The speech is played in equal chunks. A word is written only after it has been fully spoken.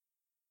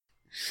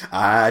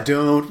I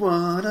don't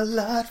want a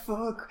lot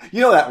for...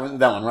 You know that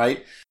one,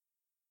 right?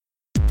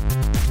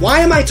 Why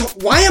am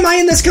I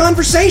in this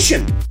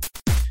conversation?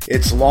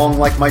 It's long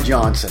like my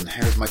Johnson.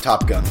 Here's my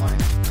Top Gun line.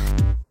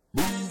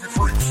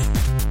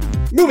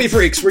 Movie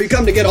Freaks, where you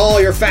come to get all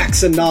your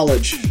facts and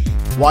knowledge.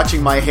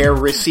 Watching my hair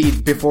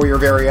recede before your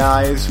very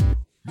eyes.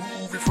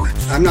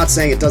 I'm not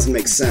saying it doesn't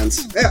make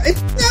sense.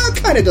 It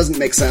kind of doesn't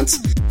make sense.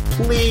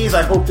 Please,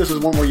 I hope this is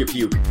one where you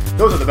puke.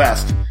 Those are the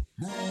best.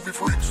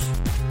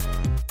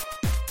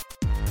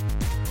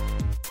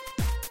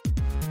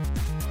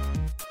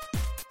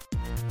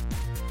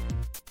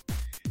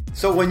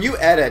 So when you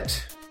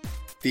edit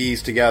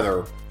these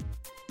together,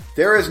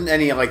 there isn't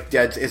any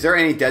is there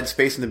any dead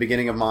space in the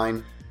beginning of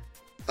mine?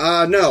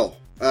 No.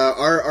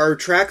 Our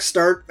tracks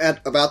start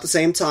at about the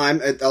same time.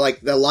 The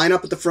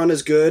lineup at the front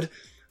is good.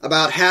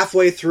 About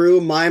halfway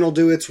through, mine will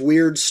do its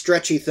weird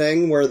stretchy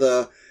thing where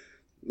the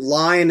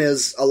line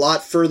is a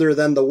lot further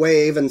than the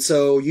wave, and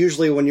so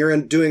usually when you're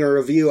doing a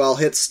review, I'll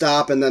hit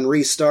stop and then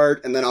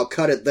restart, and then I'll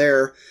cut it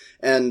there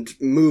and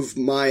move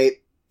my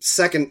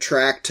second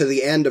track to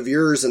the end of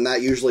yours, and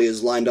that usually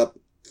is lined up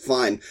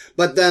fine.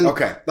 But then,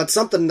 But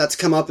something that's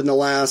come up in the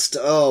last,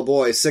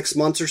 6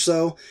 months or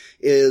so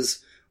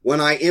is when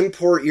I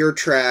import your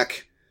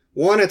track,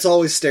 one, it's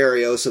always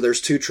stereo, so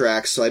there's 2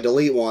 tracks, so I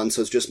delete one,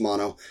 so it's just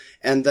mono.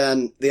 And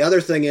then the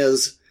other thing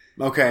is,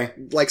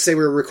 say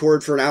we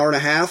record for an hour and a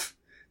half,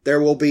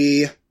 there will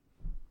be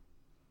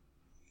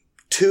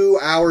 2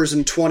 hours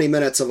and 20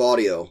 minutes of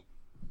audio.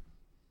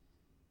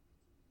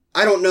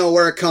 I don't know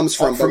where it comes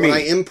from, but when I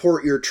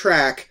import your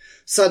track,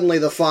 suddenly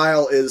the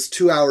file is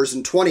 2 hours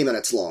and 20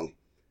 minutes long.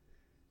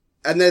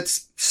 And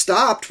it's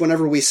stopped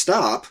whenever we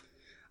stop.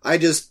 I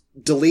just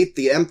delete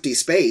the empty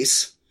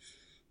space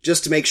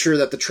just to make sure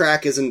that the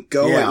track isn't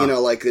going,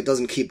 it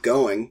doesn't keep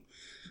going.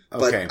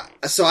 Okay.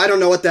 But, so I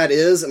don't know what that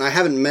is, and I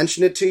haven't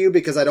mentioned it to you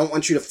because I don't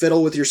want you to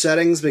fiddle with your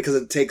settings because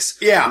it takes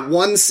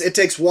it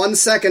takes 1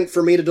 second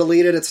for me to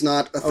delete it. It's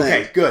not a thing.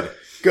 Okay,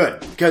 good.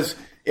 Because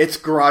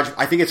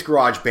I think it's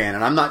GarageBand,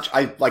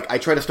 and I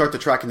try to start the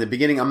track in the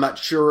beginning. I'm not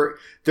sure.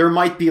 There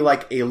might be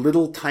a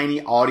little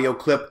tiny audio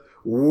clip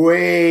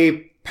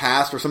way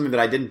past or something that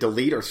I didn't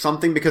delete or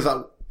something, because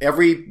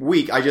every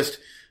week I just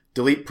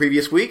delete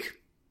previous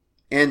week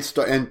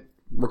and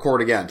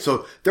record again.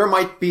 So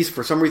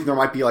for some reason, there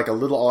might be a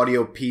little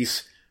audio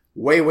piece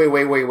way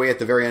at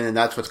the very end, and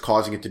that's what's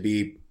causing it to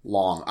be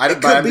long.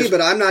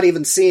 But I'm not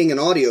even seeing an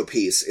audio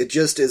piece. It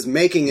just is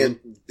making it.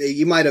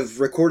 You might have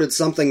recorded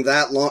something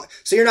that long,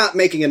 so you're not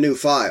making a new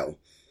file.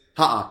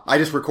 I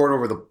just record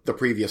over the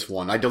previous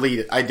one. I delete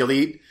it.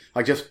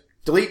 I just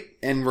delete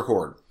and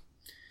record.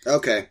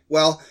 Okay.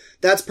 Well,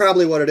 that's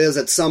probably what it is.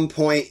 At some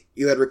point,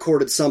 you had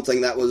recorded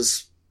something that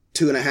was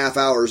 2.5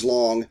 hours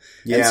long.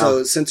 Yeah. And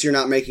so since you're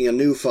not making a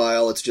new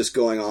file, it's just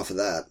going off of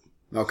that.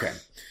 Okay.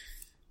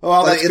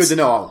 Well, that's good to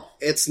know.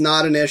 It's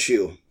not an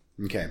issue.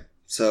 Okay.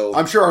 So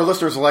I'm sure our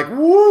listeners are like,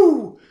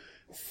 woo!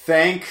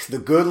 Thank the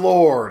good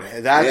Lord.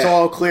 That's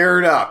all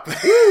cleared up.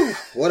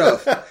 What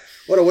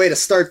a way to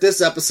start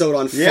this episode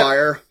on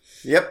fire.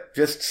 Yep.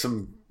 Just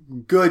some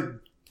good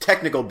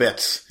technical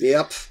bits.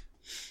 Yep.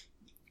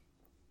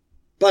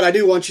 But I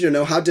do want you to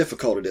know how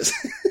difficult it is.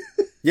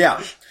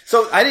 Yeah.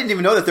 So I didn't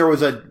even know that there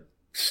was a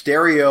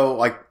stereo,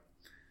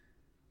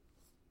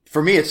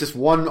 for me, it's just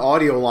one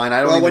audio line.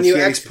 When you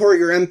export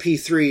your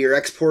MP3, you're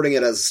exporting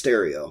it as a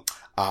stereo.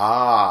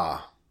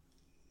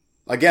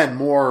 Again,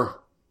 more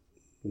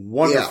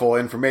wonderful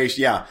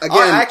information. Yeah.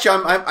 Again, I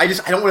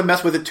don't want to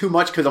mess with it too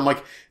much because I'm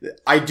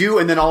I do,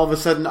 and then all of a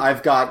sudden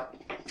I've got...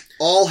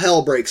 all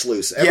hell breaks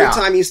loose. Every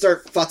time you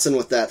start futzing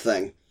with that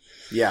thing.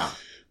 Yeah.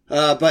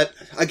 But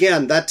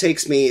again, that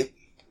takes me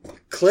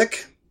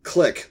click,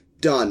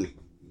 done.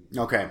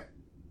 Okay.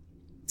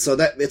 So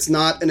that it's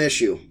not an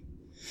issue.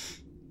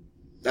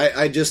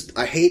 I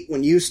hate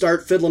when you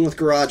start fiddling with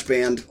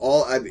GarageBand.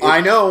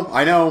 I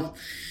know.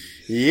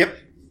 Yep.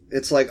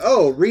 It's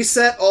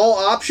reset all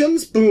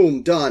options.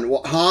 Boom, done.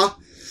 Huh?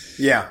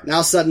 Yeah.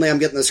 Now suddenly I'm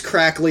getting this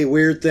crackly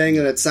weird thing,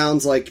 and it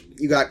sounds like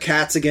you got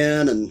cats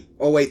again. And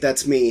oh wait,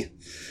 that's me.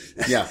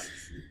 Yeah.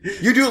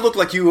 You do look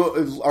like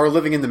you are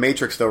living in the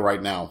Matrix, though,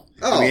 right now.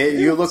 Oh,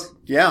 you look,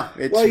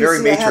 it's very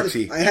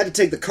Matrixy. I had to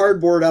take the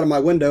cardboard out of my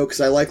window because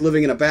I like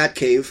living in a bat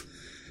cave,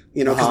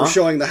 because we're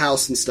showing the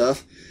house and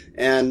stuff.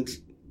 And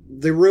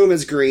the room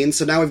is green,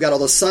 so now we've got all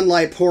the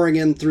sunlight pouring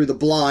in through the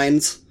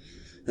blinds.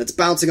 It's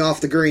bouncing off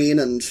the green,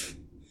 and...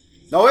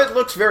 Oh, it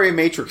looks very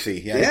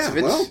Matrixy. Yeah,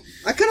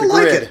 I kind of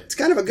like it. It's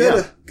kind of a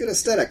good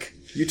aesthetic.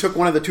 You took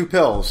one of the 2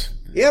 pills.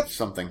 Yep.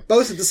 Something.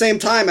 Both at the same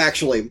time,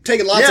 actually. I'm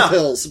taking lots of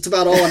pills. It's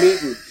about all I'm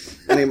eating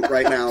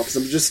right now, because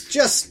I'm just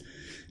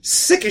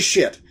sick as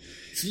shit.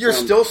 You're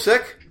still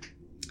sick?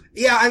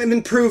 Yeah, I'm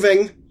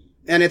improving,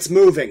 and it's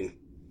moving.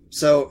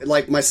 So,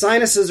 my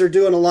sinuses are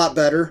doing a lot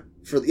better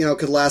for, because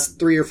the last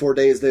 3 or 4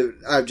 days,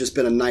 I've just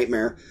been a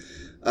nightmare.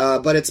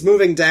 But it's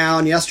moving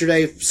down.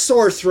 Yesterday,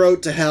 sore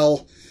throat to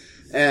hell,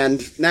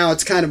 and now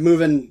it's kind of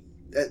moving.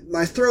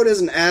 My throat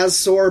isn't as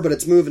sore, but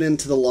it's moving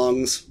into the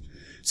lungs.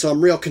 So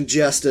I'm real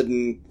congested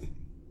and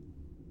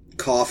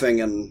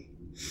coughing and...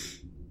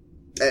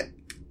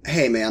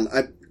 hey, man,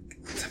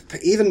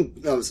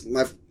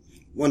 my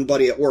one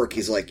buddy at work,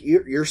 he's like,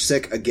 you're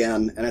sick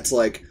again. And it's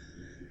like,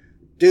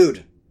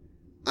 dude,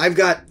 I've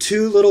got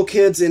 2 little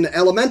kids in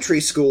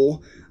elementary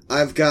school.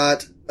 I've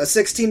got a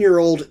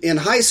 16-year-old in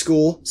high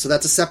school, so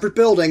that's a separate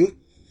building,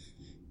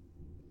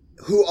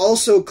 who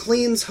also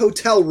cleans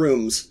hotel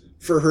rooms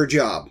for her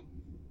job.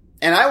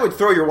 And I would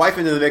throw your wife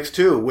into the mix,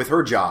 too, with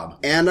her job.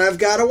 And I've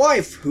got a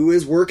wife who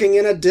is working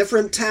in a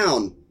different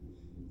town,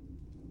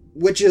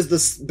 which is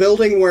the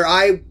building where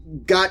I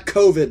got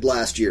COVID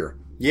last year.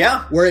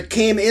 Yeah. Where it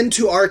came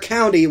into our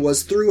county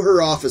was through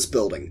her office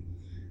building.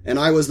 And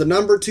I was the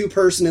number 2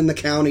 person in the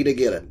county to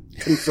get it.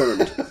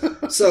 Confirmed.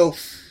 So,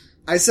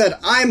 I said,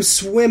 I'm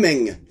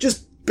swimming,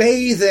 just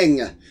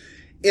bathing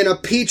in a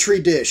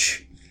petri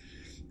dish.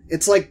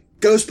 It's like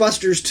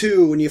Ghostbusters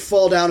 2 when you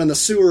fall down in the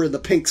sewer in the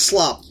pink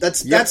slop.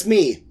 That's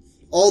me.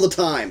 All the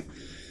time.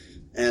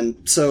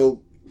 And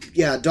so,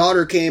 yeah,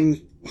 daughter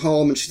came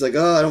home and she's like,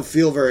 oh, I don't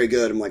feel very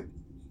good. I'm like,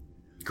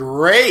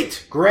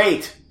 Great.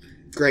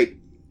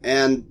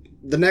 And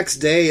the next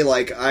day,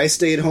 like, I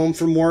stayed home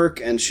from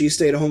work and she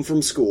stayed home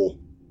from school.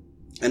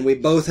 And we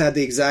both had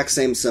the exact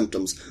same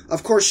symptoms.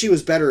 Of course, she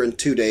was better in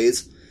 2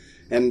 days.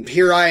 And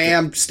here I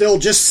am, still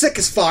just sick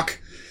as fuck.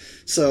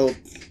 So...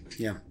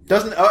 yeah.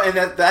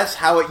 That's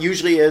how it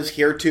usually is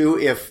here, too.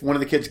 If one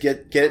of the kids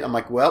get it, I'm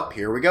like, well,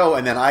 here we go.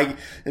 And then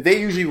they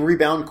usually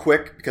rebound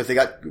quick because they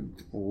got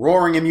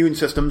roaring immune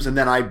systems. And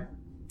then I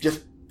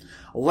just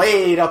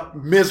laid up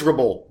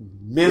miserable.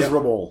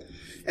 Yep.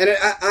 And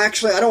I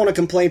don't want to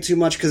complain too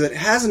much because it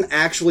hasn't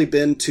actually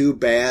been too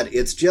bad.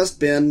 It's just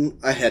been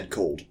a head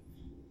cold.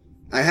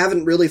 I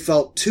haven't really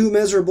felt too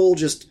miserable,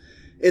 just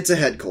it's a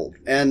head cold.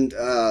 And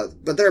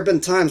but there have been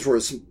times where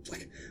it's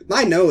like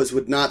my nose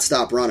would not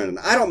stop running. And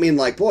I don't mean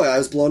like, boy, I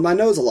was blowing my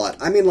nose a lot.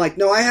 I mean like,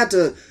 no, I had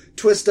to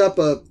twist up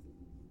a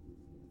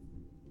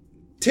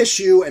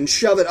tissue and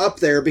shove it up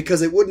there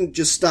because it wouldn't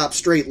just stop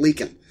straight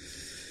leaking.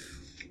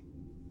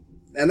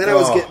 And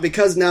then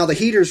because now the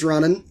heater's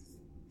running,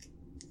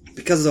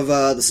 because of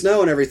the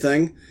snow and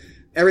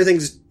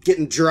everything's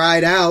getting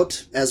dried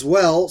out as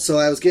well, so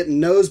I was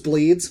getting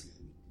nosebleeds.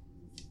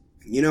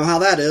 You know how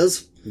that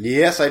is.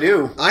 Yes, I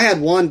do. I had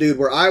one, dude,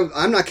 where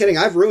I'm not kidding,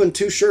 I've ruined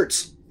 2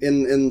 shirts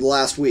in the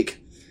last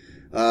week.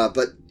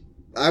 But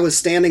I was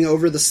standing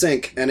over the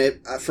sink and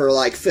for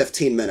like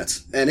 15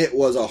 minutes, and it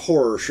was a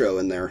horror show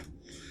in there.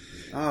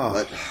 Oh.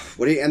 But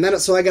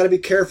so I gotta be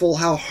careful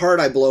how hard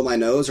I blow my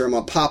nose or I'm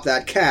gonna pop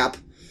that cap.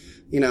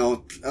 You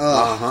know.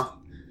 Uh-huh.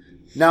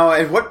 Now,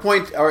 at what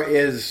point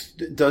does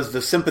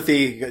the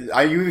sympathy?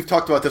 You've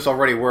talked about this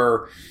already,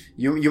 where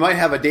you might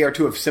have a day or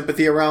 2 of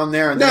sympathy around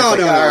there, and then all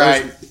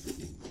right.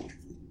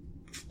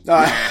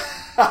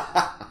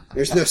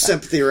 There's no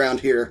sympathy around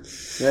here.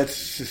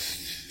 Let's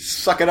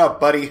suck it up,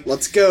 buddy.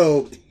 Let's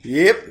go.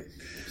 Yep.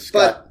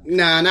 But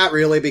nah, not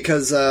really,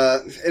 because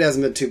it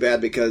hasn't been too bad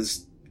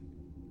because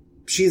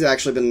she's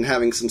actually been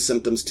having some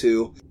symptoms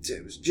too.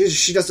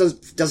 She just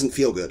doesn't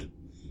feel good.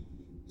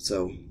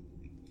 So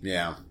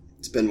yeah.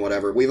 It's been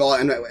whatever. We've all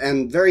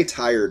and very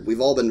tired. We've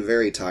all been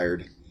very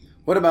tired.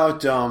 What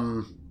about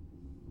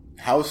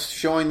house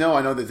showing though?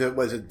 I know that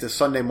was it the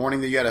Sunday morning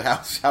that you had a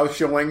house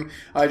showing.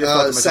 I just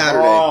thought to myself,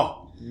 Saturday.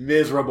 Oh,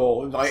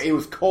 miserable. It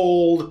was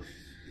cold.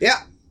 Yeah,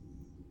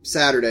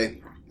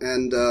 Saturday,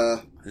 and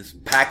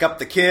just pack up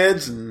the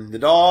kids and the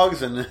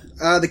dogs and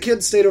the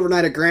kids stayed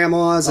overnight at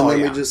Grandma's, and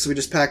then we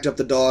just packed up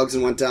the dogs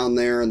and went down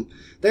there, and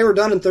they were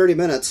done in 30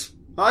 minutes.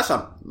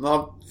 Awesome.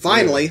 Well,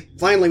 Finally,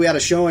 we had a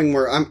showing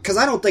because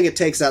I don't think it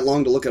takes that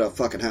long to look at a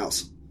fucking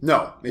house.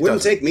 No, it wouldn't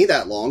doesn't. take me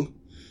that long.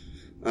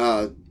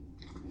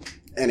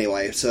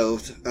 Anyway, so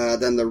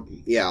then the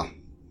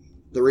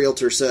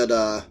realtor said,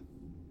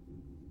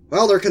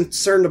 well, they're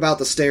concerned about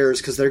the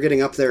stairs because they're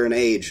getting up there in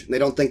age. And they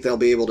don't think they'll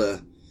be able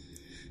to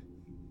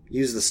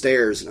use the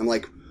stairs. And I'm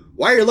like,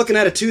 why are you looking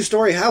at a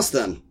 2-story house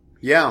then?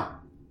 Yeah.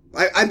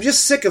 I'm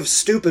just sick of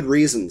stupid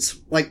reasons.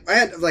 Like, I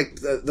had, like,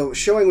 the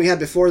showing we had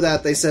before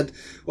that, they said,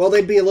 well,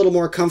 they'd be a little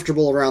more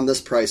comfortable around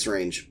this price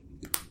range.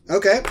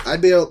 Okay,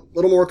 I'd be a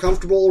little more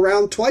comfortable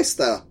around twice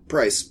the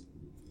price.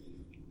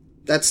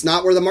 That's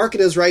not where the market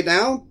is right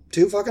now.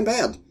 Too fucking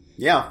bad.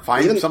 Yeah,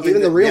 find something.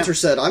 Even the realtor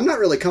said, I'm not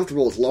really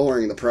comfortable with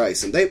lowering the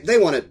price. And they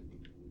want it,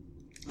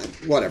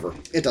 whatever.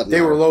 It doesn't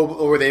matter. They were low,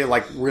 or were they,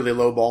 like, really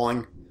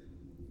low-balling?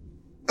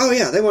 Oh,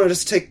 yeah, they wanted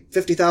us to take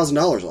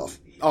 $50,000 off.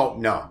 Oh,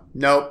 no.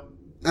 Nope.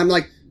 I'm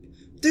like,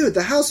 dude,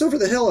 the house over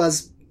the hill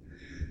has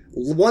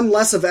one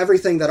less of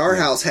everything that our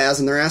house has,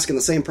 and they're asking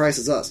the same price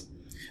as us.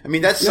 I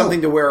mean, that's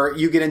something to where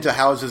you get into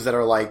houses that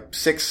are like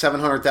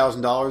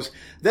 $600,000-$700,000.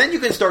 Then you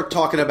can start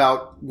talking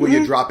about will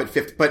you drop it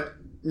 50? But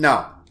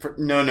no.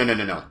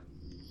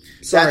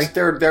 Sorry,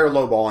 they're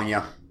lowballing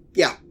you.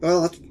 Yeah.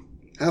 Well,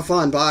 have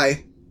fun.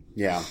 Bye.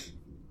 Yeah.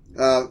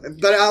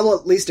 But I'll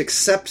at least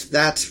accept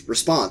that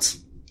response.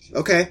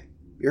 Okay,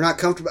 you're not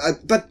comfortable,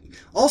 but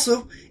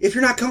also, if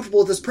you're not comfortable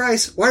with this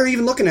price, why are you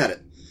even looking at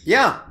it?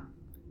 Yeah.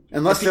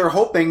 Unless they're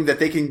hoping that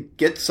they can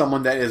get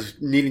someone that is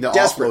needing to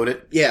offload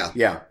it. Yeah.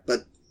 Yeah.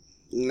 But,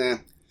 nah.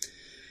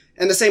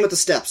 And the same with the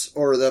steps,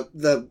 or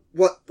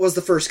what was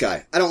the first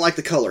guy? I don't like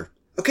the color.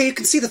 Okay, you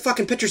can see the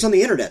fucking pictures on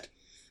the internet.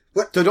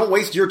 So don't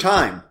waste your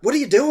time. What are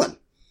you doing?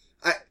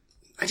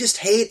 I just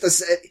hate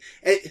this.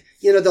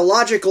 The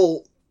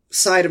logical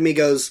side of me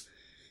goes,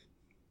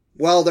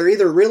 well, they're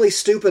either really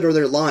stupid or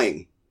they're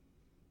lying.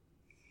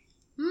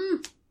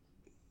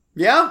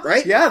 Yeah.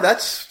 Right? Yeah,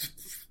 that's...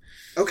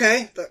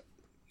 Okay.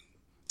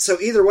 So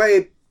either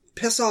way,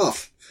 piss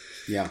off.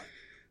 Yeah.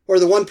 Or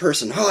the one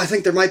person, I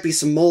think there might be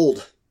some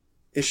mold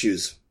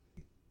issues.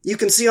 You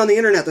can see on the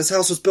internet this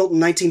house was built in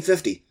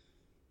 1950.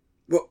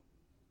 Well,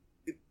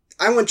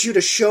 I want you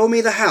to show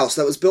me the house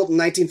that was built in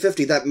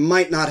 1950 that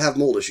might not have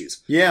mold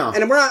issues. Yeah.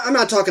 And I'm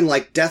not talking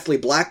like deathly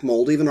black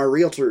mold. Even our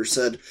realtor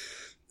said,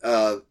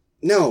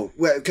 no,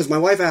 because my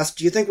wife asked,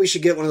 do you think we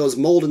should get one of those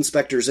mold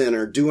inspectors in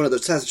or do one of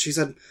those tests? She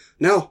said,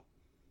 no.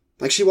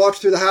 Like, she walked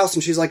through the house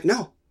and she's like,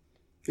 no,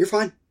 you're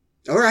fine.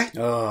 All right.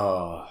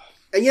 Oh.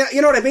 And yeah,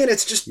 you know what I mean?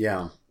 It's just,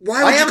 yeah.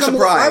 Why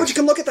would you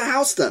come look at the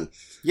house then?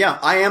 Yeah,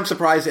 I am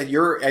surprised that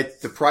you're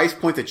at the price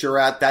point that you're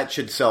at. That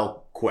should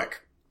sell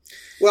quick.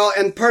 Well,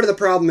 and part of the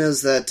problem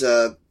is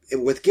that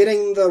with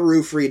getting the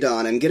roof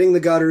redone and getting the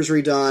gutters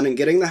redone and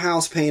getting the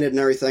house painted and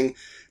everything,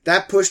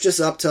 that pushed us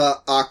up to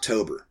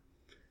October.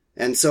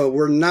 And so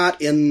we're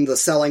not in the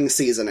selling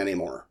season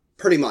anymore,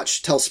 pretty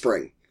much, till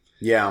spring.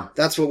 Yeah.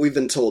 That's what we've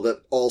been told.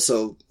 That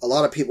also, a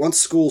lot of people, once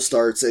school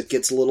starts, it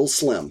gets a little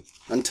slim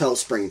until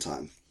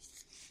springtime.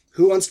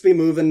 Who wants to be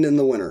moving in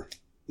the winter?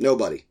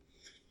 Nobody.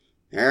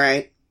 All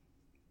right.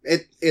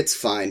 It's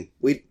fine.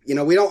 We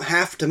don't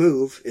have to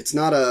move. It's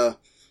not a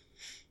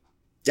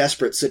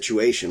desperate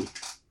situation.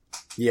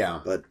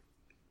 Yeah. But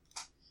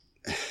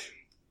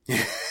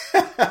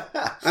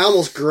I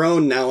almost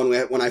groan now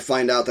when I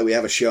find out that we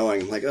have a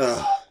showing. Like,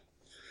 ugh.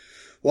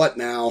 What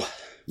now?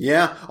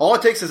 Yeah. All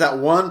it takes is that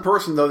one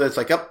person, though, that's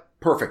like, yep,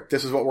 perfect.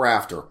 This is what we're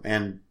after.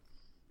 And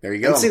there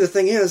you go. And see, the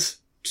thing is,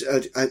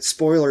 a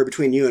spoiler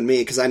between you and me,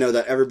 because I know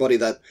that everybody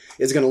that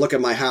is going to look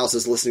at my house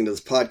is listening to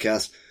this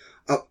podcast.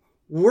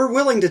 We're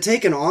willing to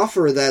take an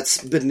offer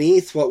that's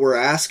beneath what we're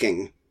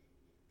asking.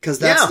 Because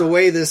that's the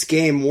way this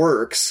game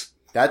works.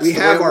 We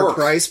have our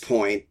price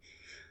point.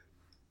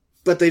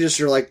 But they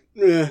just are like,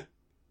 eh.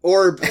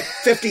 Or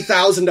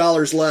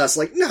 $50,000 less.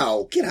 Like,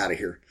 no, get out of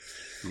here.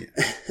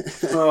 Yeah.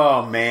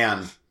 Oh,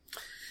 man.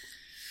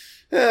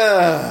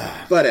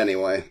 But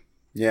anyway.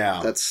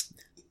 Yeah.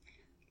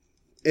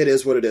 It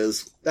is what it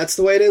is. That's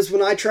the way it is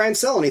when I try and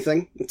sell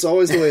anything. It's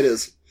always the way it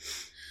is.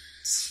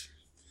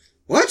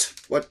 What?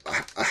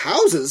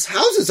 Houses?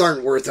 Houses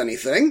aren't worth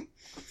anything.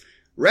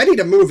 Ready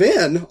to move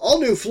in. All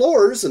new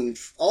floors and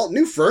all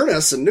new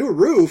furnace and new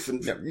roof.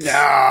 And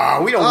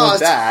no, we don't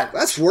want that.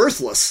 That's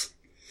worthless.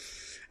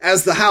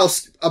 As the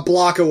house a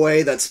block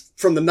away that's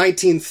from the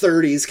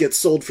 1930s gets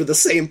sold for the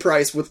same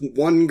price with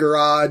one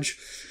garage,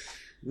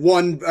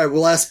 one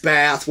less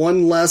bath,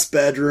 one less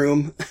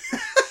bedroom.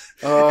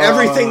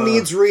 Everything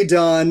needs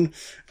redone.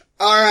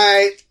 All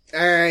right,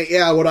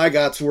 yeah, what I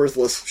got's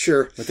worthless,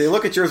 sure. But they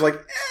look at yours like,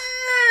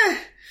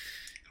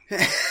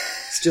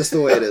 It's just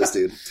the way it is,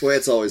 dude. It's the way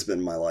it's always been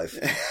in my life.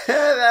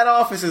 That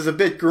office is a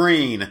bit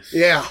green.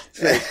 Yeah.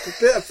 I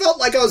felt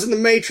like I was in the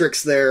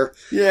Matrix there.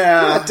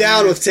 Yeah. Not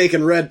down with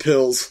taking red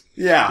pills.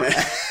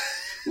 Yeah.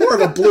 More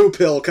of a blue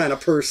pill kind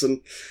of person.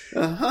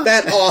 Uh-huh.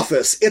 That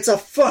office, it's a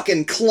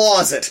fucking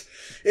closet.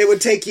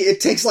 It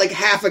takes like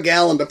half a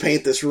gallon to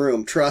paint this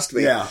room, trust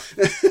me. Yeah.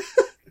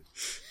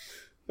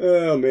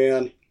 Oh,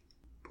 man.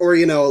 Or,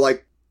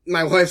 like,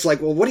 my wife's like,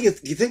 well, do you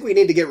think we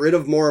need to get rid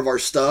of more of our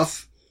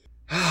stuff?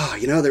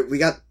 We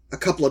got a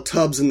couple of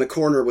tubs in the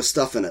corner with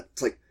stuff in it.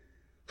 It's like,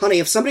 honey,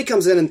 if somebody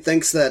comes in and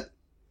thinks that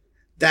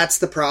that's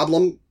the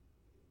problem,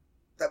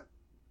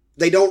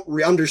 they don't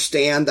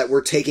understand that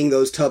we're taking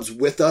those tubs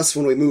with us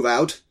when we move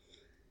out.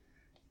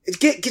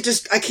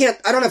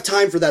 I don't have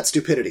time for that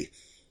stupidity.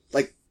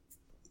 Like,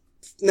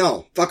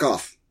 no, fuck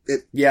off.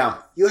 Yeah.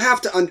 You have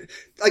to,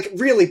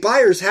 really,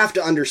 buyers have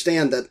to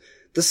understand that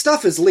the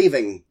stuff is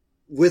leaving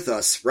with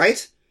us,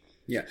 right?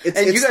 Yeah.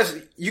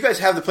 You guys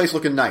have the place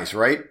looking nice,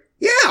 right?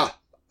 Yeah.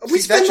 We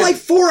spend like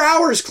 4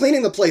 hours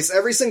cleaning the place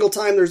every single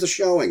time there's a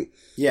showing.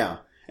 Yeah.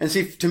 And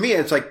see, to me,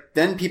 it's like,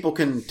 then people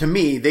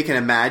they can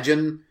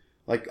imagine,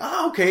 like,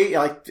 oh, okay,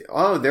 like,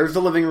 oh, there's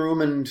the living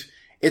room, and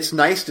it's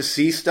nice to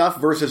see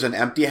stuff versus an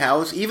empty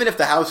house. Even if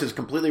the house is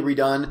completely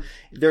redone,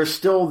 there's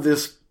still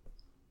this,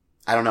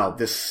 I don't know,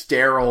 this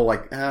sterile,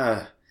 like,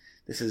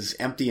 this is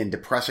empty and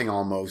depressing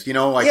almost,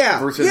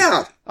 versus...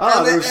 Yeah,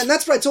 and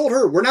that's what I told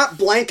her. We're not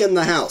blanking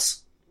the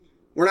house.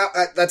 We're not,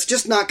 that's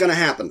just not gonna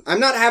happen.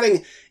 I'm not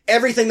having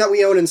everything that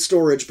we own in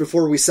storage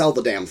before we sell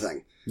the damn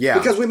thing. Yeah.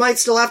 Because we might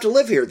still have to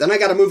live here. Then I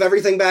gotta move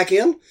everything back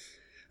in?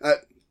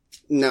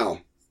 No.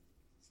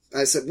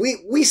 I said,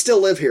 we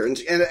still live here. And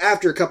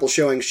after a couple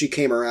showings, she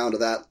came around to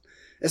that.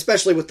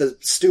 Especially with the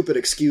stupid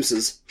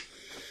excuses.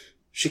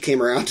 She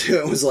came around to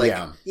it and was like,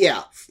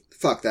 yeah,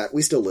 fuck that.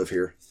 We still live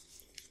here.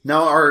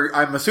 Now,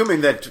 I'm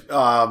assuming that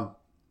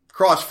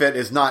CrossFit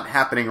is not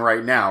happening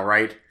right now,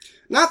 right?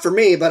 Not for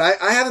me, but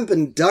I haven't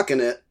been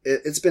ducking it.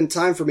 It's been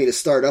time for me to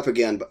start up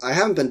again, but I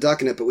haven't been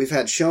ducking it, but we've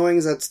had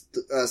showings at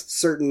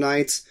certain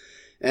nights,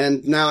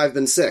 and now I've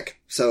been sick.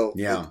 So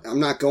yeah. I'm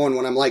not going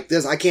when I'm like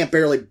this. I can't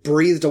barely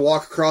breathe to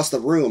walk across the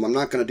room. I'm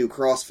not going to do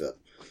CrossFit.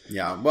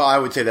 Yeah, well, I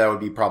would say that would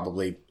be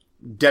probably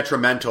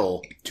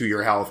detrimental to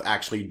your health,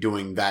 actually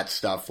doing that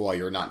stuff while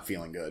you're not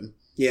feeling good.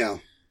 Yeah.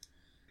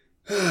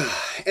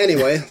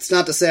 Anyway, it's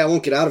not to say I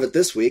won't get out of it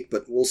this week,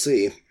 but we'll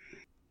see.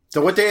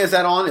 So what day is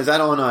that on? Is that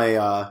on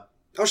a...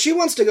 Oh, she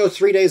wants to go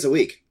 3 days a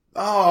week.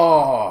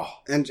 Oh.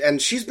 And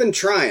she's been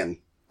trying.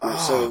 Oh,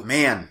 so,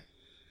 man.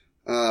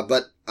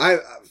 But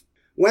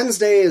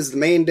Wednesday is the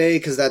main day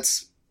because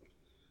that's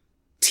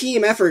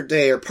team effort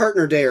day or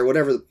partner day or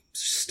whatever the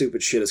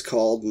stupid shit is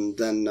called. And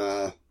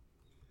then,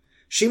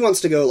 she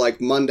wants to go like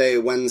Monday,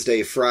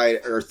 Wednesday, Friday,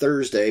 or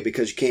Thursday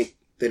because I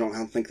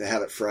don't think they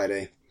have it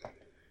Friday.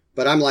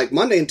 But I'm like,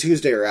 Monday and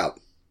Tuesday are out.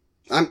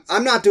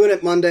 I'm not doing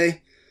it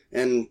Monday,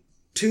 and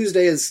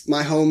Tuesday is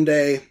my home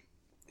day.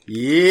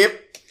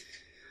 Yep.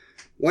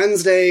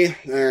 Wednesday,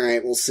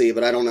 alright, we'll see,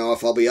 but I don't know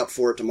if I'll be up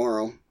for it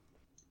tomorrow.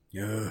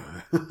 Yeah.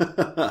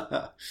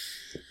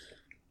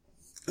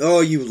 Oh,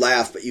 you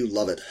laugh, but you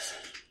love it.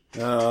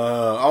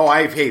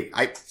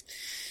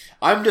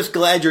 I'm just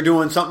glad you're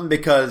doing something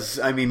because,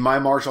 I mean, my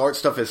martial arts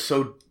stuff is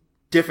so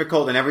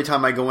difficult, and every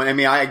time I go in, I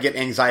mean, I get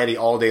anxiety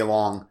all day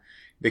long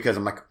because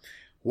I'm like,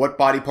 what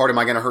body part am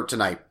I going to hurt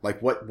tonight?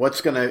 Like,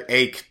 what's going to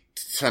ache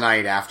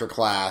tonight after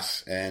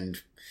class? And,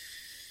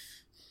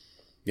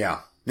 yeah.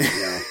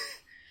 Yeah.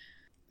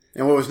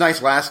 And what was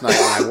nice last night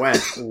when I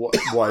went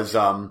was,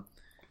 I'm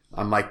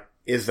like,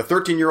 is the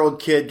 13-year-old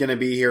kid going to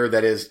be here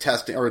that is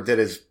testing, or that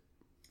is,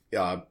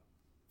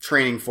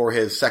 training for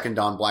his second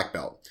Dan black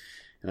belt?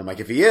 And I'm like,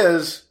 if he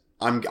is,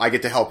 I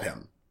get to help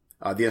him.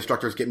 The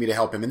instructors get me to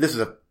help him. And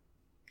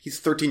he's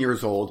 13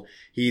 years old.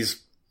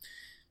 He's,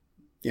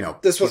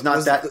 This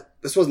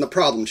wasn't the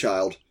problem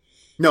child.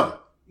 No.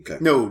 Okay.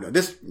 No.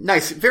 This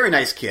very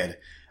nice kid.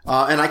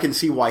 And I can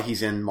see why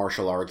he's in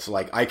martial arts.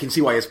 Like, I can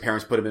see why his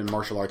parents put him in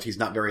martial arts. He's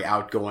not very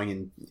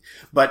outgoing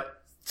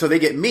but, so they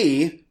get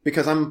me,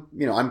 because I'm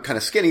kind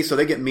of skinny, so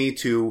they get me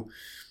to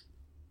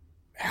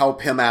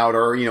help him out,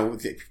 or, he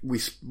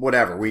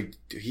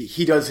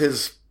does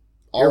his,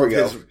 Here we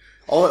go.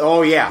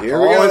 Oh yeah. Here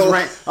we go.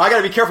 I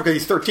gotta be careful because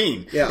he's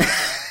 13. Yeah.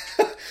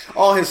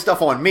 All his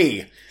stuff on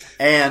me.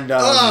 And,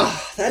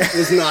 that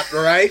was not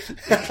right.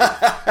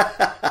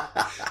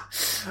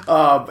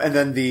 And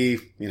then the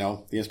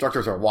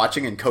instructors are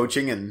watching and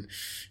coaching and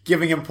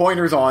giving him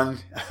pointers on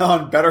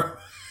better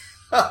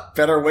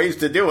ways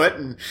to do it.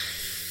 And,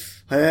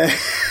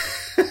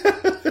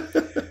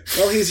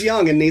 well, he's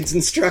young and needs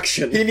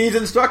instruction. He needs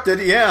instructed.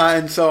 Yeah.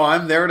 And so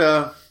I'm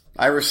there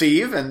I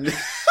receive and,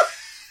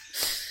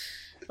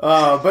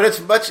 but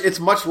it's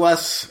much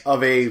less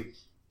of a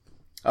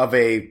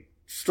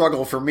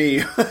struggle for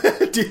me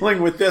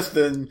dealing with this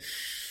than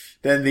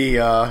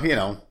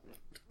the,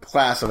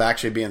 class of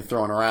actually being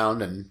thrown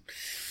around and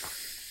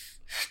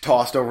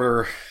tossed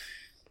over,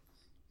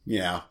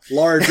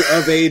 large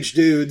of age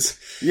dudes.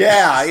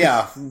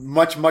 Yeah.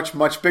 Much, much,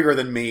 much bigger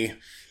than me.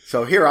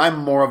 So here I'm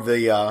more of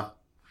the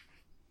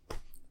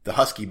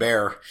husky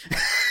bear.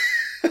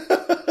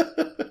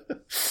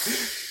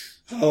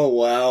 Oh,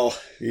 wow.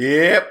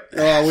 Yep.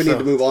 Oh, we need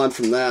to move on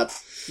from that.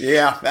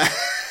 Yeah.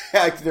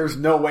 There's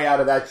no way out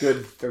of that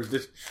good. There's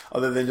just,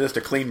 other than just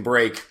a clean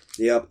break.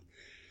 Yep.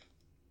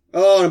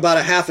 Oh, in about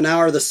a half an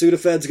hour, the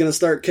Sudafed's gonna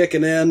start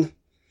kicking in.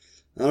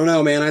 I don't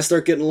know, man. I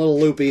start getting a little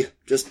loopy.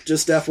 Just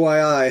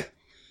FYI.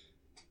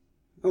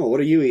 Oh, what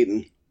are you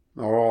eating?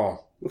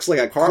 Oh. Looks like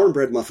a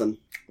cornbread muffin.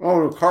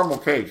 Oh, caramel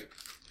cake.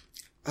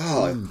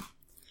 Oh.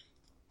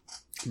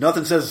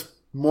 Nothing says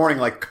morning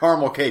like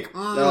caramel cake.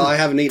 No, I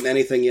haven't eaten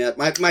anything yet.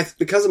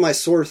 Because of my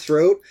sore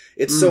throat,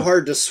 it's so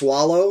hard to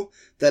swallow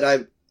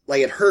that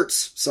it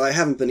hurts, so I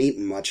haven't been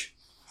eating much.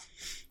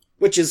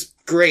 Which is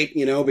great,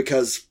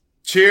 because...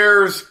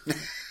 Cheers!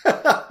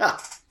 I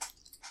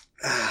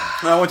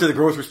went to the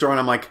grocery store and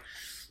I'm like,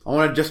 I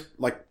want to just,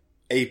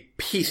 a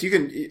piece.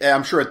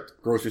 I'm sure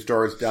at grocery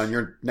stores down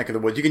your neck of the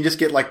woods, you can just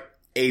get,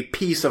 a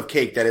piece of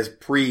cake that is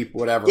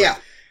pre-whatever. Yeah.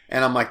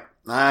 And I'm like,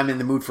 I'm in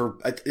the mood for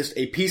just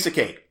a piece of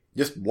cake.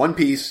 Just one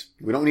piece.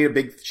 We don't need a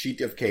big sheet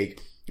of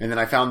cake. And then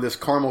I found this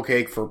caramel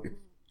cake for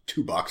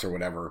 $2 or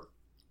whatever.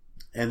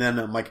 And then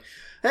I'm like,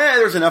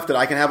 there's enough that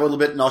I can have a little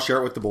bit and I'll share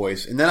it with the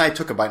boys. And then I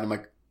took a bite and I'm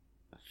like,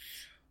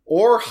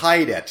 or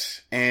hide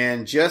it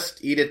and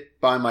just eat it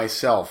by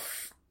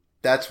myself.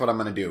 That's what I'm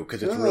going to do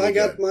because it's really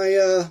good. I got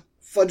my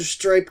fudge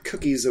stripe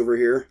cookies over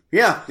here.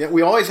 Yeah,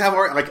 we always have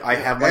our I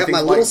have my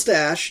little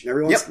stash. And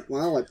every once in a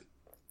while, I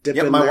dip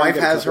in my there. wife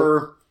has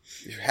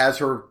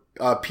her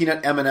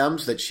peanut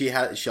M&Ms that she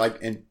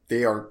and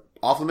they are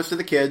off limits to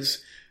the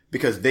kids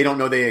because they don't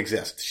know they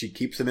exist. She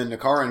keeps them in the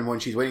car, and when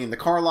she's waiting in the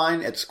car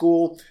line at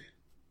school,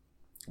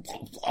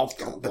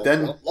 but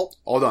then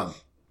all done.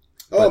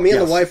 Oh, me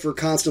and the wife were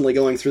constantly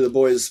going through the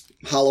boys'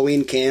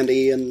 Halloween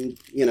candy, and,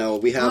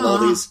 we have all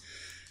these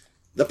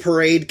the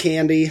parade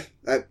candy.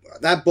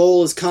 That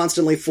bowl is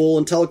constantly full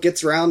until it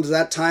gets around to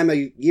that time of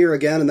year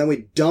again, and then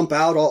we dump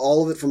out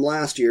all of it from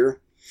last year.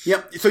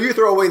 Yep. So you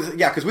throw away,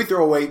 because we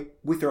throw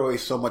away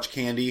so much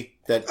candy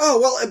that. Oh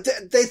well,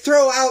 they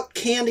throw out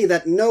candy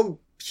that no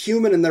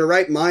human in their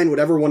right mind would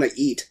ever want to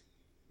eat.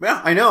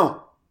 Yeah, I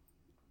know.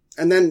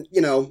 And then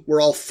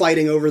we're all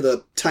fighting over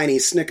the tiny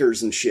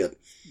Snickers and shit.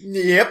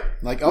 Yep.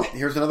 Like, oh,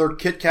 here's another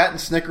Kit Kat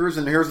and Snickers,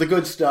 and here's the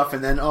good stuff,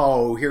 and then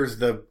here's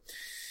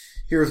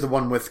the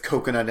one with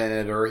coconut in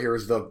it, or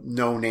here's the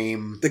no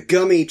name, the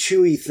gummy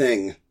chewy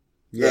thing.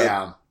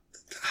 Yeah.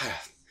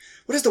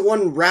 What is the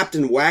one wrapped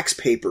in wax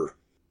paper?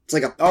 It's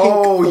like a pink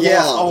blob.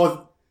 Yes.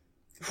 Oh,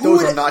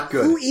 those are not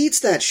good. Who eats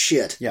that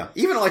shit? Yeah.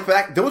 Even like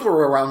back, those were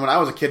around when I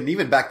was a kid, and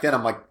even back then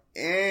I'm like,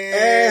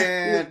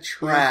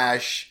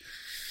 trash.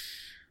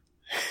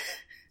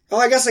 Oh,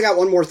 I guess I got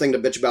one more thing to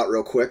bitch about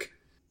real quick.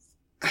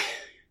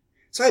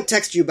 So I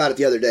texted you about it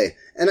the other day,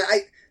 and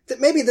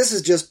maybe this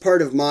is just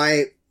part of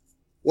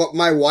what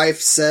my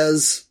wife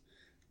says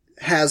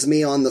has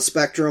me on the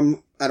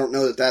spectrum. I don't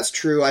know that that's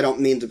true. I don't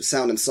mean to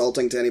sound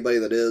insulting to anybody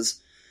that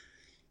is.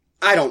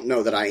 I don't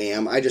know that I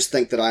am. I just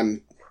think that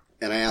I'm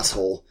an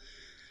asshole.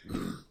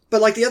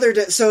 But like the other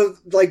day, so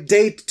like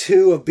day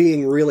 2 of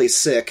being really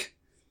sick,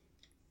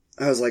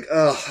 I was like,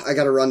 I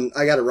gotta run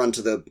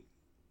to the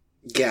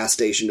gas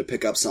station to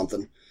pick up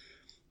something.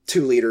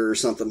 2 liter or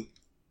something.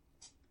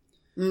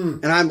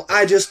 And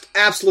I just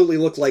absolutely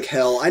look like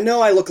hell. I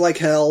know I look like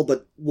hell,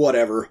 but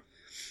whatever.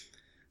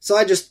 So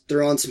I just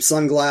threw on some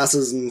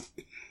sunglasses and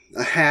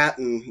a hat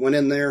and went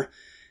in there,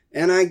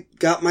 and I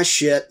got my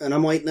shit, and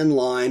I'm waiting in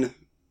line,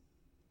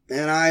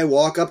 and I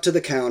walk up to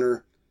the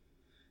counter,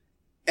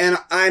 and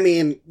I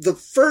mean, the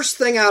first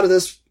thing out of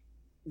this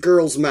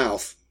girl's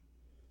mouth,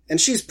 and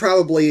she's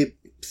probably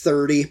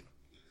 30,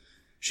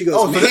 she goes,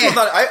 so this was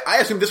not, I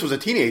assumed this was a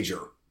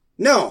teenager.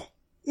 No,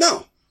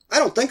 I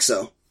don't think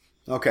so.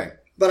 Okay.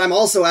 But I'm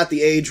also at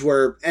the age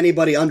where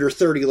anybody under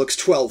 30 looks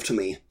 12 to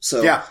me.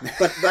 So, yeah.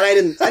 but I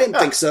didn't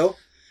think so.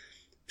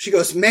 She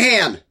goes,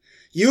 man,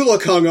 you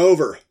look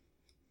hungover.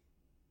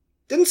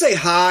 Didn't say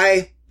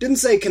hi. Didn't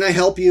say, can I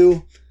help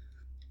you?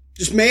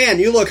 Just, man,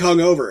 you look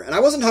hungover. And I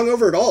wasn't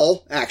hungover at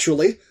all,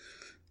 actually.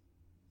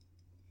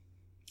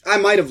 I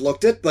might have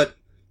looked it, but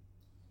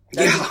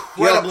that's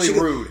incredibly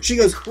rude. She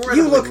goes,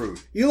 you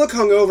look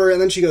hungover.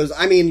 And then she goes,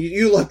 I mean,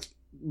 you look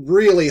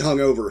really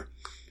hungover.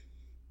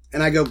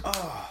 And I go,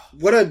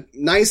 what a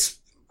nice...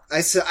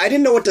 I said, I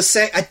didn't know what to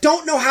say. I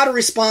don't know how to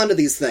respond to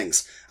these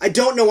things. I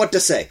don't know what to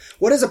say.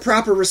 What is a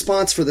proper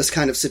response for this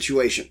kind of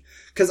situation?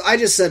 Because I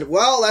just said,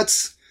 well,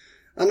 that's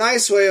a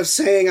nice way of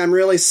saying I'm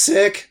really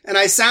sick, and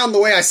I sound the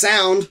way I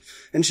sound.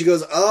 And she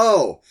goes,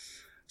 oh,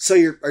 so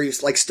are you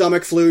like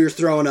stomach flu, you're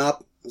throwing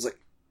up? I was like,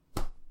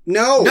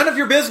 no. None of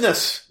your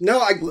business.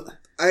 No,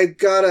 I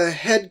got a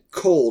head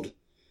cold.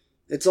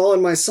 It's all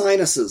in my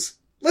sinuses.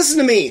 Listen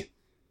to me.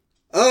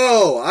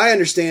 Oh, I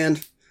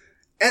understand.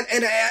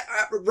 And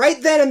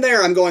right then and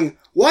there, I'm going,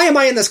 why am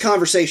I in this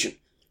conversation?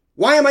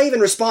 Why am I even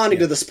responding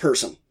to this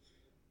person?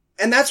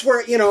 And that's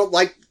where,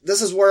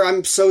 this is where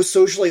I'm so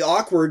socially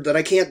awkward that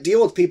I can't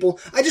deal with people.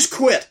 I just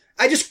quit.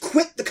 I just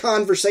quit the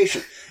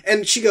conversation.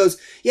 And she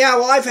goes, yeah,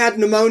 well, I've had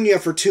pneumonia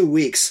for 2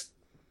 weeks.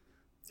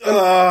 And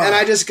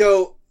I just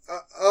go,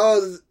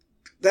 oh,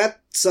 that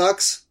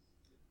sucks.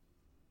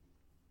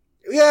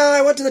 Yeah,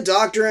 I went to the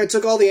doctor and I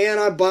took all the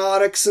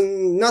antibiotics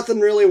and nothing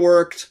really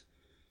worked.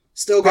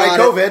 Still got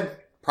COVID.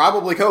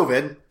 Probably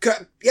COVID.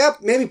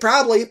 Yep, maybe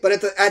probably.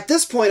 But at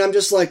this point, I'm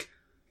just like,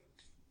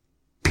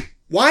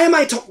 why am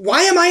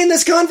I in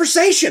this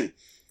conversation?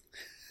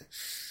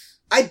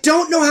 I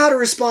don't know how to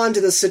respond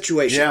to this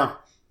situation. Yeah.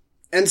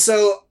 And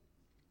so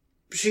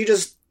she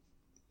just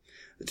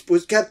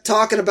kept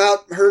talking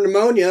about her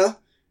pneumonia,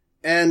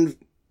 and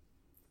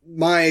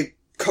my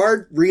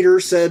card reader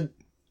said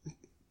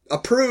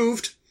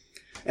approved,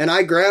 and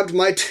I grabbed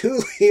my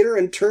 2 liter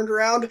and turned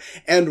around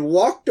and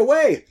walked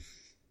away.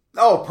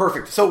 Oh,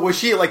 perfect. So was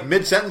she like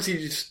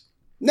mid-sentence?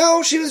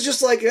 No, she was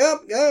just like,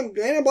 yep,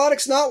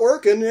 antibiotics not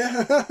working.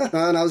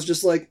 And I was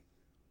just like,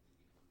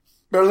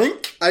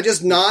 Berlink? I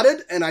just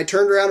nodded and I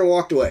turned around and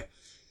walked away.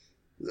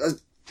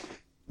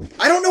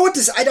 I don't know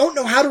I don't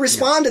know how to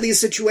respond to these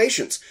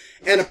situations.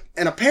 And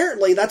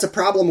apparently that's a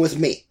problem with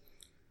me.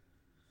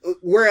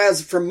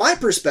 Whereas from my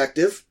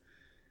perspective,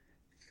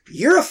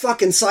 you're a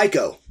fucking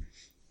psycho.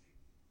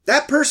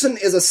 That person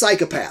is a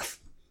psychopath.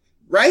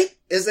 Right?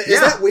 Is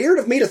that weird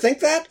of me to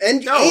think that?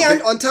 And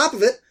on top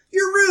of it,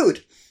 you're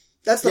rude.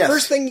 That's the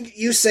first thing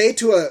you say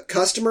to a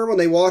customer when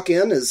they walk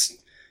in is,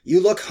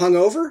 you look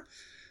hungover?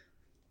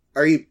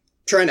 Are you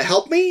trying to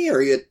help me?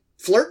 Are you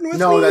flirting with me?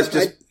 No, that's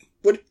just...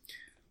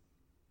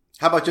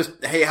 How about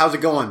just, hey, how's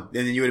it going? And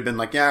then you would have been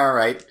like, yeah, all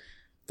right.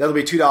 That'll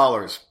be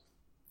 $2.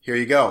 Here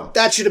you go.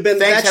 That should have been,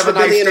 Thanks,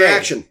 the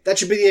interaction. That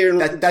should be the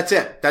interaction. That's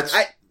it.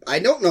 I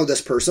don't know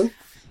this person.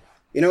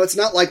 It's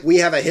not like we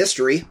have a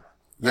history.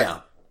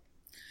 Yeah.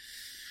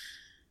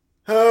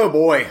 Oh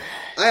boy.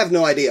 I have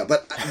no idea,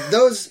 but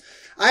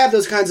I have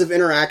those kinds of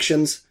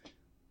interactions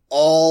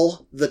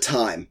all the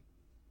time.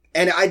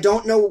 And I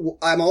don't know,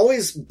 I'm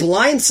always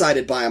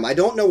blindsided by him. I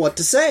don't know what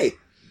to say.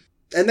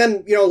 And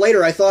then,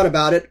 later I thought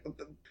about it,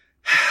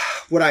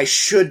 what I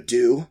should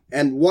do,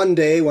 and one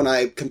day when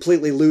I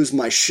completely lose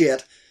my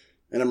shit,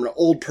 and I'm an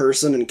old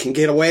person and can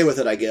get away with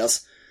it, I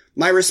guess,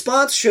 my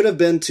response should have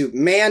been to,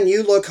 man,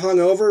 you look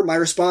hungover. My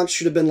response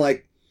should have been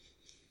like,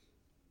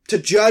 to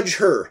judge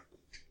her.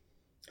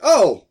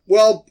 Oh,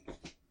 well,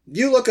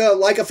 you look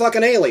like a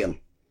fucking alien.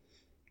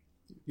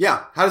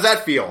 Yeah, how does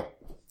that feel?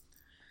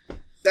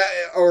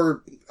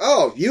 Or,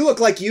 oh, you look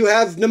like you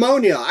have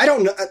pneumonia. I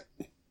don't know.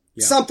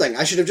 Yeah. Something.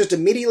 I should have just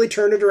immediately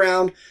turned it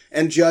around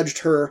and judged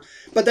her.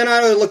 But then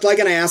I would have looked like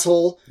an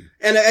asshole.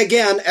 And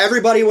again,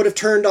 everybody would have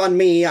turned on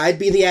me. I'd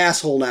be the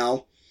asshole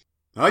now.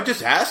 I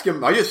just asked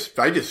him. I just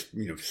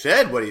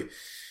said what he,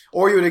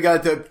 or you would have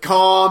got to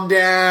calm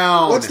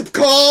down. What's the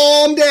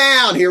calm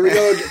down? Here we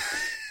go.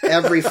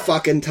 Every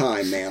fucking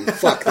time, man.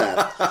 Fuck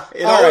that.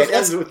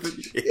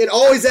 It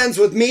always ends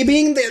with me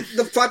being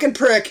the fucking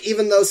prick,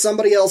 even though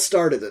somebody else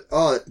started it.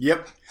 Oh,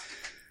 yep.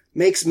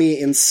 Makes me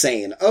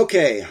insane.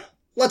 Okay.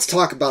 Let's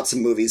talk about some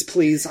movies,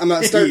 please. I'm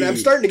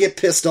starting to get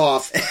pissed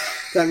off.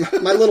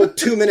 My little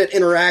 2-minute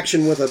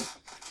interaction with a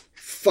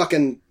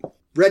fucking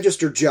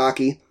registered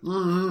jockey.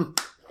 Mm-hmm.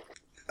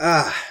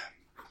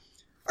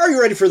 Are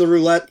you ready for the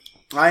roulette?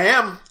 I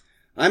am.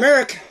 I'm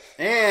Eric.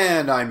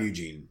 And I'm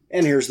Eugene.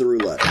 And here's the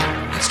roulette.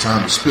 It's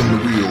time to spin the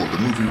wheel of the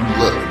movie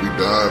roulette where we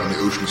dive in the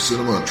ocean of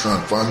cinema and try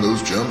and find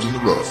those gems in the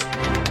rough.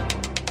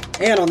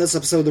 And on this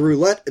episode of the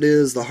roulette, it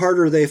is The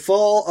Harder They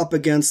Fall up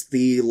against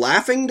The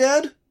Laughing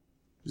Dead.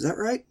 Is that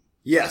right?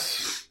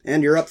 Yes.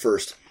 And you're up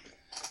first.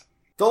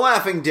 The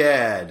Laughing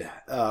Dead,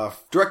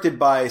 directed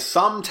by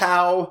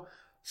Somtau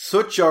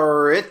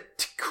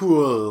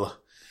Sucharitkul.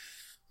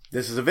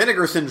 This is a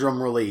Vinegar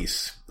Syndrome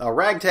release. A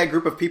ragtag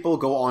group of people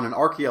go on an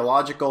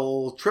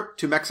archaeological trip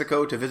to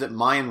Mexico to visit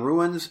Mayan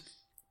ruins,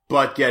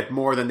 but get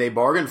more than they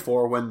bargained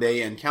for when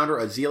they encounter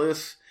a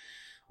zealous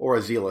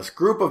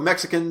group of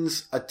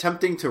Mexicans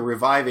attempting to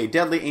revive a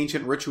deadly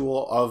ancient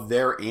ritual of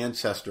their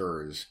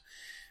ancestors.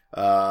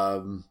 I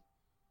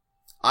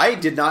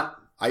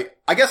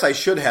guess I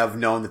should have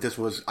known that this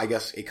was,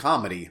 a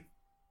comedy.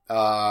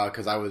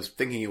 Because I was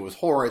thinking it was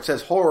horror. It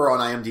says horror on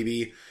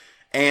IMDb.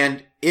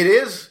 And it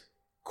is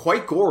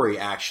quite gory,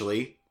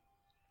 actually.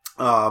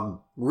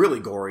 Really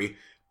gory.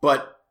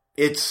 But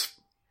and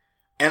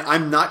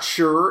I'm not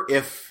sure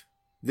if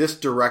this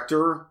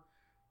director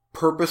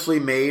purposely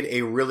made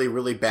a really,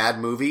 really bad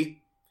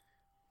movie.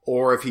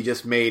 Or if he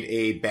just made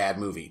a bad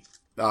movie.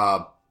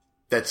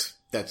 That's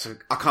a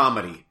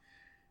comedy.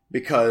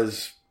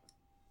 Because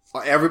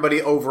everybody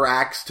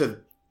overacts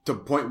to the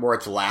point where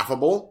it's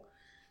laughable.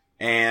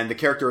 And the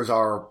characters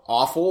are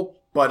awful.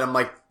 But I'm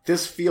like,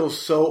 this feels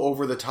so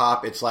over the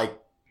top. It's like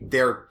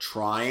they're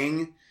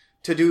trying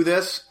to do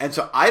this. And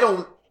so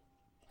I'm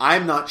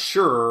not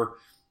sure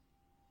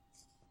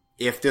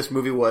if this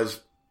movie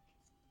was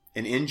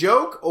an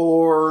in-joke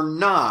or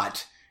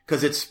not.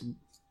 Because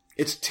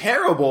it's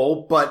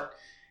terrible, but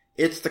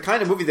it's the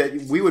kind of movie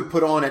that we would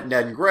put on at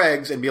Ned and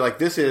Greg's and be like,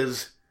 this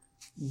is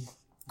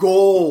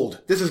gold.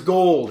 This is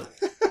gold.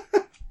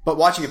 But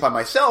watching it by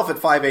myself at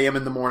 5 a.m.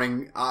 in the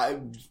morning,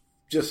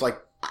 just like,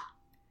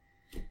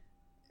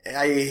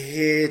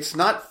 it's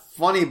not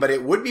funny, but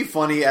it would be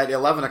funny at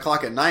 11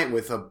 o'clock at night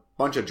with a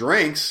bunch of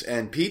drinks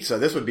and pizza.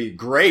 This would be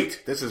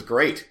great. This is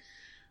great.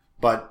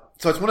 But,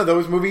 so it's one of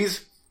those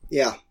movies.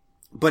 Yeah.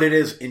 But it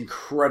is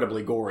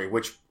incredibly gory,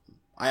 which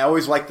I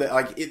always like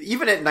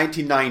even at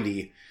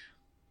 1990,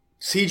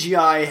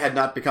 CGI had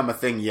not become a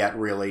thing yet,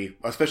 really,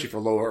 especially for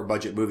lower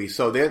budget movies.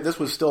 So this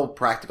was still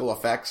practical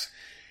effects.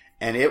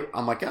 And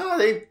I'm like,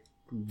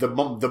 the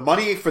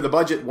money for the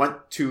budget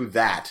went to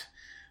that.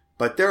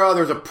 But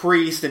there's a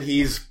priest and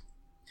he's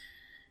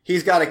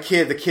got a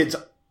kid. The kid's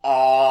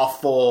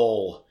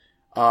awful.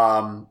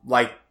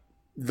 Like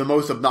the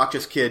most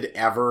obnoxious kid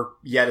ever.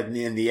 Yet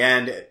in the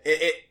end,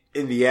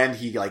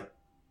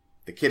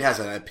 the kid has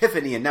an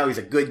epiphany and now he's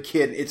a good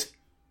kid.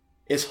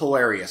 It's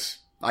hilarious,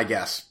 I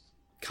guess.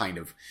 Kind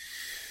of.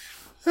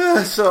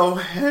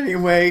 So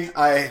anyway,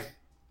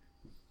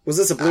 Was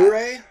this a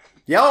Blu-ray?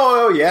 Yeah,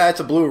 oh yeah, it's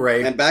a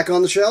Blu-ray. And back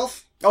on the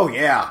shelf? Oh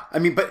yeah. I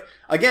mean, but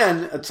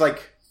again, it's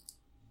like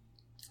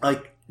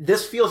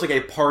this feels like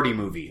a party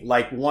movie,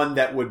 like one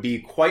that would be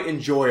quite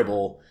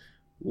enjoyable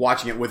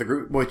watching it with a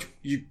group, which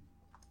you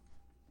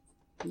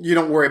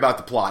don't worry about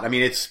the plot. I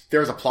mean,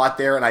 there's a plot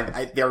there,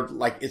 and they're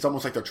like, it's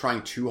almost like they're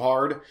trying too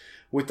hard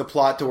with the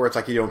plot to where it's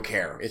like you don't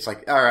care. It's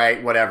like, all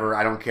right, whatever,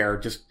 I don't care.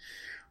 Just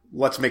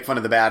let's make fun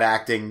of the bad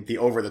acting, the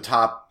over the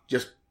top,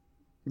 just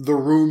the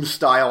Room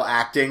style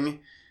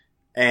acting,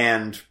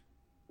 and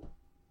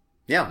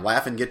yeah,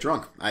 laugh and get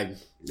drunk. All right.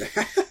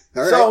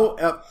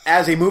 So,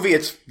 as a movie,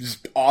 it's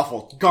just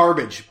awful.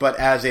 Garbage. But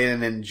as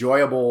an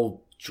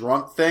enjoyable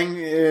drunk thing,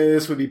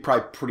 this would be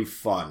probably pretty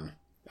fun.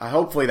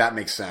 Hopefully that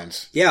makes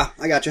sense. Yeah,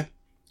 I gotcha.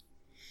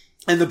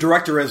 And the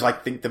director is, I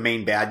think, the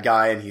main bad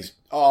guy, and he's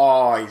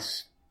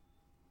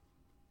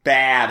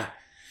bad.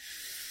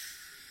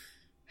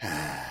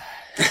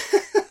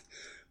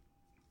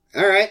 All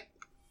right.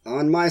 On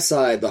On My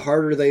Side, The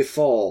Harder They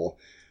Fall.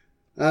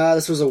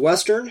 This was a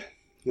Western.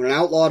 When an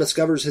outlaw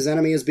discovers his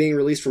enemy is being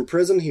released from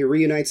prison, he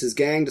reunites his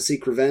gang to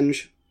seek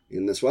revenge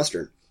in this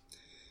Western.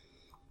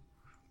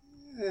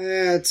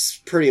 It's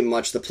pretty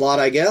much the plot,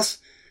 I guess.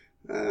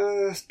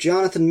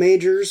 Jonathan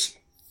Majors,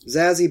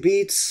 Zazie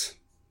Beetz,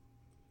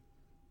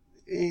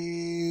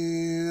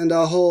 and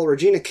a whole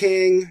Regina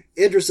King,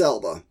 Idris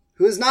Elba,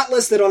 who is not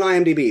listed on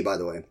IMDb, by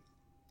the way.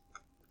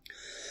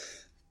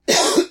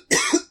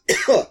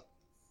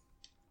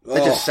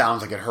 It just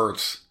sounds like it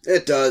hurts.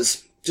 It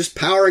does. Just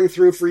powering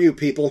through for you,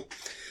 people.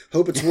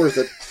 Hope it's worth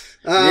it.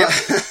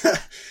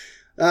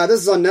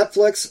 This is on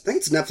Netflix. I think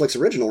it's a Netflix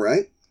original,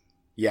 right?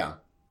 Yeah.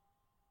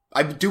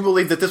 I do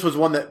believe that this was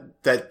one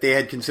that they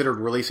had considered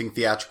releasing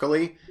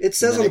theatrically. It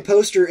says on the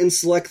poster in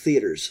select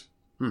theaters.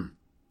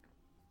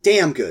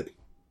 Damn good.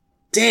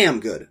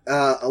 Damn good.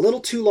 A little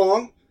too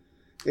long.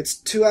 It's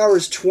 2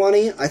 hours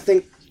 20. I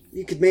think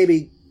you could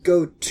maybe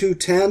go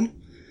 2:10.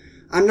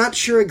 I'm not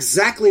sure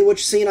exactly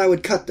which scene I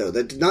would cut, though.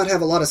 That did not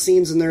have a lot of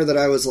scenes in there that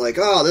I was like,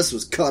 oh, this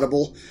was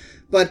cuttable.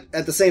 But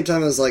at the same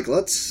time, I was like,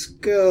 let's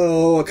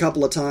go a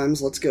couple of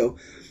times. Let's go.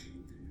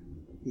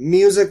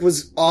 Music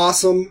was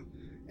awesome.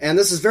 And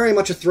this is very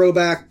much a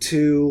throwback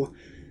to,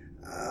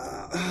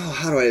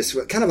 how do I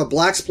describe it? Kind of a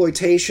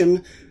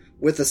blaxploitation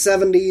with the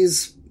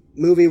 70s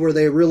movie where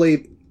they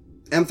really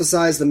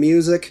emphasize the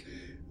music.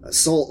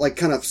 Soul, like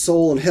kind of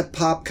soul and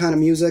hip-hop kind of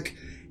music.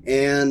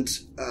 And,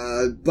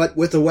 but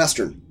with a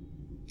Western.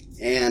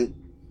 And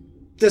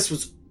this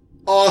was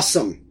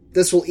awesome.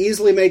 This will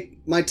easily make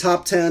my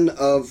top 10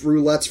 of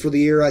roulettes for the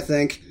year, I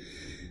think.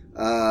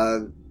 We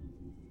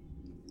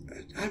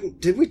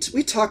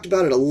talked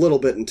about it a little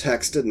bit in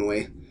text, didn't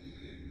we?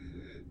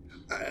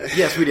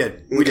 Yes, we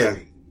did. We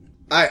did.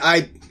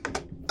 I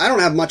don't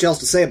have much else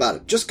to say about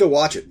it. Just go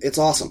watch it. It's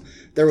awesome.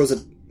 There was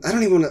I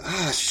don't even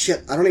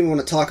want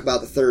to talk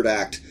about the third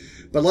act.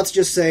 But let's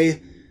just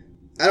say,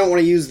 I don't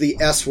want to use the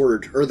S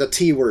word, or the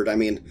T word, I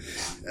mean.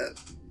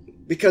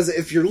 Because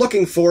if you're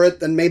looking for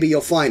it, then maybe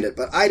you'll find it.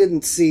 But I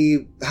didn't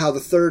see how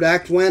the third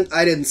act went.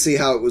 I didn't see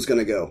how it was going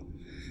to go.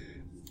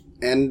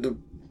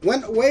 And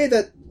went a way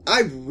that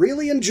I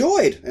really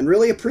enjoyed and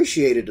really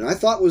appreciated, and I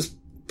thought was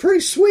pretty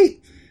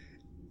sweet.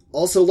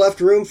 Also left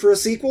room for a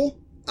sequel.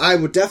 I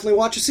would definitely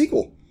watch a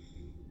sequel.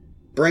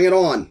 Bring it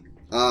on.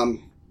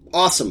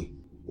 Awesome.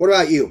 What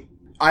about you?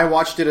 I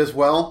watched it as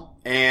well,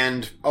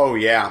 and oh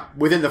yeah,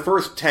 within the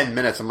first 10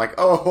 minutes, I'm like,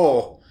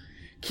 oh,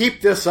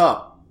 keep this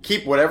up.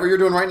 Keep whatever you're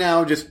doing right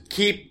now, just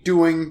keep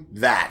doing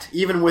that.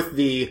 Even with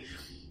the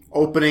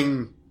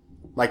opening,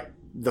 like,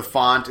 the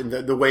font and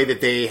the way that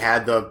they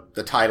had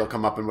the title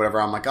come up and whatever,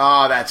 I'm like,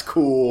 oh, that's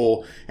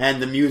cool.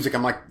 And the music,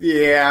 I'm like,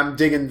 yeah, I'm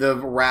digging the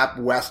rap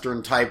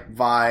western type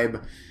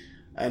vibe.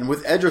 And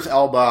with Idris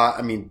Elba,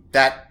 I mean,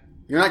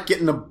 you're not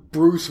getting a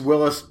Bruce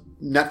Willis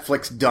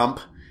Netflix dump.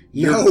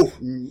 No.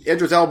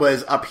 Idris Elba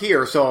is up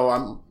here,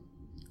 so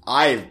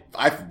I've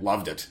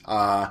loved it.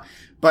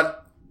 But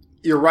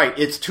you're right,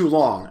 it's too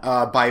long,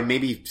 by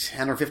maybe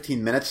 10 or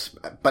 15 minutes,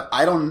 but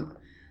I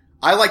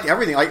liked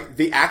everything. Like,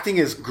 the acting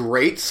is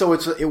great, so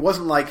it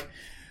wasn't like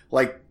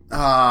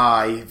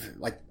I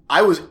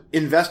was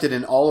invested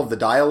in all of the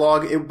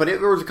dialogue, but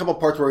there was a couple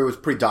parts where it was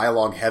pretty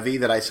dialogue heavy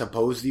that I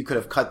suppose you could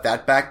have cut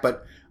that back,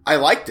 but I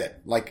liked it.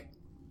 Like,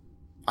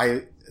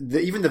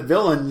 even the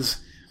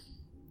villains,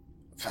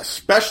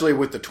 especially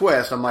with the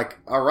twist, I'm like,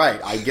 alright,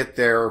 I get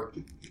their...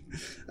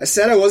 I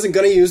said I wasn't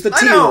going to use the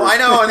T word. I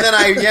know, and then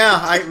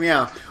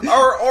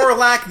or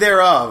lack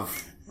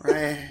thereof,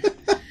 right?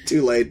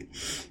 Too late.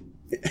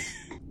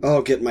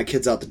 Oh, getting my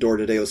kids out the door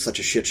today was such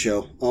a shit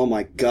show. Oh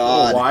my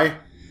god. Oh, why?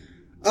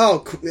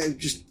 Oh,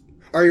 just,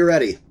 are you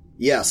ready?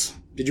 Yes.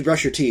 Did you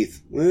brush your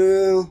teeth?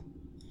 Well,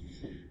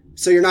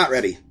 so you're not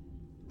ready.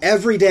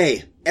 Every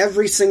day,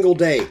 every single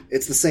day,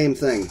 it's the same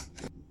thing.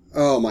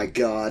 Oh my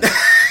god.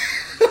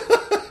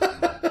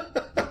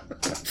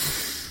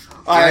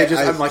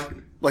 I'm like,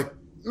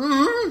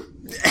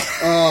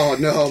 oh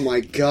no,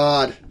 my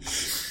god.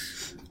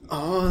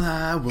 All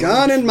I want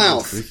gun in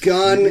mouth.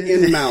 Gun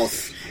in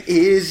mouth.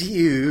 Is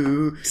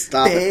you.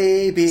 Stop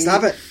baby. it.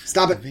 Stop it.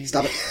 Stop it.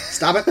 Stop it.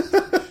 Stop it.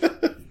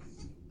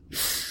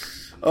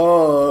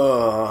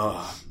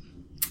 Oh.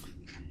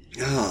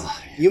 Oh,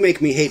 you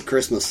make me hate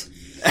Christmas.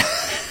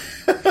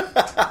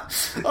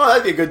 Oh,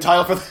 that'd be a good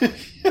title for the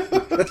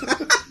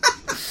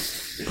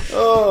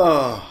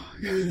Oh.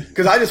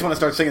 Because I just want to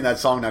start singing that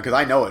song now, because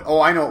I know it. Oh,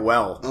 I know it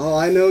well. Oh,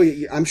 I know.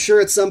 I'm sure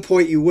at some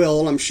point you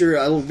will, and I'm sure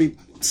it'll be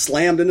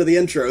slammed into the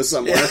intro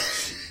somewhere.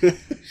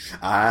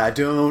 I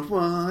don't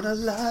want a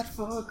lot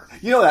for...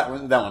 You know that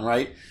one,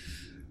 right?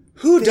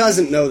 Who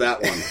doesn't know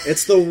that one?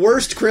 It's the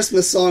worst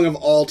Christmas song of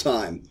all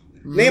time.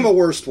 Name a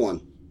worst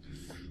one.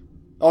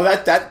 Oh,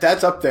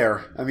 that's up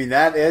there. I mean,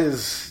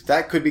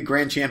 that could be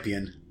grand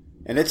champion.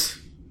 And it's...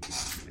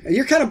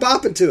 You're kind of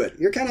bopping to it.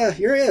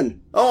 You're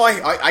in. Oh,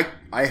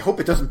 I hope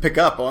it doesn't pick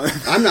up on...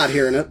 I'm not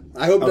hearing it.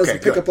 I hope it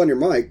doesn't pick up on your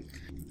mic.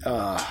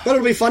 But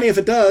it'll be funny if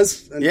it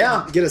does. And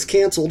get us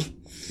canceled.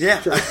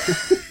 Yeah.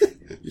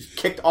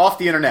 Kicked off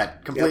the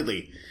internet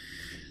completely. Yep.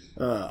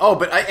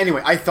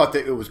 Anyway, I thought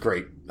that it was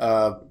great.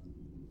 So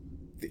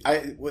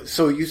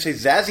you say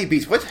Zazie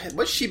Beetz?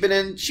 What's she been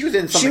in? She was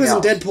in something else. She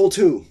was in Deadpool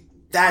 2.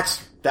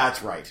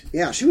 That's right.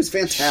 Yeah, she was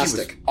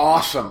fantastic. She was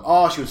awesome.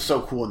 Oh, she was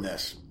so cool in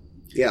this.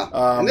 Yeah,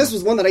 and this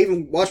was one that I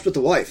even watched with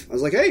the wife. I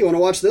was like, "Hey, you want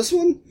to watch this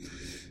one?"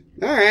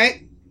 All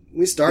right.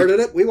 We started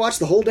it. We watched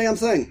the whole damn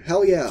thing.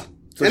 Hell yeah!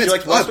 So and she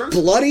likes westerns?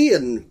 Bloody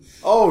and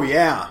oh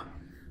yeah,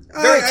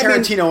 very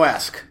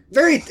Tarantino-esque.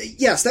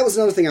 Yes, that was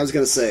another thing I was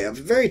going to say.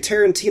 Very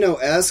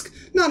Tarantino-esque.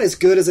 Not as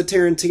good as a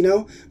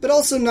Tarantino, but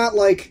also not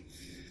like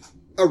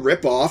a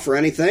rip-off or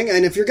anything.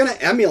 And if you're going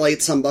to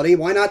emulate somebody,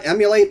 why not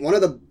emulate one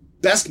of the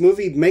best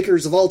movie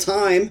makers of all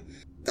time?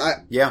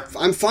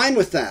 I'm fine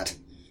with that.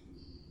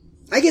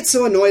 I get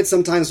so annoyed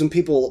sometimes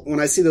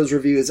when I see those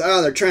reviews,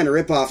 they're trying to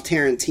rip off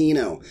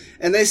Tarantino.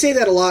 And they say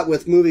that a lot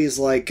with movies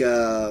like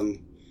Boondock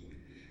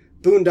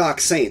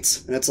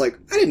Saints. And it's like,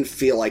 I didn't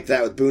feel like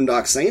that with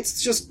Boondock Saints.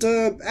 It's just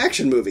an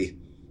action movie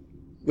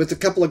with a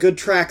couple of good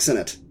tracks in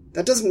it.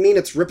 That doesn't mean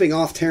it's ripping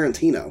off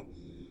Tarantino.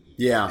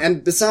 Yeah.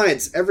 And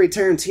besides, every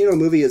Tarantino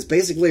movie is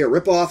basically a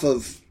ripoff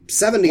of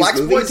 70s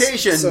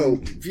Blaxploitation.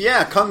 So,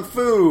 yeah, Kung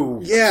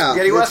Fu. Yeah.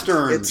 Spaghetti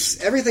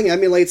Westerns. Everything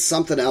emulates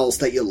something else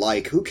that you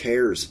like. Who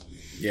cares?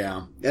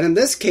 Yeah. And in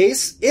this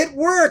case, it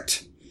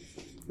worked.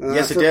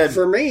 Yes, it did.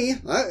 For me,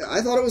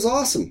 I thought it was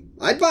awesome.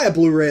 I'd buy a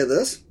Blu-ray of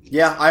this.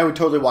 Yeah, I would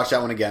totally watch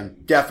that one again.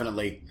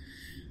 Definitely.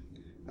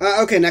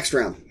 Okay, next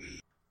round.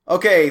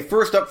 Okay,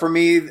 first up for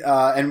me,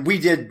 and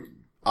we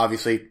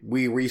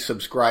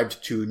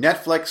resubscribed to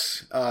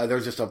Netflix.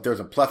 There's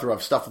a plethora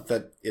of stuff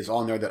that is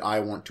on there that I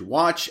want to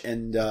watch,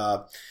 and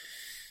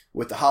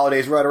with the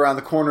holidays right around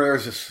the corner,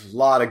 there's just a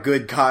lot of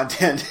good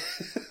content.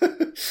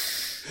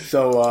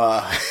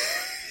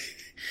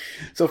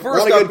 So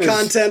first a lot of good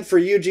content for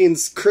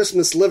Eugene's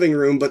Christmas living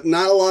room, but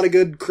not a lot of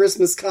good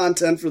Christmas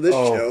content for this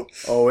show.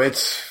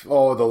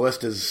 The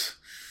list is,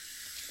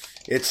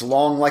 it's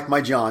long like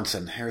my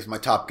Johnson. Here's my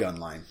Top Gun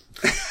line.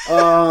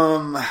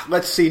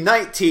 Let's see,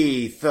 Night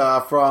Teeth,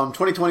 from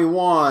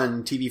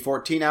 2021, TV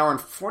 14 hour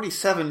and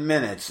 47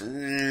 minutes.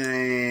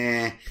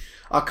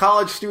 A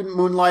college student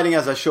moonlighting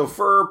as a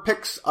chauffeur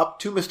picks up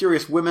two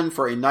mysterious women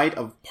for a night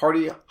of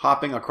party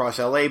hopping across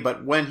LA,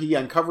 but when he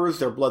uncovers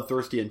their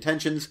bloodthirsty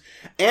intentions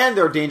and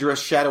their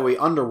dangerous shadowy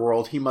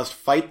underworld, he must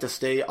fight to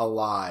stay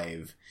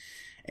alive.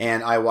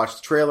 And I watched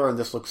the trailer, and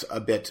this looks a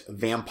bit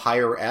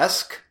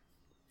vampire-esque.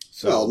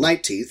 Well,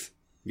 Night Teeth.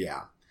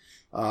 Yeah.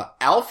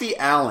 Alfie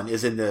Allen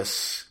is in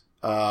this.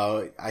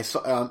 I'm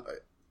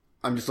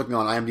just looking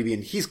on IMDb,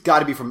 and he's got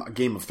to be from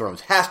Game of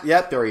Thrones.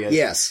 Yep, there he is.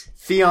 Yes.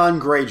 Theon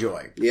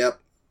Greyjoy. Yep.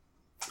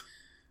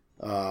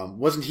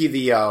 Wasn't he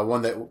the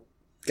one that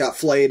got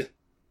flayed?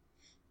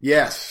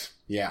 Yes.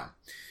 Yeah.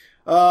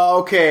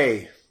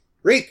 Okay.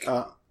 Reek.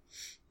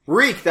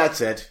 Reek.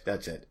 That's it.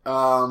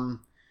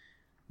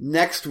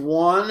 Next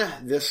one.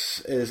 This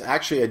is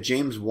actually a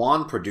James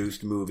Wan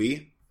produced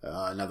movie.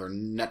 Another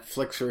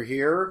Netflixer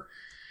here.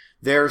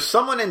 There's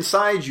Someone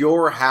Inside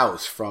Your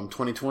House from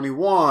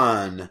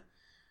 2021.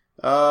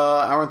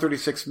 Hour and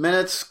 36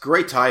 minutes.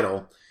 Great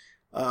title.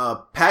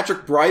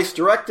 Patrick Bryce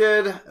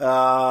directed.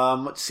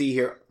 Let's see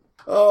here.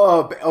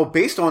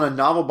 Based on a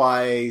novel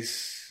by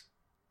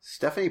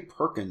Stephanie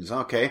Perkins.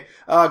 Okay.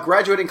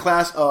 Graduating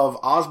class of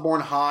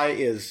Osborne High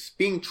is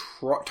being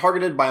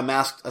targeted by a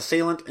masked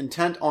assailant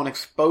intent on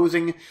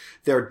exposing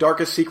their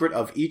darkest secret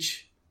of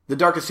each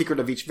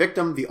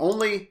victim. The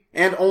only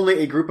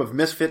a group of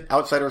misfit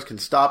outsiders can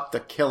stop the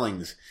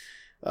killings.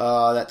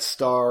 That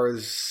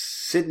stars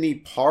Sydney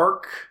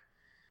Park.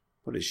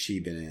 What has she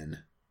been in?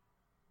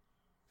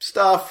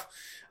 Stuff.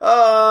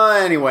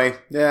 Anyway,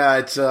 yeah,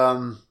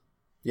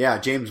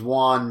 it's, James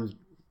Wan,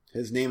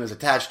 his name is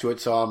attached to it,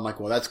 so I'm like,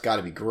 well, that's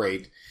gotta be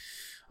great.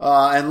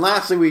 And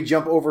lastly, we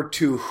jump over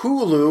to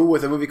Hulu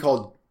with a movie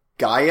called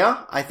Gaia,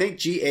 I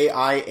think,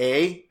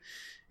 Gaia.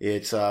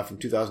 It's, from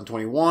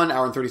 2021,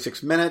 hour and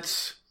 36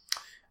 minutes.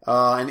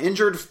 An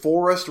injured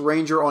forest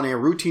ranger on a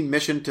routine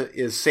mission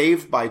is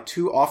saved by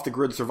two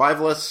off-the-grid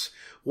survivalists.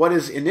 What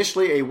is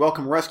initially a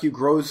welcome rescue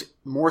grows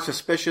more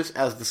suspicious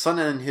as the son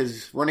and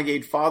his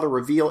renegade father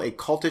reveal a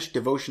cultish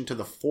devotion to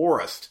the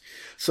forest.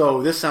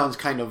 So this sounds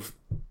kind of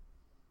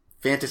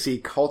fantasy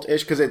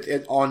cult-ish, because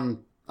it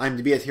on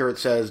IMDb here it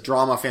says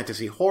drama,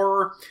 fantasy,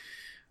 horror.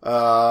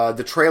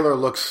 The trailer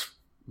looks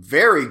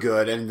very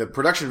good, and the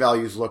production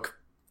values look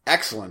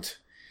excellent.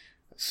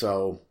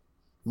 So,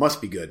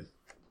 must be good.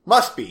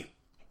 Must be.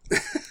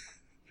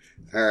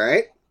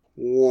 Alright.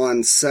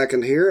 1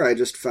 second here. I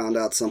just found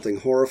out something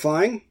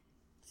horrifying.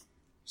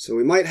 So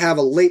we might have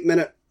a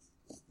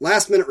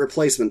last minute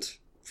replacement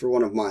for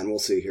one of mine. We'll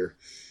see here.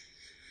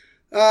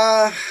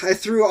 I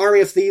threw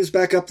Army of Thieves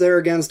back up there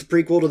against the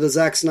prequel to the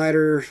Zack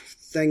Snyder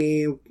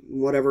thingy,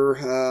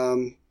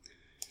 whatever.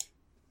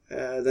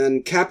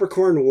 Then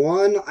Capricorn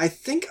 1. I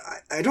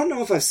don't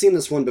know if I've seen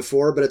this one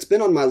before, but it's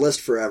been on my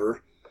list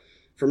forever.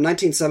 From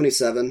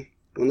 1977.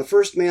 When the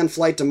first manned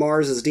flight to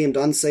Mars is deemed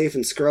unsafe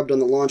and scrubbed on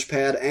the launch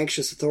pad,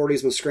 anxious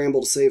authorities must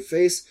scramble to save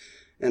face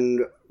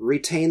and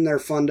retain their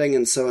funding,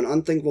 and so an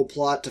unthinkable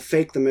plot to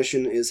fake the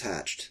mission is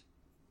hatched.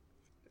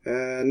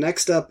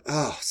 Next up,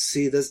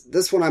 see,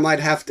 this one I might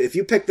have to, if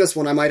you pick this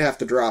one, I might have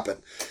to drop it.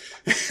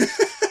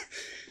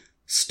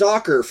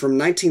 Stalker from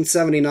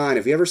 1979.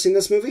 Have you ever seen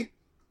this movie?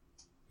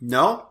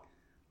 No?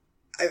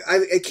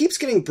 It keeps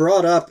getting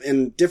brought up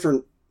in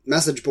different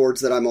message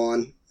boards that I'm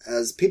on,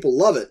 as people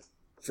love it.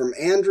 From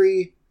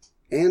Andrei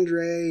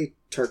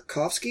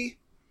Tarkovsky.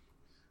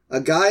 A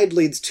guide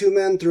leads two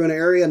men through an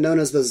area known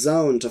as the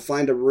Zone to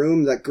find a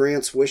room that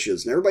grants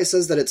wishes. And everybody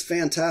says that it's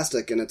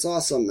fantastic and it's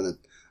awesome and it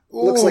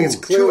looks like it's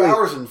clearly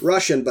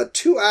Russian, but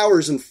 2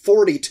 hours and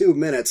 42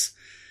 minutes.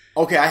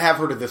 Okay, I have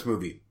heard of this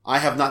movie. I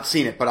have not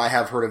seen it, but I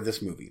have heard of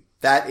this movie.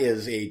 That's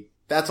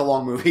a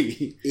long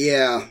movie.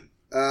 Yeah.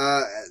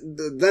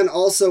 Then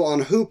also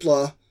on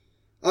Hoopla,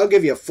 I'll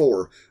give you a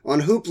 4.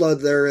 On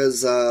Hoopla, there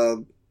is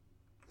a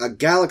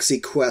Galaxy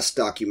Quest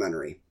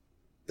documentary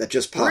that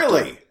just popped up.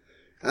 Really?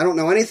 I don't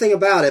know anything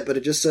about it, but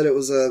it just said it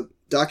was a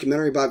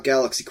documentary about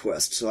Galaxy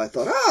Quest. So I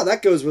thought,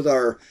 that goes with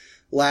our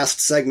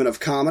last segment of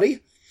comedy.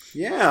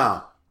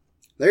 Yeah.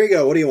 There you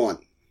go. What do you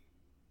want?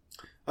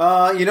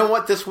 You know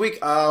what? This week,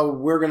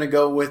 we're going to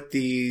go with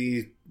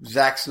the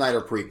Zack Snyder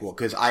prequel,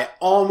 because I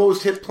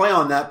almost hit play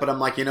on that, but I'm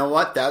like, you know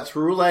what? That's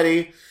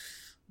roulette.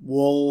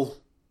 We'll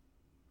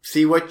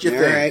see what you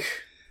think. Right.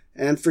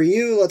 And for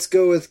you, let's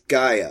go with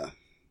Gaia.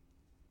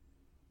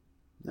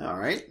 All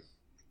right.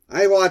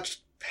 I watched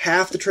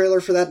half the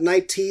trailer for that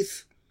Night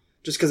Teeth,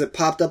 just because it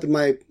popped up in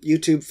my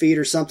YouTube feed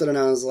or something, and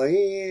I was like,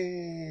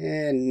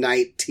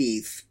 Night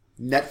Teeth.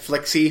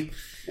 Netflixy.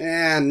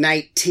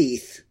 Night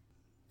Teeth.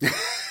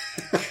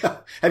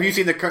 Have you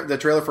seen the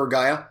trailer for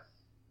Gaia?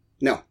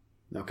 No.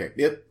 Okay.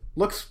 It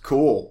looks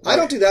cool. I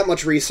don't do that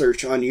much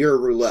research on your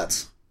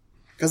roulettes,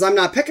 because I'm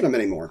not picking them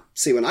anymore.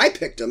 See, when I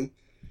picked them,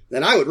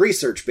 then I would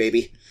research,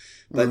 baby.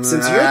 But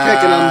since you're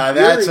picking them,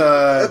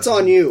 that's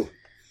on you.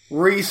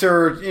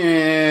 Research,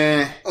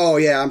 Oh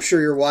yeah, I'm sure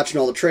you're watching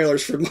all the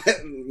trailers for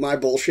my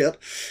bullshit.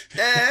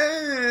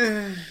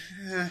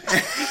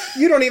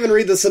 You don't even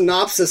read the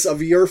synopsis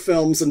of your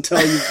films until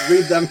you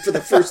read them for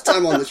the first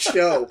time on the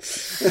show.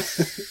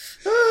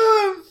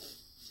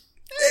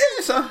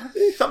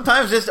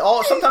 Sometimes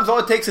all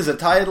it takes is a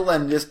title,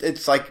 and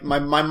it's like my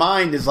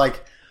mind is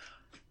like,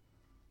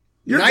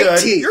 you're Night good.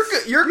 Teeth.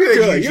 You're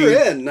good.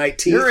 You're in Night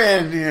Teeth. You're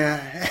in.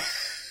 Yeah.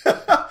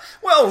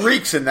 Well,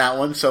 Reek's in that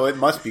one, so it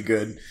must be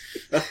good.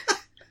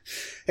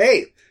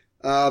 Hey,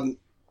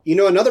 you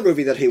know another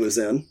movie that he was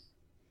in,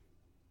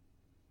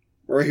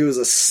 where he was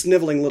a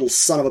sniveling little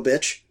son of a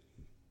bitch?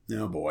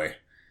 Oh boy.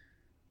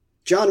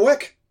 John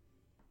Wick.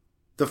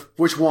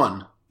 Which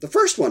one? The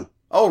first one.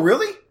 Oh,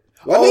 really?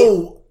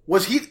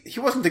 Was he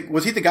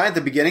the guy at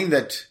the beginning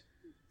that...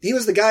 He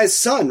was the guy's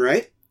son,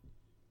 right?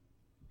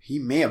 He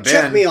may have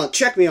been.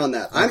 Check me on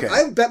that. Okay.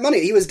 I bet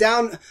money. He was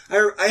down...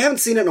 I haven't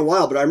seen it in a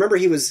while, but I remember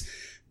he was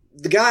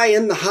the guy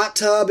in the hot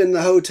tub in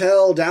the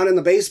hotel, down in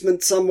the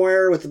basement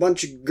somewhere with a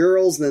bunch of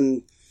girls,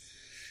 and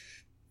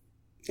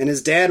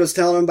his dad was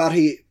telling him about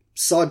he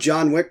saw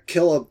John Wick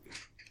kill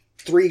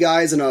 3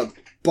 guys in a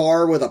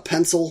bar with a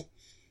pencil.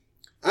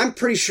 I'm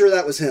pretty sure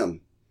that was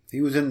him.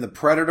 He was in The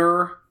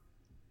Predator.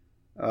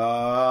 He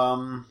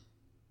was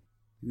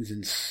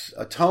in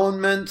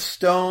Atonement,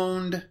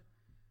 Stoned.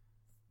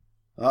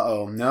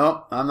 Uh-oh,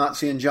 no, I'm not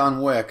seeing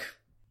John Wick.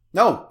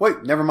 No,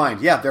 wait, never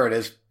mind. Yeah, there it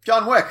is.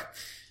 John Wick.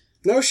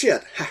 No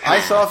shit. I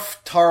saw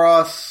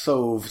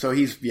Tarasov, so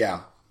he's,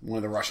 one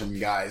of the Russian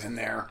guys in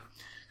there.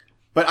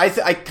 But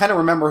I kind of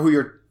remember who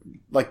you're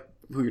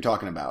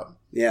talking about.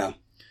 Yeah.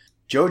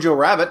 Jojo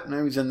Rabbit, he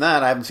was in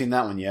that. I haven't seen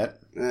that one yet.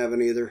 I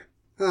haven't either.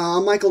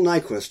 Michael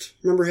Nyqvist.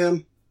 Remember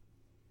him?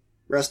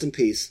 Rest in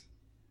peace.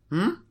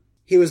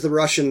 He was the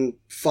Russian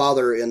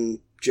father in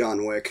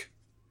John Wick.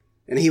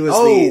 And he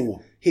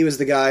was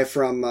the guy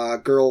from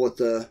Girl with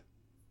the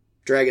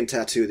Dragon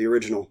Tattoo, the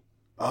original.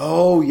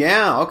 Oh,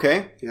 yeah,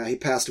 okay. Yeah, he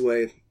passed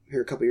away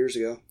here a couple years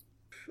ago.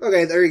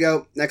 Okay, there you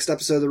go. Next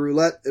episode of the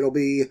Roulette, it'll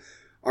be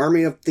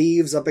Army of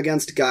Thieves up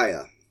against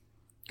Gaia.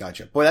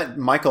 Gotcha. Boy, that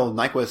Michael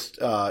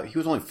Nyqvist, he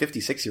was only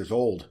 56 years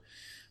old.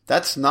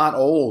 That's not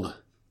old.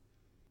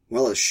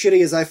 Well, as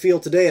shitty as I feel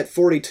today at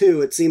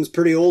 42, it seems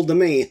pretty old to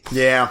me.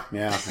 Yeah.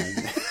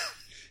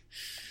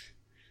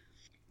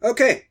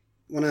 Okay,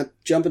 want to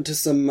jump into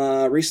some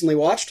recently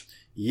watched?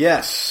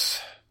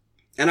 Yes.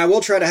 And I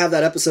will try to have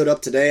that episode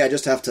up today. I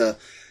just have to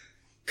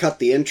cut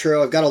the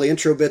intro. I've got all the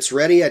intro bits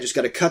ready. I just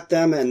got to cut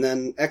them and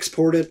then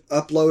export it,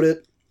 upload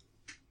it.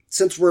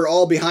 Since we're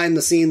all behind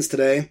the scenes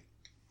today.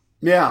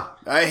 Yeah.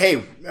 A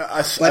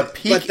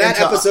peek but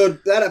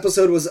that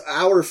episode was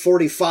hour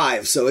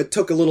 45, so it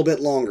took a little bit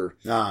longer.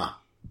 A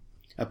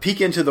peek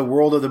into the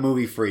world of the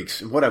movie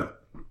freaks. What a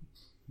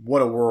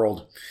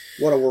world.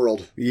 What a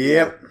world.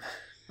 Yep.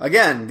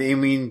 Again,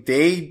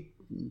 they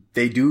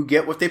do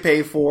get what they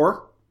pay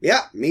for.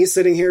 Yeah, me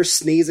sitting here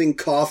sneezing,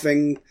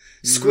 coughing,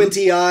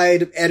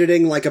 squinty-eyed,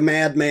 editing like a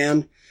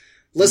madman,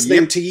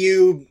 listening to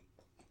you.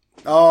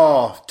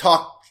 Oh,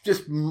 talk,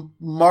 just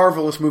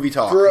marvelous movie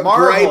talk.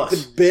 Gripe the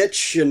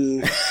bitch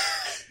and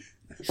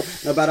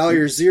about all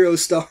your 0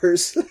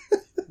 stars.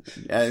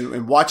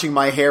 and watching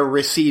my hair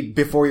recede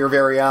before your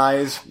very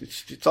eyes.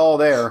 It's all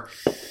there.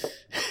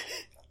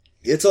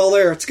 It's all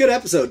there. It's a good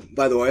episode,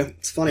 by the way.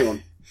 It's a funny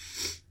one.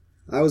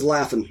 I was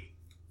laughing.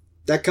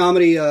 That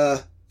comedy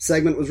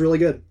segment was really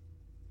good.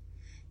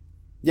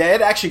 Yeah,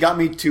 it actually got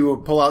me to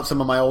pull out some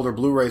of my older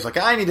Blu-rays. Like,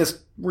 I need to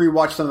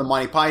rewatch some of the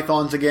Monty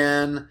Pythons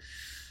again.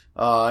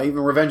 Even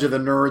Revenge of the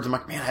Nerds. I'm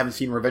like, man, I haven't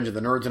seen Revenge of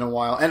the Nerds in a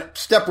while. And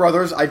Step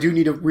Brothers, I do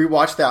need to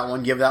rewatch that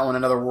one, give that one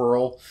another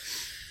whirl.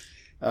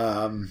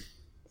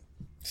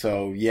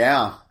 So,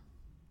 yeah.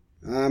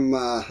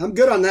 I'm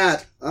good on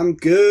that. I'm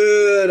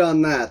good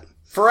on that.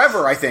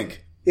 Forever, I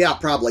think. Yeah,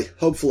 probably.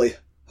 Hopefully.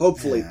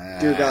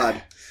 Dear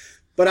God.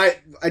 But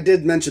I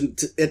did mention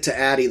it to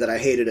Addie that I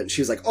hated it, and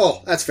she was like,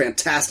 oh, that's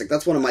fantastic.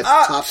 That's one of my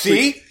top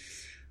see? three.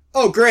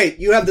 Oh, great.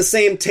 You have the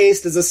same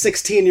taste as a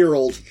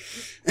 16-year-old.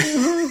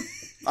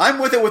 I'm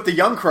with it with the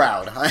young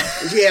crowd.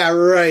 Yeah,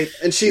 right.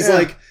 And she's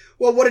like,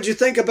 well, what did you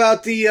think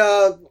about the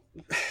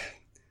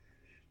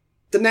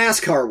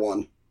NASCAR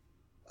one?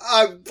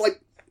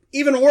 Like,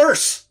 even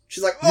worse.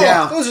 She's like,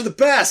 oh, those are the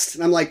best.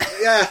 And I'm like,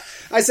 yeah.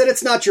 I said,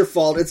 it's not your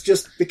fault. It's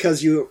just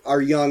because you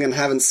are young and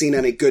haven't seen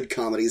any good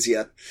comedies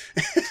yet.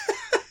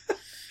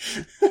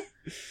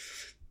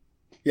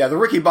 Yeah, the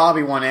Ricky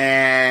Bobby one,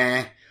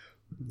 Oh,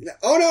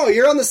 no,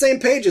 you're on the same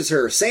page as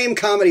her. Same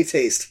comedy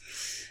taste.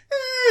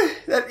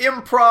 That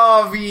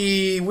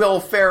improv-y, Will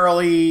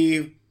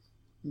Ferrell-y,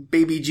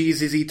 Baby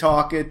Jesus-y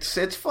talk,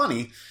 it's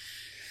funny.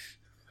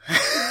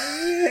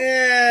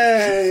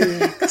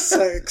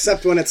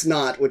 Except when it's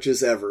not, which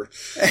is ever.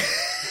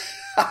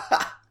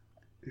 All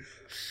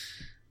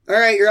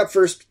right, you're up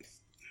first.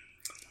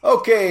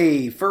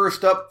 Okay,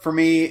 first up for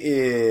me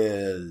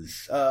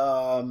is...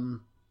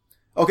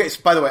 Okay,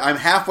 so by the way, I'm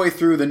halfway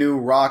through the new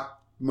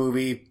Rock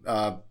movie,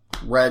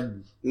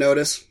 Red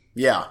Notice.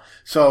 Yeah,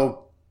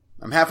 so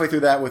I'm halfway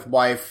through that with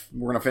wife.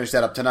 We're going to finish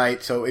that up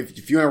tonight, so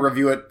if you want to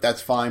review it,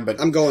 that's fine, but...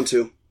 I'm going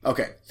to.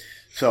 Okay,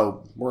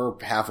 so we're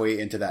halfway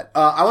into that.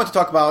 I want to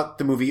talk about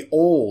the movie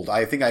Old.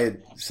 I think I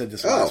had said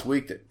this last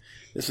week, that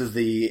this is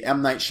the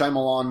M. Night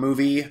Shyamalan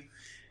movie,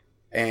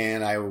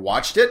 and I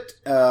watched it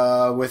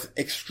with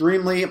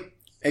extremely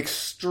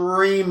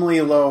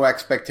low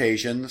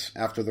expectations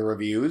after the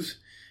reviews.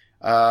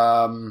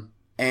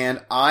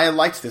 And I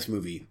liked this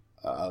movie.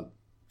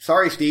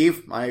 Sorry,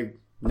 Steve. I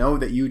know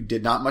that you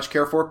did not much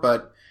care for it,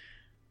 but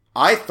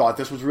I thought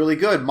this was really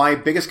good. My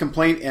biggest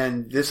complaint,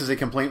 and this is a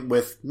complaint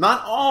with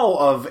not all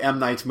of M.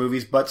 Night's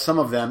movies, but some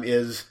of them,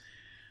 is,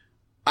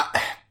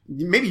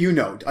 maybe you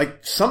know,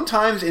 like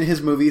sometimes in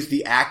his movies,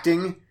 the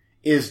acting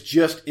is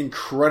just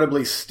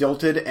incredibly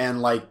stilted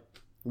and like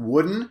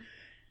wooden.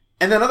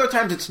 And then other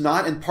times it's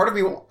not. And part of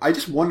me, I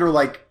just wonder,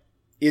 like,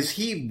 is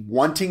he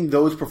wanting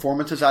those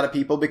performances out of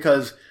people?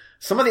 Because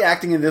some of the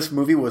acting in this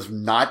movie was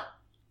not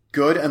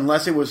good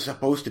unless it was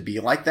supposed to be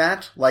like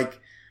that. Like,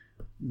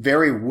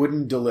 very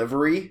wooden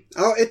delivery.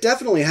 Oh, it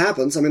definitely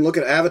happens. I mean, look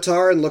at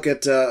Avatar and look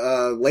at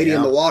Lady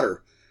in the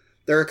Water.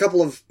 There are a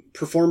couple of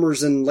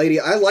performers in Lady...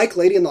 I like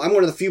Lady in the... I'm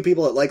one of the few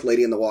people that like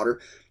Lady in the Water.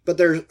 But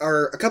there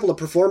are a couple of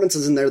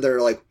performances in there that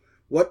are like,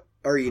 what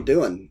are you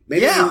doing?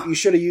 Maybe you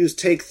should have used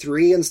take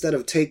 3 instead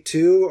of take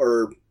 2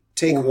 or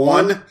take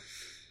 1.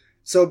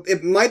 So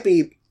it might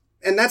be...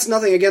 And that's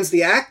nothing against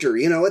the actor,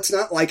 you know? It's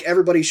not like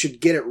everybody should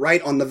get it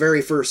right on the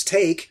very first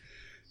take.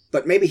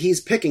 But maybe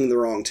he's picking the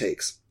wrong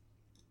takes.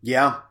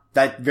 Yeah,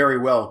 that very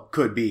well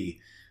could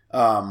be.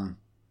 I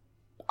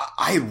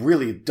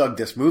really dug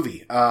this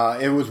movie.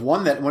 It was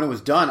one that when it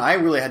was done, I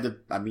really had to,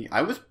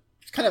 I was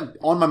kind of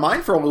on my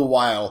mind for a little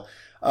while.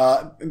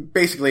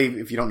 Basically,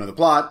 if you don't know the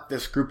plot,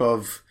 this group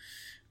of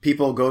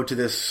people go to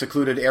this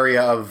secluded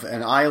area of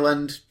an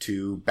island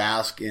to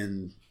bask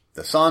in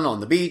the sun on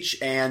the beach,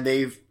 and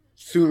they've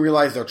soon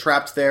realized they're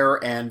trapped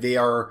there, and they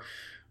are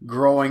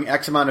growing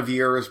X amount of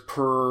years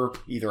per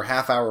either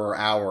half hour or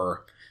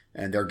hour,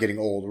 and they're getting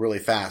old really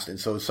fast. And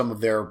so some of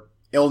their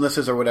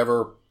illnesses or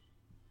whatever,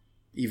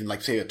 even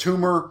like say a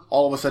tumor,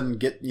 all of a sudden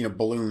get,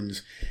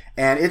 balloons.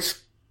 And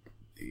it's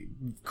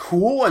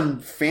cool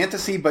and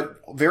fantasy,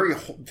 but very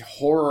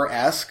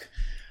horror-esque.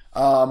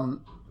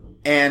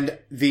 And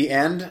the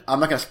end, I'm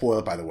not going to spoil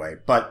it, by the way,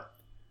 but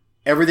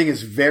everything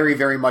is very,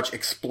 very much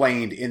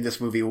explained in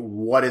this movie,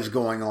 what is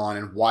going on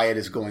and why it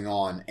is going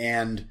on.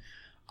 And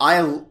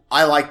I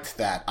liked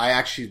that. I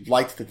actually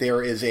liked that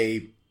there is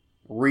a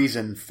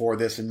reason for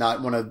this and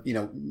not one of,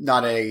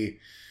 not a,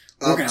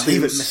 we're going to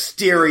leave it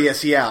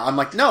mysterious. Yeah. I'm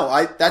like,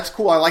 no, that's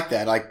cool. I like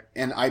that.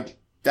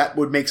 That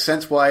would make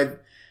sense why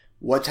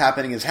what's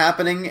happening is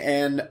happening.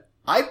 And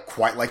I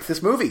quite like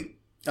this movie.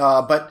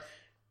 But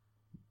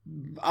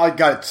I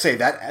gotta say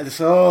that,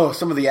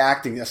 some of the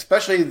acting,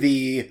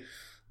 especially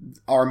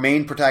our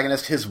main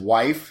protagonist, his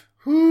wife,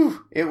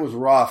 it was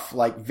rough.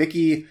 Like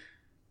Vicky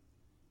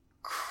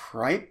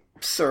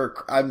Krieps,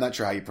 or I'm not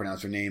sure how you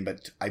pronounce her name,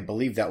 but I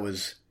believe that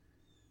was,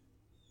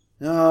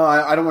 no,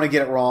 I don't want to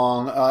get it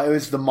wrong. It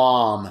was the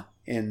mom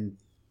I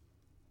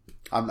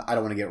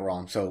don't want to get it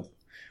wrong. So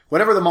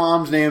whatever the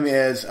mom's name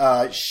is,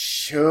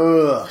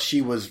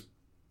 she was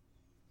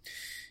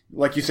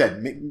like you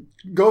said,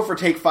 go for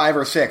take 5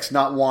 or 6,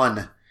 not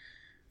 1.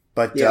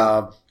 But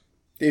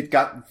it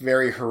got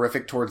very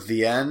horrific towards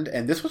the end,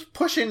 and this was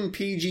pushing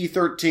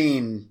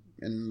PG-13,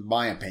 in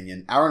my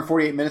opinion. Hour and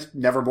 48 minutes,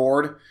 never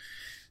bored.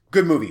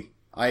 Good movie.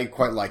 I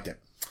quite liked it.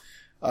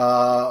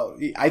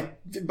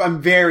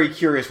 I'm very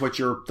curious what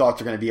your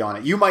thoughts are going to be on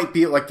it. You might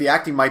be, like, the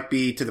acting might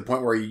be to the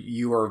point where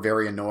you are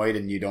very annoyed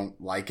and you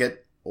don't like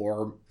it,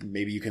 or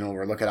maybe you can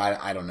overlook it.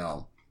 I don't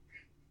know.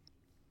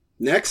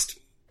 Next.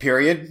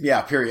 Period?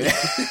 Yeah, period.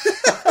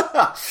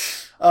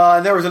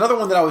 There was another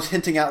one that I was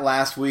hinting at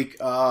last week.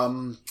 Let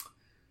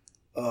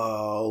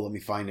me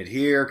find it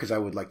here because I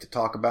would like to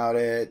talk about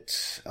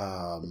it.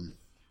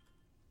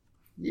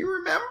 You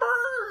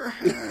remember?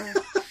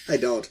 I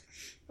don't.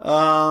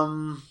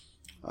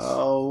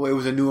 It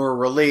was a newer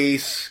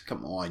release.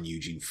 Come on,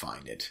 Eugene,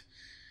 find it.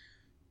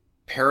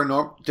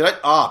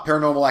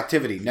 Paranormal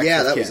Activity. Next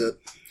yeah, of that Kin. was it.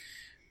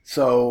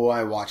 So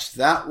I watched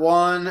that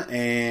one,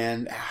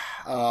 and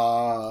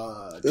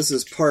this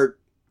is part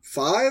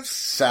 5?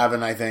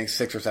 7, I think,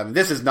 6 or 7.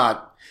 This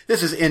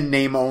is in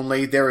name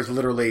only. There is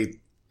literally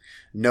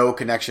no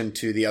connection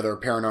to the other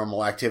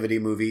Paranormal Activity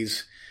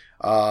movies.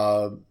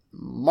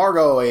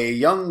 Margot, a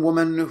young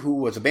woman who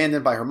was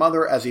abandoned by her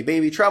mother as a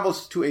baby,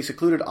 travels to a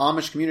secluded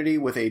Amish community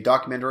with a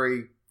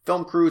documentary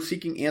film crew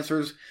seeking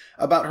answers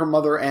about her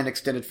mother and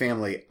extended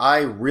family.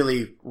 I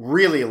really,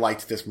 really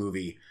liked this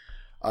movie.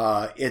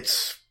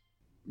 It's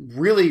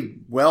really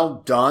well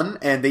done,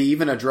 and they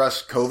even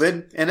address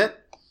COVID in it.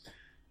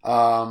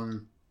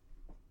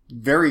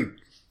 Very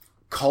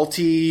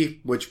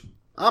culty, which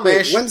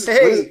Amish. When is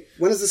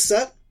this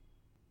set?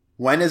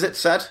 When is it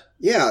set?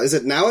 Yeah, is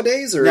it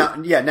nowadays or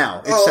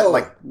now? It's set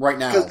like right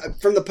now.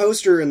 From the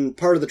poster and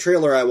part of the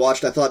trailer I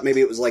watched, I thought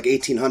maybe it was like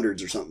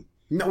 1800s or something.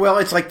 No, well,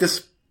 it's like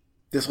this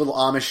little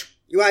Amish.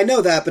 Well, I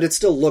know that, but it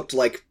still looked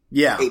like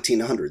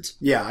 1800s.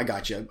 Yeah, I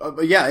got you.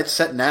 But yeah, it's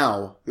set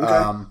now.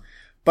 Okay.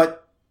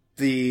 But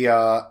the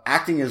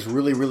acting is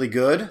really, really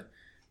good.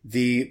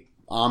 The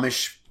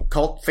Amish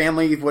cult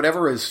family,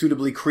 whatever, is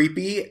suitably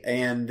creepy,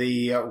 and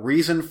the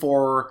reason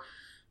for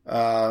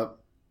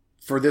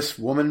this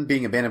woman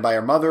being abandoned by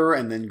her mother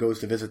and then goes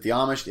to visit the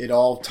Amish, it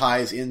all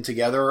ties in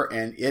together,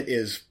 and it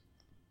is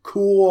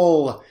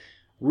cool.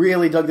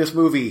 Really dug this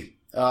movie.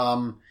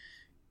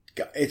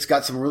 It's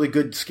got some really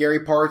good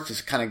scary parts.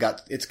 It's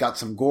got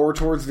some gore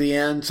towards the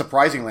end.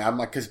 Surprisingly, I'm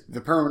like, because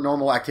the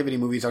Paranormal Activity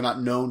movies are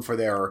not known for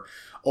their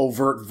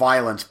overt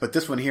violence, but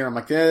this one here, I'm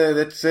like,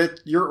 that's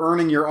it. You're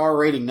earning your R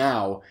rating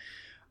now.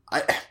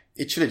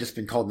 It should have just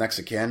been called Next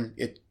of Kin.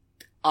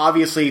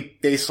 Obviously,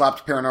 they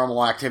slapped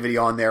Paranormal Activity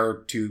on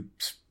there to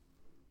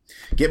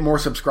get more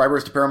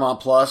subscribers to Paramount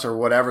Plus or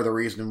whatever the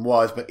reason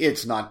was, but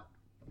it's not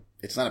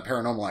a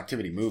Paranormal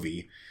Activity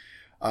movie.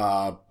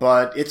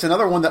 But it's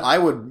another one that I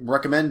would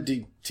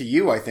recommend to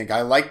you, I think.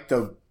 I like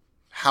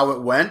how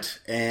it went,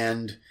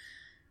 and,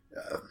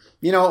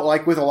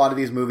 like with a lot of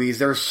these movies,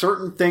 there are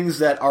certain things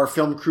that our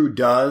film crew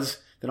does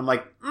that I'm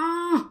like,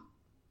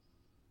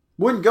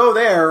 wouldn't go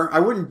there. I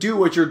wouldn't do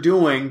what you're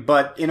doing,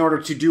 but in order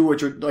to do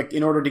what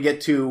in order to get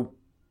to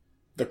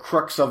the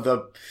crux of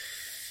the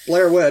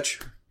Blair Witch.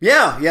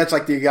 Yeah, it's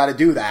like you got to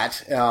do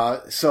that.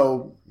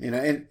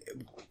 And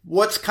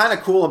what's kind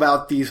of cool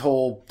about these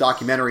whole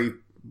documentary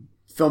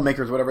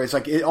filmmakers, whatever, it's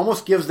like it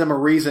almost gives them a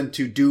reason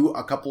to do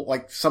a couple,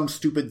 like some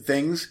stupid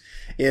things.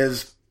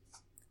 Is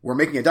we're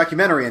making a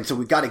documentary, and so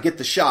we got to get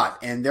the shot,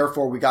 and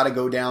therefore we got to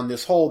go down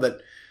this hole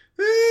that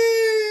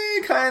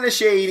kind of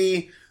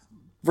shady.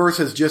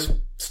 Versus just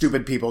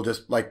stupid people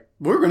just like,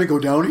 we're going to go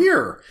down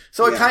here.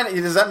 So it kind of,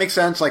 does that make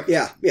sense? Like,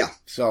 yeah.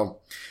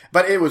 So,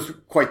 but it was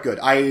quite good.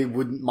 I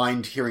wouldn't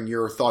mind hearing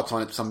your thoughts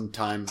on it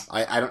sometime.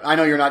 I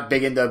know you're not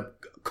big into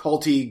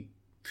culty,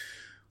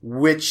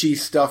 witchy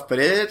stuff, but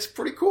it's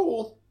pretty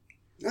cool.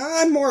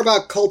 I'm more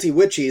about culty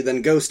witchy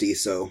than ghosty,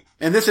 so.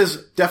 And this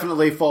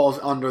definitely falls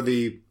under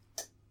the,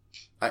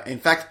 in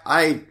fact,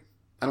 I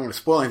don't want to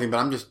spoil anything, but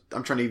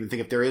I'm trying to even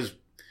think if there is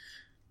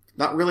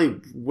not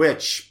really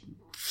witch,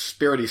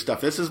 spirity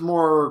stuff. This is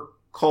more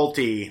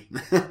culty.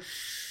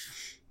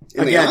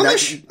 Again,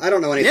 I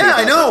don't know anything. Yeah, about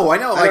I know. I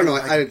don't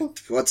know.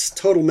 What's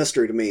total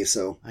mystery to me.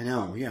 So I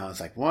know. Yeah, I was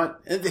like,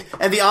 what? And the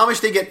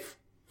Amish, they get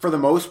for the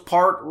most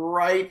part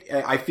right.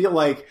 I feel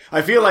like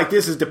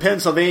this is the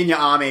Pennsylvania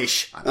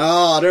Amish.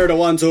 They're the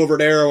ones over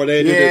there where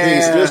they do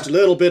things just a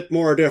little bit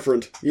more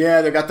different.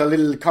 Yeah, they got the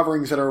little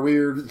coverings that are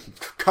weird.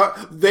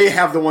 They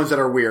have the ones that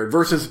are weird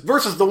versus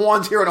the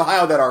ones here in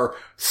Ohio that are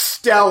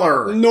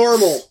stellar,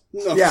 normal.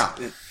 No. Yeah,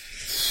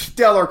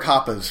 stellar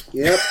kappas.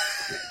 Yep.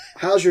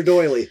 How's your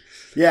doily?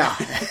 Yeah.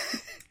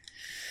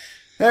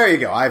 There you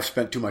go. I've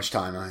spent too much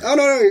time on it. Oh,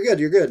 no, you're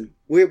good. You're good.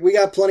 We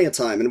got plenty of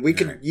time, and we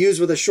could use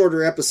with a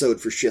shorter episode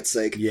for shit's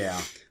sake.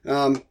 Yeah.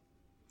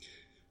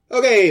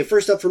 Okay,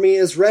 first up for me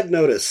is Red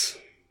Notice.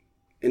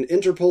 An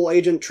Interpol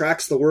agent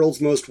tracks the world's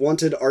most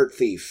wanted art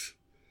thief.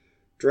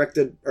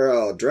 Directed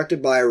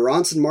by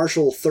Ronson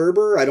Marshall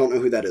Thurber. I don't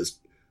know who that is.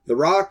 The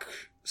Rock.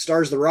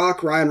 Stars The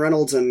Rock, Ryan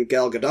Reynolds, and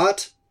Gal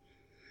Gadot.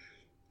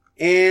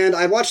 And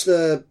I watched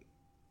the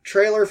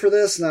trailer for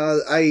this,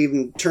 and I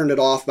even turned it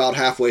off about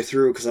halfway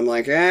through because I'm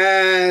like,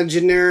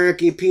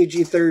 generic-y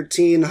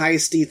PG-13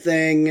 heisty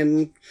thing,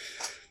 and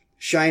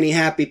shiny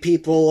happy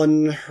people,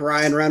 and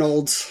Ryan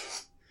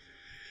Reynolds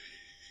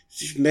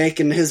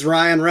making his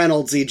Ryan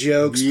Reynolds-y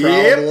jokes,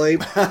 probably.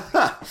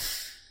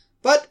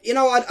 But, you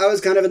know what? I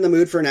was kind of in the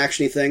mood for an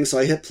action-y thing, so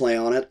I hit play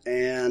on it,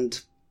 and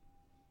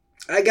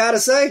I gotta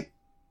say,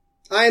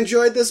 I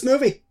enjoyed this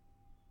movie.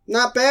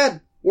 Not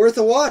bad. Worth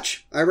a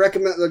watch. I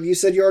recommend. You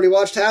said you already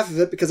watched half of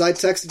it because I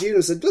texted you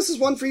and said, this is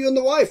one for you and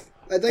the wife.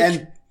 I think.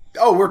 And,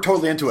 we're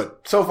totally into it.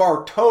 So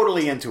far,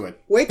 totally into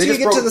it. Wait till you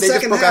get to the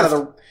second half.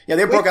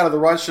 They broke out of the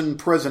Russian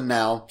prison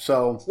now,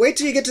 so. Wait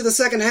till you get to the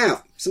second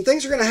half. Some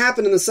things are going to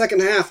happen in the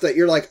second half that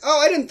you're like,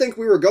 I didn't think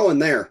we were going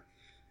there.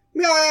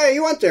 Yeah,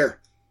 you went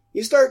there.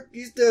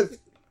 The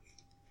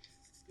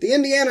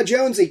Indiana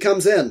Jonesy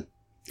comes in.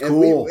 And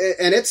cool.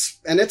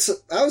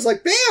 I was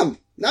like, bam!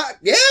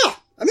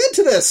 I'm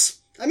into this.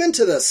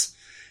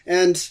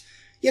 And,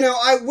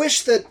 I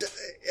wish that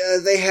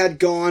they had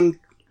gone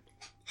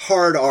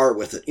hard R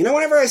with it.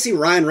 Whenever I see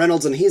Ryan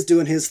Reynolds and he's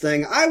doing his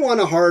thing, I want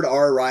a hard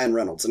R Ryan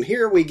Reynolds. And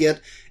here we get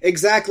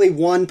exactly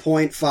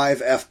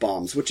 1.5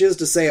 F-bombs, which is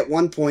to say at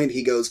one point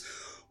he goes,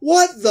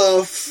 what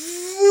the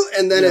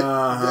and then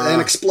an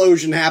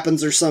explosion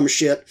happens or some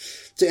shit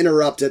to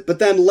interrupt it. But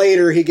then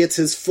later he gets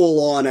his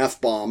full-on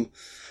F-bomb.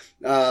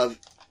 But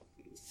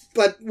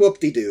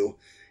whoop-de-doo.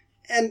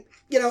 And,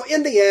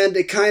 in the end,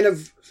 it kind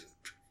of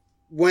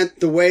went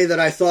the way that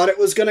I thought it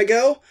was going to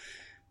go.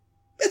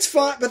 It's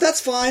fine, but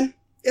that's fine.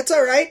 It's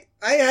all right.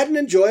 I had an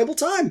enjoyable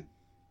time.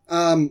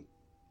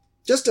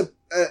 Just a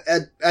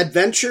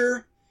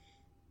adventure,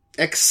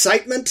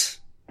 excitement.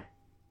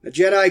 A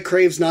Jedi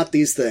craves not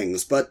these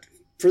things, but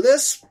for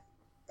this,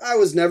 I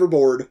was never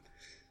bored.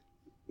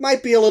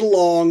 Might be a little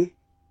long,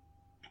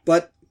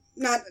 but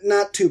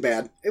not too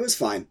bad. It was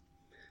fine.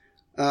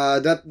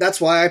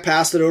 That's why I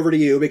passed it over to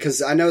you,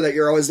 because I know that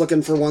you're always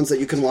looking for ones that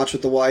you can watch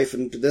with the wife,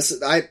 and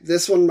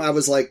this one I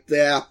was like,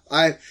 yeah,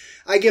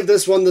 I give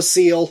this one the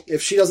seal.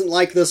 If she doesn't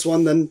like this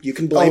one, then you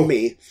can blame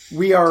me.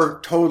 We are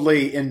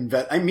totally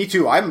me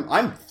too.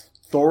 I'm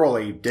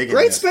thoroughly digging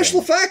Great this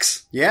special thing.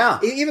 effects. Yeah.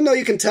 Even though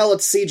you can tell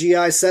it's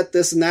CGI set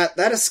this and that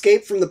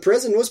escape from the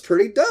prison was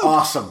pretty dope.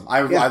 Awesome.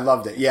 I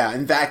loved it. Yeah.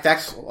 In fact,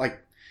 that's like,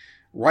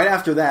 right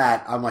after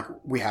that, I'm like,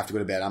 we have to go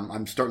to bed.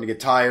 I'm starting to get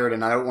tired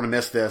and I don't want to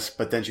miss this.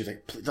 But then she's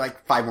like, please,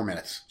 like 5 more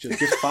minutes.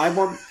 Just 5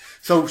 more.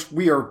 So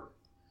we are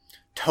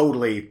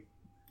totally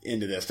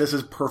into this. This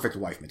is perfect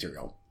wife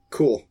material.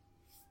 Cool.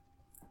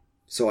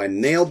 So I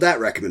nailed that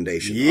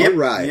recommendation. Yep, all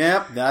right.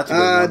 Yep, that's a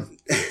good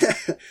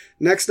one.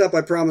 Next up, I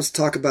promised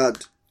to talk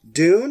about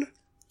Dune.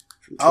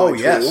 Oh,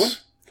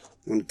 yes.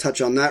 I want to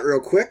touch on that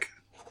real quick.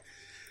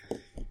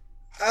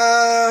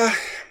 It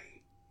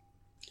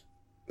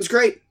was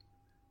great.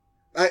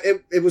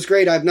 It was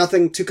great. I have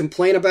nothing to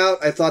complain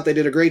about. I thought they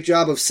did a great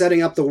job of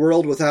setting up the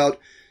world without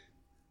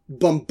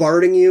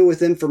bombarding you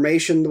with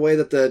information the way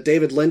that the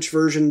David Lynch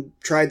version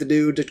tried to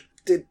do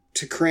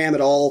to cram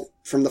it all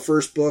from the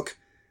first book.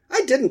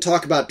 I didn't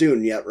talk about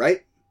Dune yet,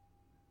 right?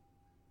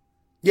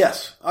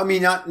 Yes. I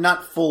mean,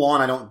 not full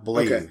on, I don't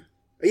believe. Okay.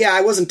 Yeah,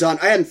 I wasn't done.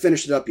 I hadn't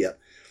finished it up yet.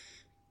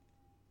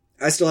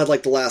 I still had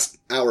like the last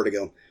hour to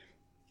go.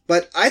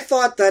 But I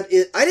thought that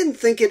I didn't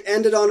think it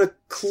ended on a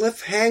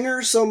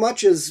cliffhanger so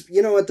much as,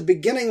 at the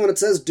beginning when it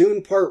says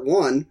Dune Part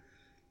 1,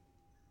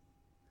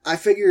 I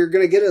figure you're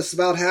going to get us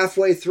about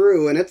halfway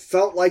through, and it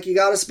felt like you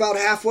got us about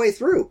halfway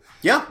through.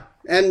 Yeah.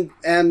 And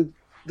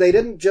they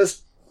didn't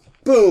just,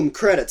 boom,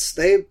 credits.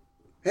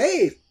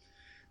 Hey,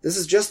 this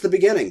is just the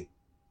begining.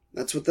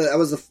 That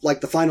was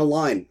the final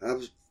line.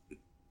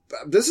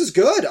 This is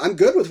good. I'm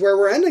good with where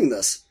we're ending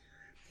this.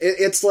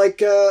 It's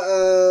like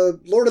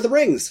Lord of the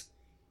Rings.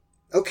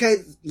 Okay,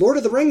 Lord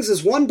of the Rings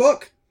is one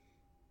book.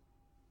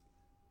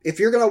 If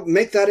you're going to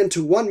make that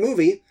into one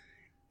movie,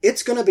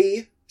 it's going to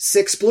be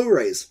 6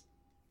 Blu-rays.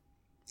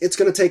 It's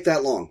going to take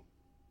that long.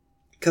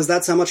 Because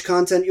that's how much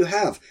content you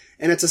have.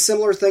 And it's a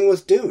similar thing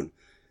with Dune.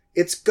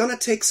 It's going to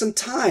take some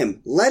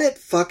time. Let it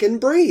fucking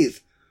breathe.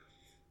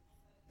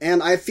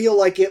 And I feel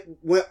like it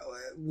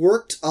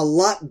worked a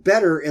lot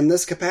better in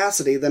this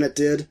capacity than it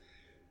did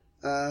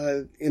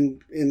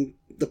in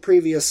the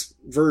previous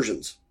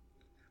versions.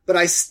 But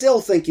I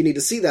still think you need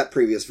to see that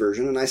previous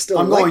version, and I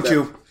still like that. I'm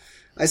going to.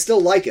 I still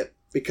like it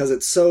because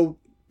it's so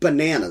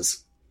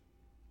bananas.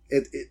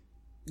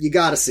 You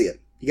got to see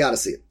it. You got to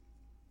see it.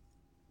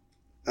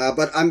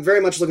 But I'm very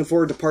much looking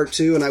forward to part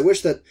 2, and I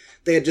wish that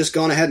they had just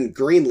gone ahead and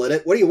greenlit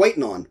it. What are you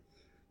waiting on?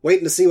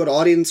 Waiting to see what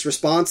audience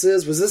response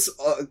is? Was this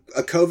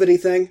a COVID-y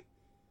thing?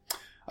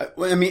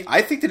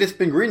 I think that it's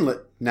been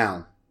greenlit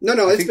now.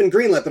 No, it's been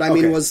greenlit, but I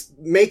mean, was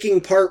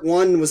making part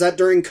 1, was that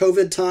during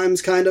COVID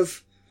times, kind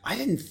of? I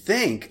didn't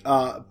think,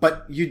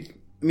 but with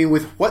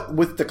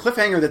the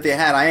cliffhanger that they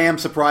had, I am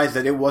surprised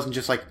that it wasn't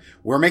just like,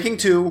 we're making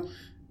 2,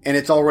 and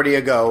it's already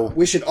a go.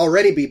 We should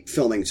already be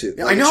filming 2.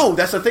 I know,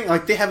 that's the thing,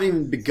 like, they haven't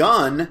even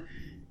begun,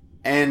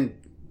 and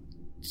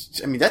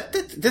I mean,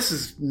 this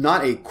is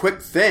not a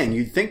quick thing.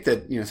 You'd think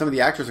that, some of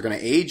the actors are going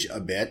to age a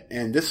bit,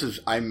 and this is,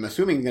 I'm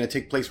assuming, going to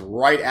take place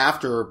right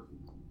after.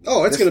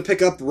 Oh, it's going to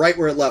pick up right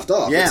where it left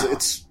off. Yeah.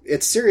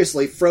 It's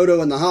seriously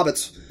Frodo and the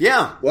Hobbits.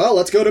 Yeah. Well,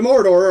 let's go to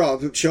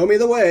Mordor. Show me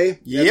the way.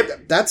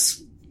 Yep.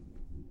 That's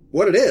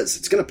what it is.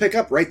 It's going to pick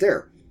up right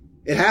there.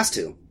 It has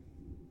to.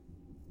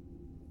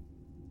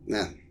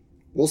 Nah.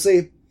 We'll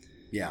see.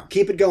 Yeah.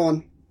 Keep it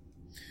going.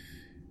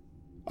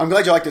 I'm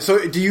glad you liked it.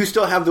 So, do you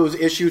still have those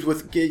issues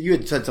with? You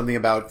had said something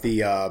about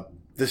the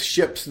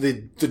ships,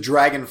 the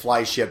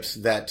Dragonfly ships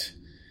that.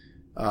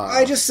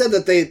 I just said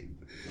that they,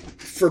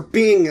 for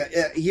being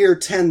year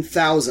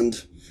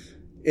 10,000,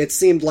 it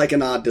seemed like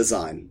an odd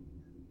design.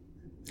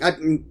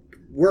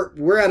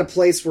 We're at a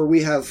place where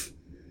we have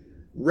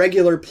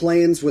regular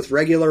planes with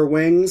regular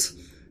wings.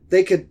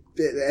 They could,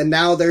 and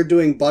now they're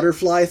doing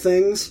butterfly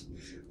things.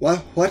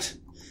 What?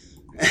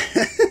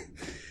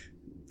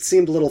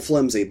 Seemed a little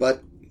flimsy,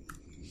 but.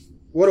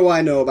 What do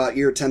I know about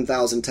year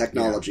 10,000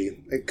 technology?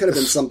 Yeah. It could have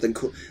been something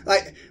cool.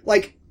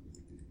 Like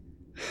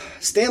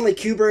Stanley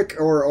Kubrick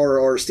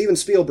or Steven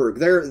Spielberg,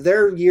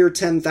 their year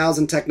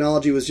 10,000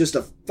 technology was just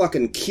a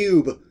fucking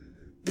cube.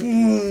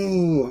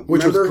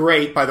 Which was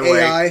great, by the way.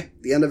 AI,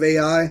 the end of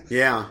AI.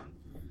 Yeah.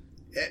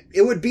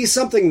 It would be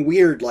something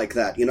weird like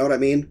that, you know what I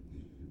mean?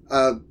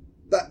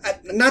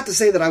 But not to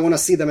say that I want to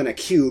see them in a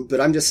cube,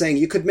 but I'm just saying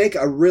you could make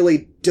a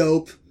really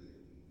dope...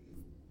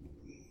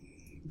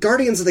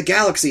 Guardians of the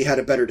Galaxy had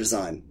a better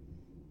design.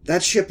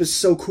 That ship is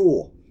so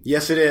cool.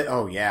 Yes, it is.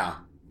 Oh, yeah.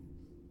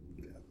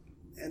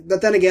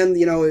 But then again,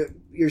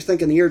 you're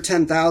thinking the year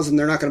 10,000,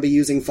 they're not going to be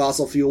using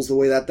fossil fuels the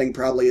way that thing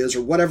probably is,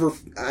 or whatever.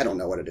 I don't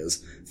know what it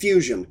is.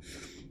 Fusion.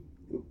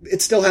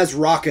 It still has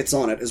rockets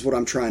on it, is what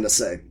I'm trying to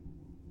say.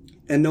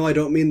 And no, I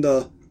don't mean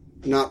the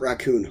not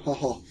raccoon.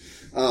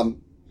 I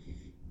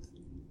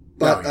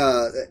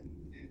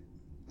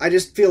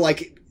just feel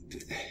like...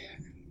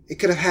 It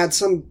could have had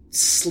some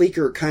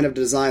sleeker kind of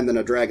design than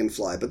a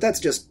Dragonfly, but that's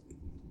just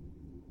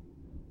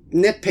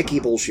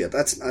nitpicky bullshit.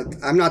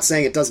 I'm not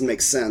saying it doesn't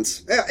make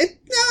sense. It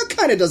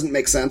kind of doesn't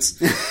make sense.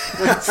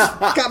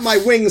 I've got my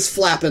wings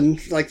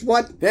flapping. Like,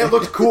 what? That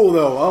looked cool,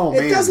 though. Oh,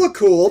 man. It does look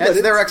cool.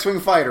 That's their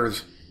X-Wing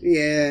fighters.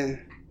 Yeah.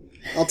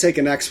 I'll take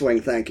an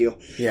X-Wing, thank you.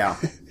 Yeah.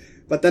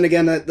 But then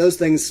again, those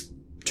things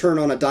turn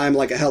on a dime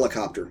like a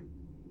helicopter.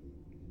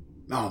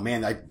 Oh,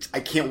 man, I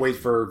can't wait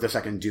for the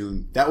second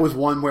Dune. That was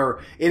one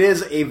where it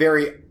is a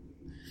very,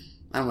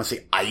 I don't want to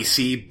say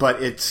icy,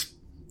 but it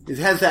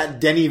has that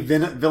Denis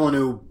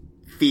Villeneuve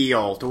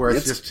feel to where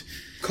it's just...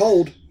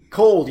 Cold.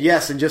 Cold,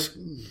 yes, and just,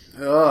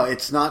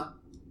 it's not,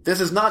 this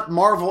is not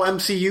Marvel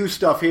MCU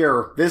stuff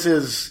here. This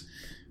is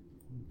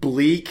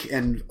bleak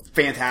and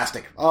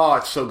fantastic. Oh,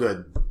 it's so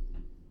good.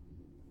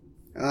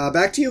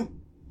 Back to you.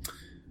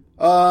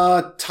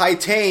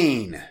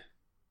 Titane.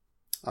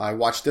 I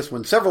watched this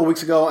one several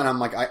weeks ago, and I'm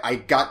like, I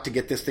got to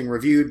get this thing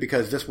reviewed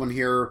because this one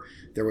here,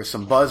 there was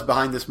some buzz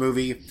behind this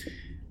movie,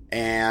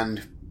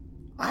 and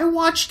I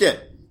watched it.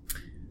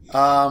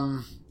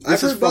 I've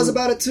heard buzz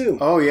about it too.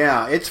 Oh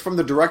yeah, it's from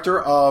the director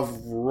of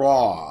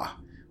Raw,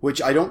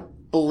 which I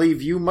don't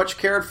believe you much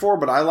cared for,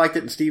 but I liked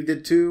it, and Steve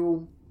did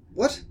too.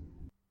 What?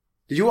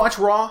 Did you watch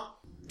Raw?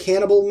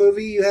 Cannibal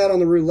movie you had on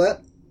the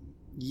roulette?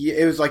 Yeah,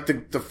 it was like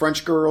the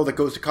French girl that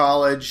goes to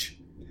college.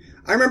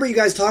 I remember you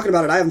guys talking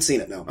about it. I haven't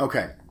seen it, no.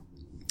 Okay.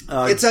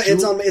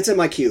 It's in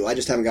my queue. I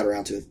just haven't got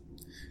around to it.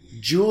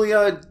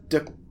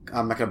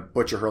 I'm not going to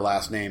butcher her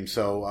last name,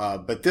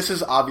 but this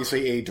is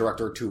obviously a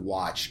director to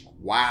watch.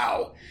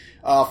 Wow.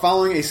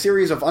 Following a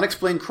series of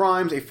unexplained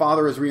crimes, a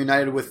father is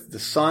reunited with the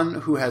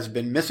son who has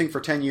been missing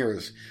for 10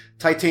 years.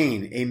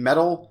 Titane, a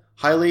metal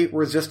highly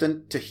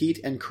resistant to heat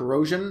and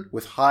corrosion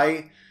with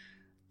high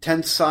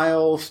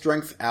tensile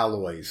strength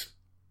alloys.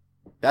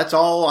 That's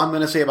all I'm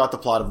going to say about the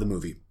plot of the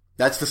movie.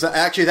 That's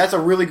a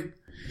really...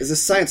 Is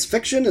this science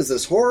fiction? Is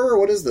this horror?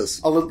 What is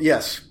this?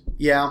 Yes.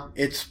 Yeah,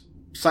 it's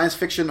science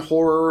fiction,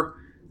 horror...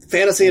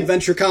 Fantasy,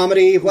 adventure,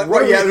 comedy?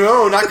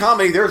 No, not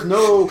comedy. There's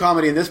no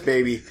comedy in this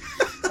baby.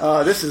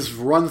 This is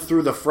run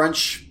through the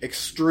French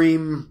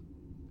extreme...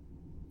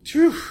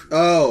 Whew.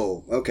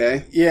 Oh,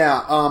 okay.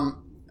 Yeah,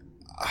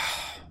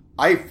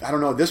 I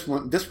don't know. This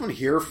one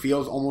here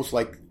feels almost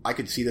like I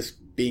could see this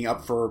being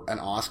up for an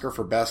Oscar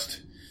for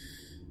best...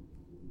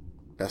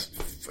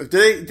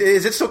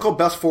 Is it still called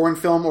Best Foreign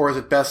Film, or is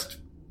it Best...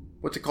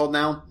 What's it called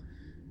now?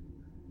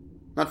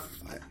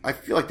 I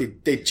feel like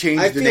they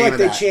changed the name of that. I feel like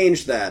they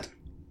changed that.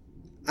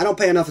 I don't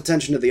pay enough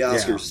attention to the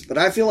Oscars, but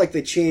I feel like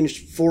they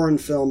changed foreign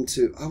film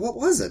to... what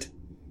was it?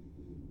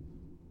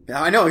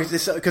 Yeah, I know,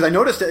 because I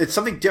noticed that it's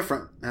something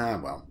different.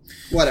 Well.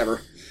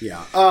 Whatever.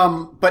 Yeah.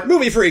 But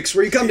Movie Freaks,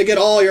 where you come to get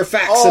all your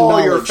facts and knowledge.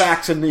 All your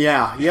facts and...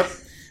 Yeah, yep.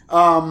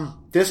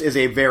 This is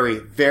a very,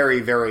 very,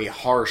 very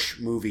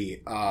harsh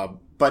movie.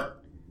 But...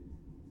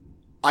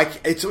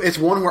 It's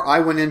one where I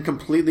went in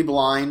completely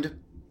blind,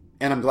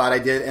 and I'm glad I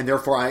did, and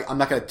therefore I'm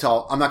not going to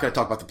talk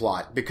about the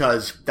plot,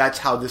 because that's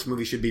how this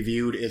movie should be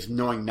viewed, is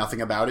knowing nothing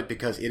about it,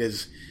 because it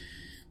is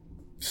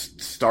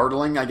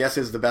startling, I guess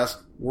is the best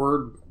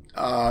word,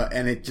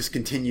 and it just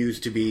continues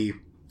to be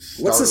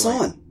What's this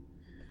startling.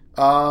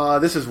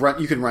 This is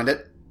you can rent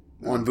it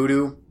on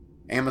Vudu,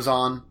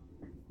 Amazon.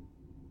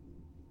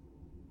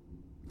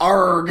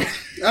 Arg!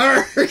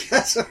 Arg!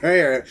 That's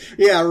right.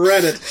 Yeah,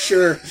 Reddit,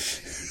 sure.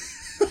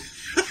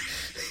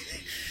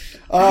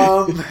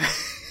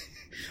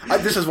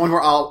 This is one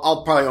where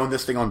I'll probably own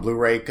this thing on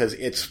Blu-ray because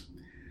it's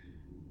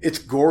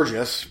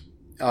gorgeous.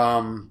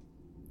 Oh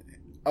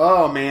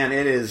man,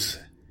 it is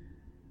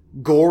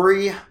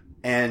gory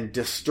and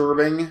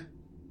disturbing,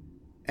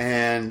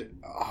 and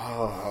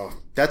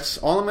that's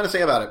all I'm going to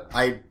say about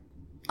it.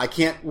 I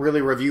can't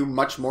really review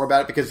much more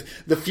about it because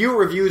the few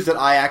reviews that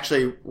I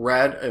actually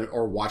read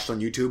or watched on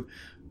YouTube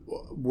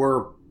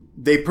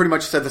they pretty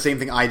much said the same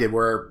thing I did,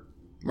 where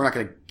we're not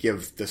going to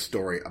give this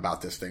story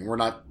about this thing.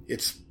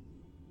 It's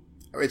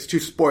too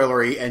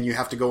spoilery, and you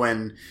have to go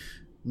in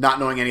not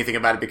knowing anything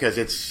about it because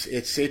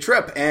it's a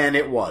trip, and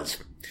it was.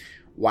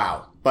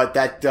 Wow. But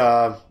that,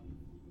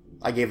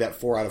 I gave that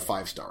 4 out of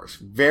 5 stars.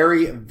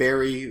 Very,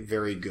 very,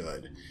 very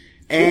good.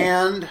 Cool.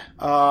 And,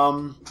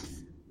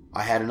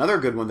 I had another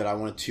good one that I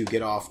wanted to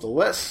get off the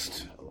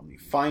list. Let me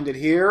find it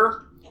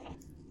here.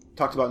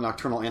 Talked about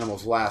Nocturnal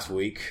Animals last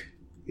week.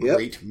 Yep.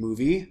 Great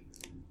movie.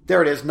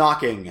 There it is,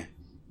 Knocking.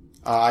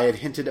 I had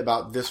hinted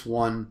about this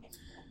one,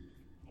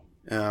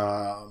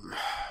 that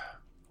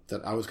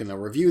I was going to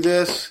review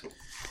this.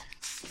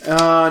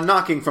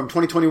 Knocking from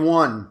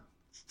 2021.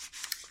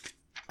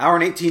 Hour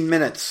and 18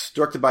 minutes.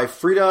 Directed by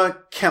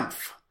Frida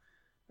Kempf.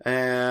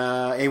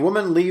 A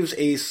woman leaves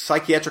a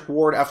psychiatric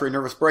ward after a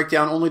nervous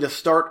breakdown, only to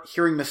start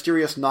hearing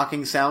mysterious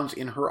knocking sounds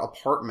in her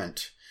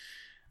apartment.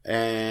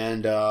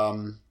 And,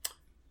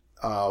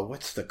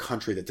 what's the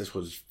country that this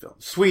was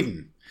filmed?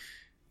 Sweden.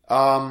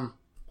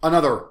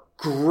 Another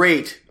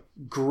great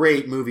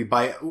movie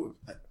by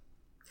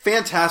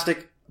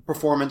fantastic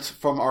performance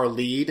from our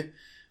lead.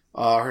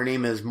 Her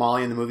name is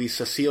Molly in the movie,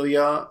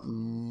 Cecilia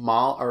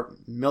Miloko.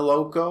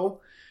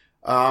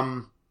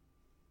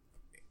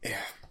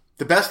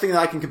 The best thing that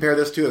I can compare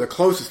this to, or the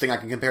closest thing I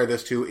can compare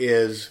this to,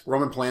 is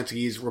Roman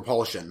Polanski's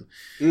Repulsion,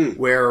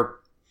 where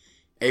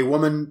a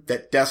woman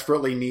that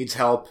desperately needs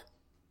help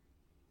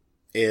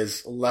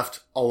is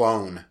left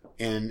alone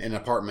in an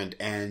apartment,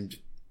 and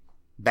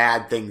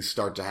bad things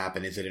start to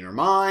happen. Is it in her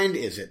mind?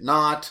 Is it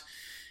not?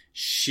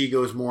 She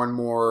goes more and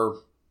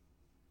more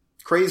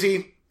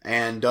crazy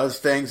and does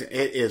things. It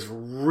is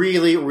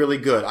really, really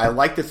good. I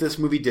like that this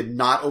movie did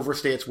not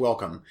overstay its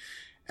welcome.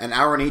 An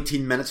hour and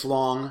 18 minutes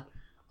long.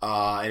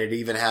 And it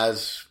even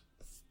has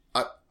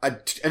an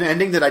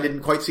ending that I didn't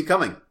quite see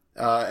coming.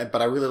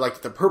 But I really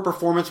liked it. Her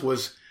performance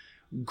was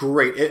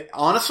great.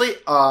 Honestly,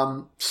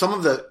 some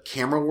of the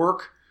camera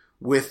work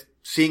with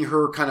seeing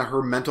her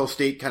her mental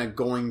state kind of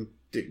going,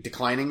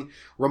 declining,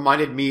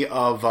 reminded me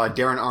of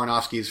Darren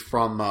Aronofsky's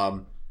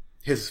from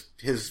his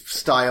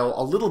style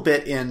a little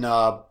bit in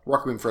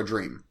Requiem for a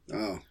Dream.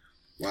 Oh,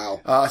 wow.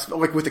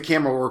 Like with the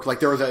camera work, like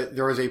there was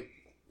a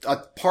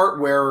part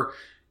where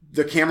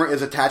the camera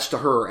is attached to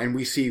her, and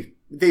we see,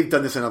 they've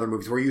done this in other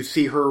movies, where you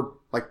see her,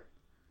 like,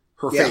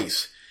 her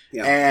face.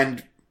 Yeah.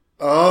 And,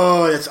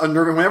 it's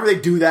unnerving. Whenever they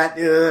do that,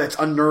 it's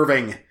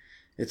unnerving.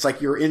 It's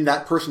like you're in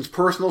that person's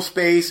personal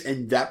space,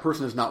 and that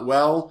person is not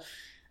well.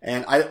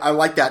 And I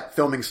like that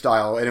filming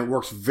style, and it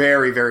works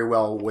very, very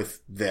well with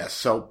this.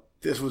 So,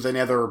 this was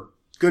another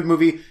good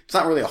movie. It's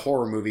not really a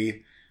horror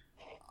movie.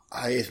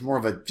 It's more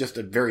of just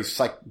a very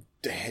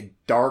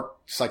dark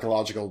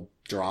psychological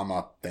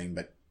drama thing,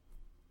 but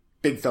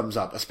big thumbs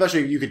up.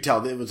 Especially, you could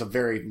tell that it was a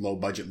very low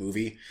budget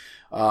movie.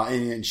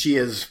 And she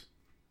is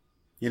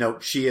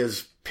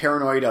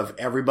paranoid of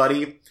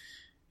everybody.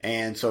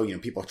 And so,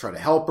 people try to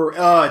help her.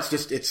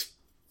 It's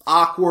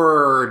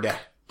awkward.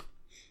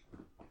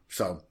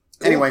 So,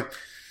 anyway,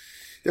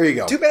 there you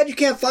go. Too bad you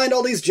can't find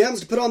all these gems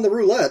to put on the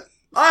roulette.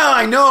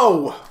 I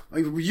know!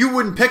 You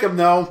wouldn't pick them,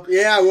 though.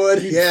 Yeah, I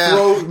would. You'd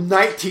throw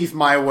Night Teeth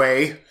my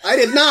way. I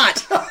did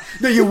not!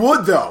 No, you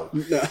would, though.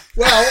 No.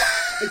 Well,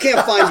 I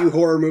can't find you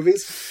horror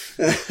movies.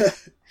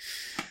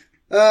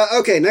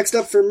 Okay, next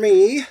up for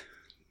me,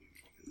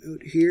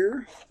 note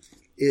here,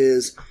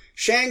 is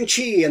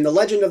Shang-Chi and the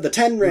Legend of the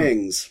Ten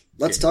Rings.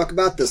 Let's talk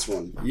about this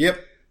one. Yep.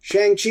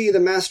 Shang-Chi, the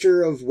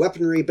master of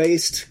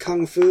weaponry-based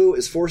kung fu,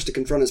 is forced to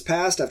confront his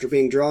past after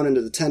being drawn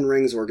into the Ten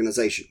Rings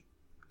organization.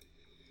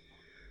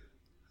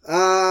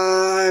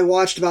 I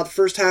watched about the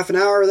first half an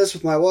hour of this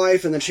with my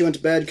wife, and then she went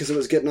to bed because it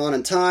was getting on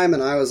in time,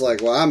 and I was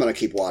like, well, I'm going to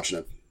keep watching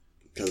it.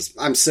 Because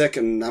I'm sick,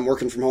 and I'm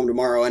working from home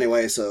tomorrow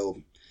anyway, so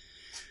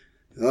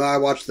I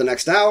watched the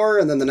next hour,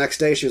 and then the next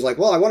day she was like,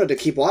 well, I wanted to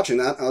keep watching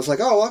that. I was like,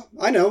 oh, well,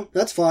 I know,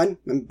 that's fine.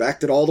 And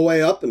backed it all the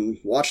way up and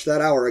watched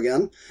that hour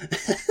again.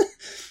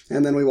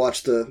 And then we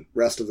watched the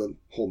rest of the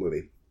whole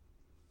movie.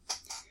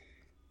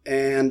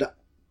 And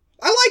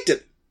I liked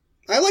it.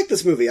 I liked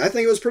this movie. I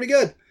think it was pretty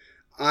good.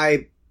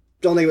 I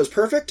don't think it was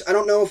perfect. I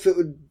don't know if it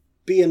would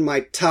be in my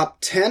top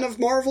 10 of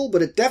Marvel,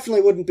 but it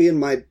definitely wouldn't be in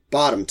my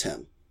bottom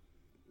 10.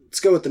 Let's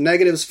go with the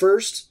negatives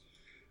first.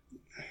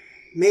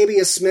 Maybe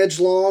a smidge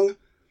long.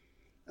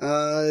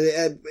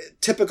 A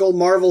typical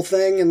Marvel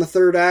thing in the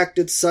third act,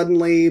 it's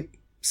suddenly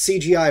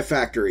CGI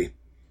factory.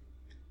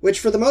 which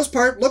for the most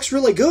part looks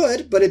really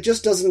good, but it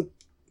just doesn't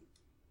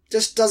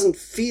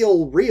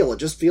feel real. It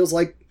just feels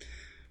like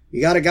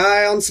you got a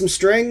guy on some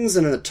strings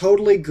in a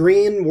totally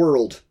green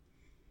world.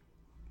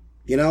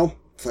 You know?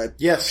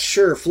 Yes.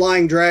 Sure,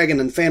 flying dragon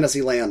in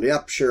Fantasyland.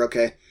 Yep, sure,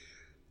 okay.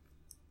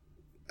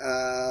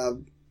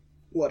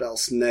 What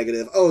else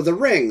negative? Oh, the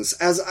rings.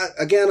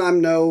 Again, I'm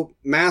no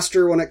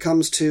master when it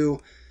comes to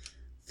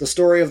the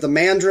story of the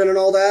Mandarin and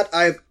all that.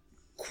 I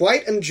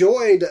quite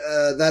enjoyed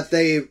that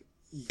they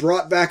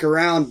brought back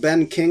around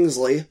Ben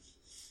Kingsley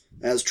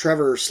as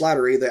Trevor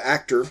Slattery, the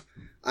actor.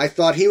 I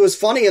thought he was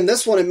funny in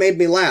this one. It made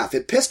me laugh.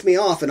 It pissed me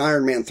off in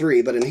Iron Man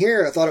 3, but in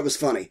here I thought it was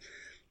funny.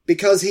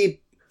 Because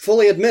he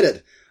fully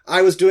admitted,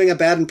 I was doing a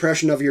bad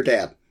impression of your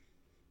dad.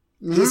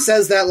 Mm-hmm. He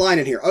says that line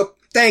in here. Oh,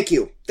 thank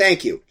you.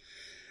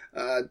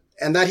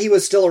 And that he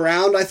was still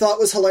around, I thought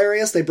was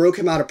hilarious. They broke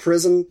him out of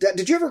prison.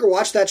 Did you ever go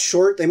watch that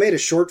short? They made a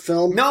short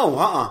film.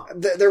 No,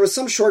 There was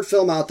some short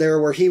film out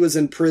there where he was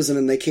in prison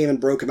and they came and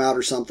broke him out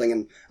or something.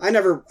 And I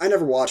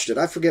never watched it.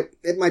 I forget.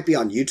 It might be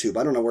on YouTube.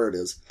 I don't know where it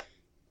is.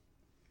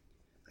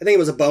 I think it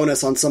was a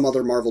bonus on some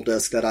other Marvel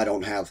disc that I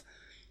don't have.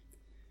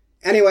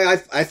 Anyway,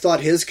 I thought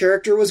his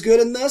character was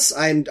good in this.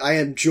 I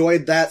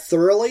enjoyed that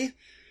thoroughly.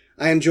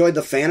 I enjoyed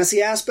the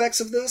fantasy aspects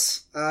of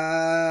this.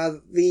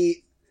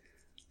 The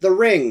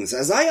rings.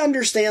 As I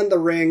understand the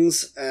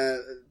rings,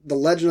 the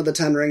Legend of the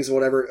Ten Rings or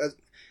whatever,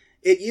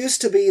 it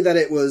used to be that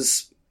it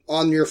was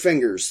on your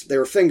fingers. They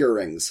were finger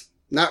rings,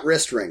 not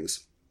wrist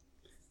rings.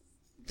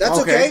 That's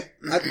okay.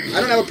 I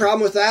don't have a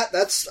problem with that.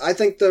 I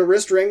think the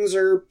wrist rings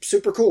are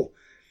super cool.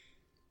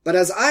 But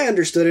as I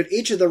understood it,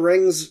 each of the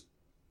rings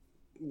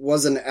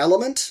was an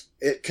element.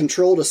 It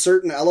controlled a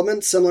certain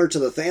element, similar to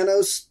the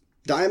Thanos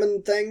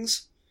diamond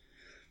things.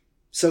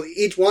 So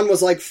each one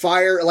was like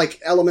fire,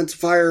 like elements,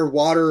 fire,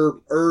 water,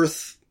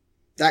 earth,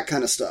 that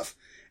kind of stuff.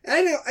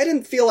 And I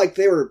didn't feel like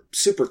they were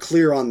super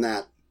clear on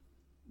that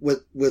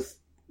with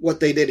what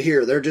they did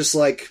here. They're just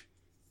like,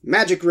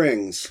 magic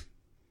rings.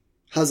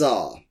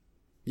 Huzzah.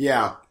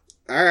 Yeah.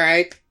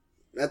 Alright.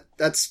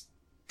 That's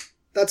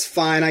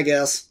fine, I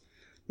guess.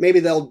 Maybe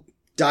they'll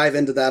dive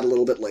into that a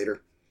little bit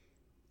later.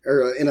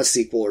 Or in a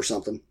sequel or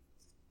something.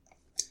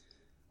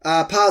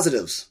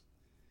 Positives.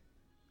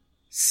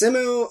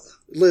 Simu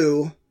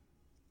Liu,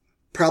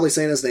 probably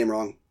saying his name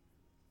wrong,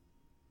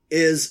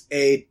 is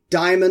a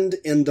diamond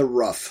in the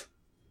rough.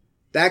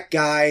 That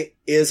guy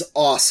is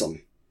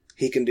awesome.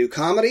 He can do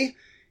comedy,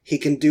 he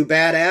can do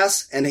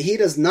badass, and he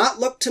does not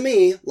look to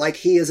me like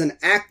he is an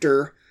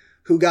actor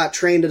who got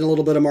trained in a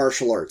little bit of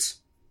martial arts.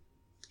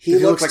 He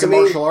looks like a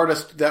martial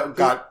artist that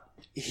got...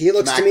 He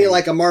looks to me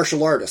like a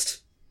martial artist.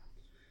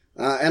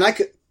 And I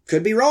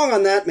could be wrong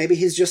on that. Maybe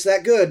he's just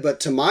that good, but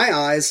to my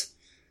eyes,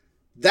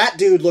 that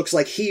dude looks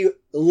like he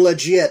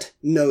legit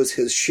knows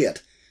his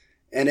shit.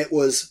 And it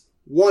was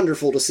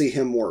wonderful to see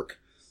him work.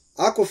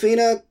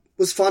 Awkwafina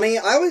was funny.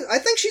 I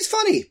think she's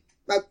funny.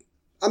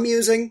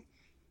 Amusing.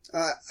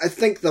 I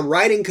think the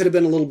writing could have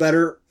been a little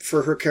better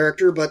for her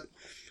character, but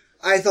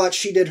I thought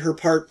she did her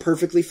part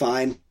perfectly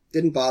fine.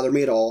 Didn't bother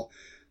me at all.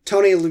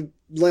 Tony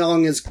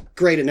Leung is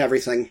great in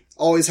everything.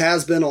 Always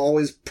has been,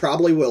 always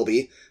probably will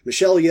be.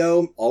 Michelle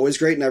Yeoh, always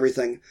great in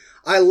everything.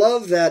 I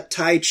love that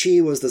Tai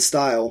Chi was the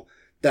style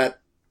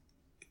that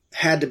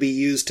had to be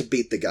used to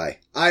beat the guy.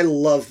 I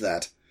love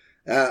that.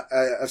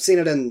 I've seen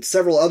it in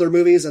several other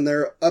movies, and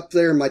they're up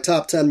there in my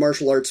top 10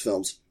 martial arts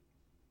films.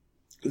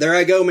 There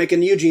I go,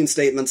 making Eugene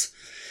statements.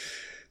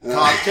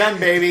 Top 10,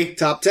 baby.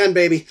 Top 10,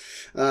 baby.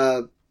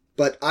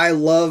 But I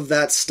love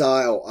that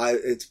style.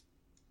 It's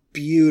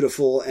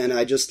beautiful, and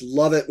I just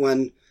love it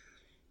when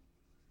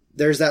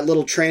there's that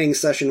little training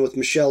session with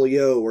Michelle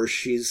Yeoh where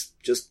she's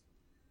just...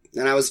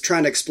 And I was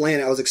trying to explain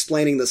it. I was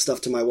explaining this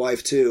stuff to my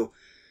wife, too.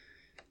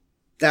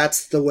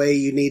 That's the way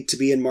you need to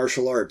be in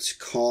martial arts.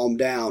 Calm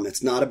down.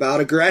 It's not about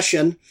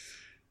aggression.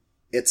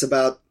 It's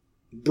about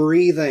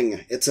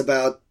breathing. It's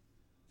about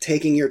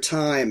taking your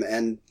time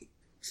and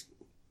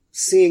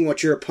seeing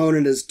what your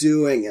opponent is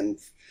doing and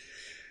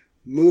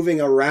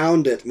moving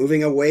around it,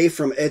 moving away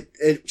from it.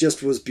 It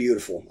just was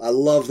beautiful. I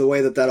love the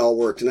way that all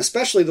worked. And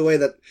especially the way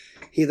that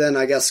he then,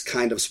 I guess,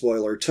 kind of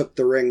spoiler, took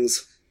the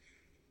rings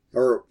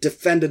or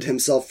defended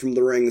himself from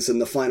the rings in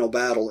the final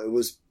battle.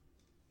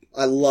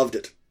 I loved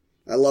it.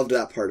 I loved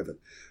that part of it.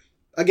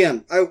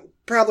 Again, I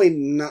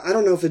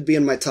don't know if it'd be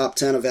in my top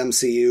 10 of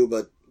MCU,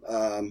 but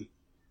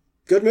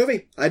good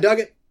movie. I dug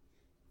it.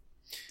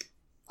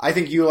 I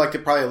think you liked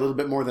it probably a little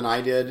bit more than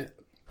I did.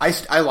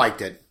 I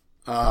liked it.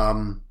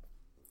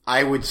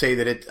 I would say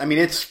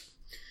that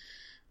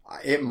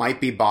it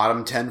might be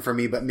bottom 10 for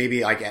me, but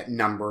maybe like at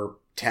number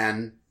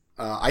 10.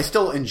 I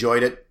still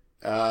enjoyed it.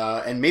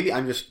 And maybe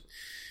I'm just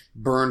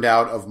burned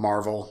out of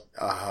Marvel.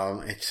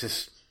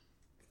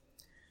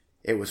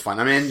 It was fun.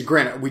 I mean,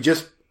 granted, we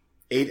just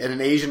ate at an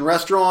Asian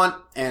restaurant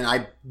and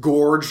I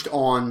gorged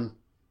on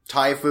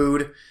Thai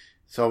food.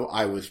 So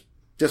I was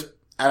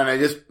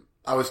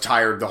I was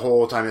tired the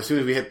whole time. As soon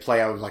as we hit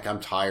play, I was like, I'm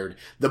tired.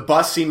 The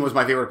bus scene was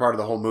my favorite part of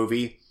the whole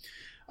movie.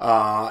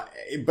 But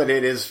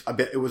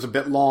it was a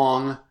bit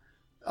long.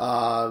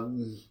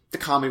 The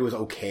comedy was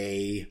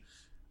okay.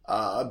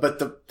 But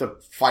the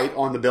fight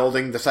on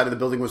the side of the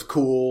building was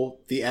cool.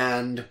 The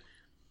end.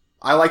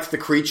 I liked the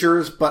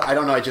creatures, but I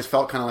don't know, I just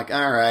felt kind of like,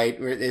 alright,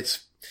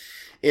 it's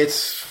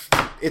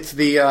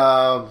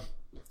the,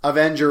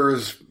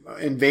 Avengers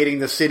invading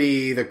the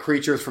city, the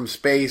creatures from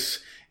space,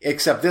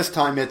 except this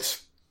time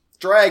it's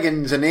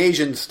dragons and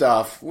Asian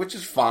stuff, which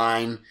is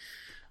fine.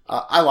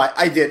 I liked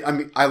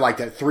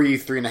that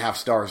 3.5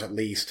 stars at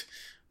least.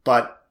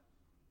 But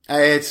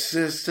it's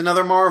just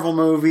another Marvel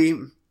movie.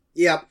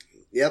 Yep.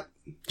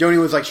 Joni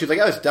was like,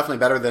 oh, it's definitely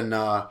better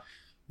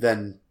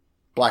than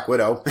Black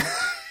Widow.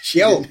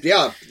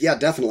 Yeah,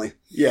 definitely.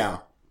 Yeah.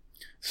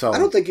 So I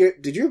don't think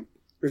did you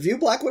review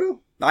Black Widow?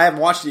 I haven't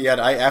watched it yet.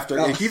 I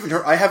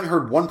haven't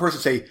heard one person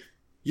say,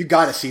 you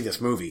gotta see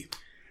this movie.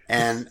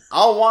 And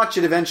I'll watch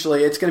it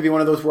eventually. It's gonna be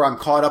one of those where I'm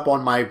caught up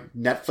on my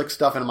Netflix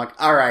stuff and I'm like,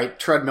 alright,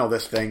 treadmill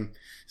this thing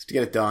just to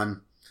get it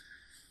done.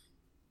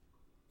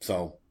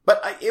 So,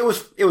 but it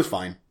was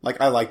fine.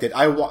 Like, I liked it.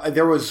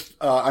 There was,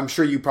 I'm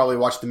sure you probably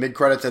watched the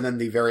mid-credits and then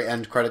the very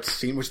end credits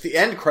scene, which the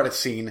end credits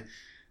scene,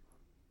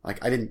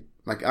 like, I didn't,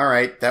 like,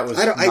 alright, that was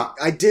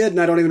I did,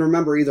 and I don't even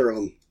remember either of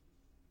them.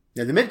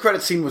 Yeah, the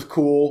mid-credits scene was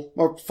cool,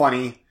 or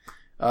funny.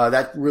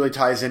 That really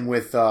ties in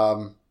with,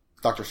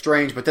 Doctor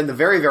Strange, but then the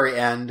very, very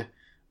end,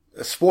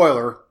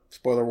 spoiler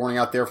warning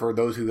out there for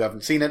those who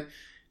haven't seen it,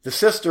 the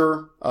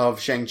sister of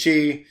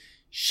Shang-Chi,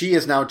 she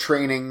is now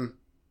training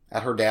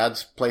at her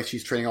dad's place.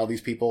 She's training all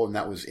these people, and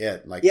that was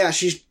it. Like, yeah,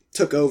 she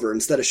took over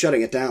instead of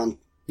shutting it down.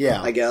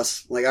 Yeah. I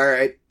guess. Like,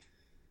 alright.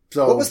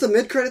 So, what was the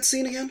mid-credits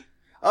scene again?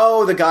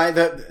 Oh, the guy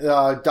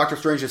that, Doctor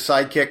Strange's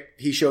sidekick,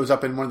 he shows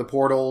up in one of the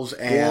portals,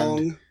 and...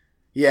 Wong.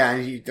 Yeah,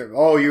 and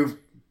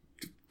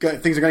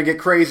things are going to get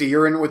crazy.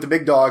 You're in with the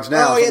big dogs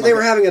now. Oh yeah, they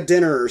were having a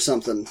dinner or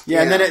something.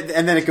 Yeah, and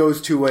then it goes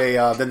to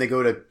then they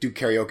go to do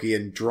karaoke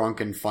and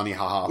drunk and funny,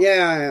 haha.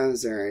 Yeah, it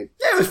was alright.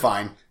 Yeah, it was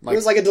fine. It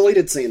was like a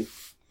deleted scene.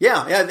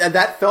 Yeah,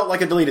 that felt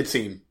like a deleted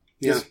scene.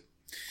 Yeah.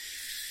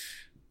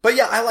 But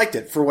yeah, I liked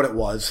it for what it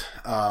was.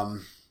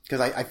 Because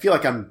I feel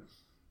like I'm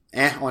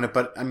on it,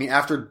 but I mean,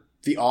 after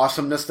the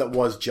awesomeness that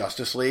was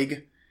Justice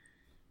League,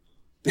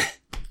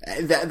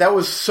 that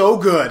was so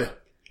good.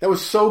 That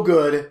was so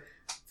good.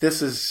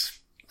 This is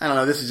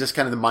just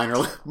kind of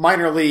the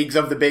minor leagues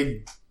of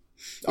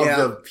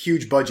the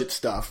huge budget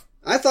stuff.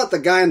 I thought the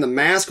guy in the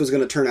mask was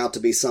going to turn out to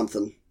be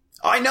something.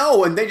 I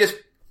know, and they just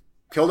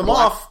killed him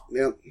off.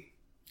 Yep.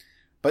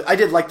 But I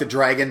did like the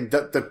dragon,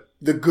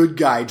 the good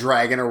guy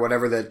dragon or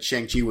whatever that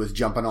Shang-Chi was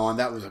jumping on.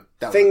 That was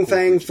Fing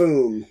Fang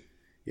Foom.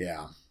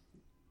 Yeah.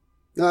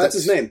 No, that's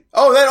his name.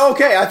 Oh,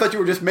 okay. I thought you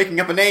were just making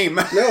up a name.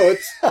 No,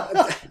 it's...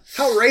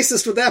 how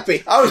racist would that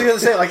be? I was going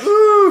to say, like,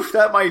 oof,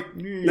 that might...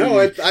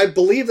 No, I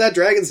believe that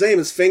dragon's name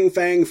is Fing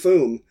Fang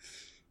Foom.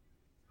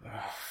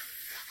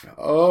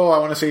 Oh, I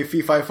want to say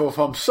Fee Fi Fo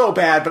Fum so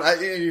bad, but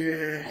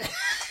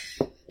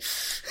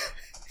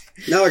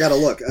Now I gotta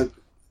look.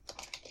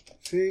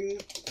 Fing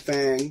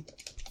Fang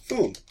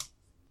Foom.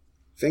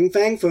 Fing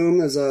Fang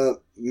Foom is a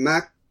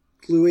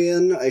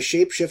Makluian, a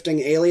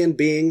shape-shifting alien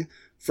being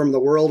from the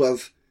world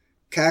of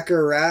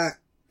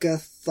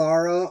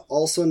Kakarakathara,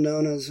 also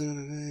known as...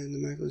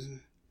 And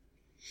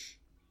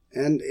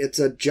it's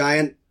a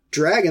giant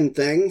dragon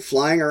thing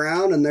flying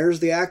around, and there's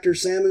the actor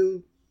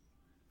Sam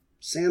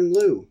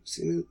Liu.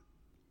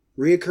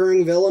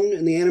 Reoccurring villain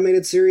in the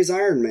animated series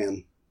Iron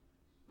Man.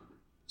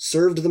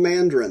 Served the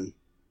Mandarin,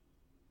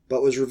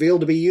 but was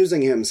revealed to be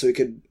using him so he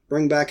could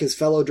bring back his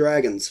fellow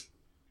dragons.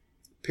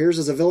 Appears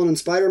as a villain in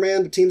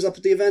Spider-Man, but teams up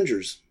with the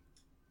Avengers.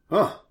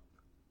 Huh.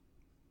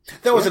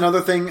 That was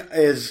another thing,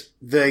 is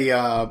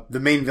the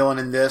main villain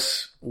in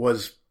this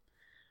was,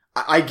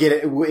 I get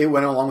it, it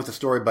went along with the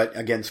story, but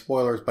again,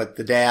 spoilers, but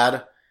the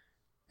dad,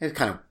 it's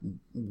kind of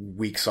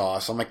weak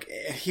sauce. I'm like,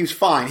 he was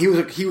fine. He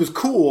was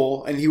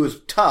cool, and he was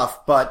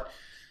tough, but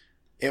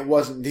he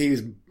was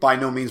by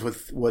no means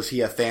was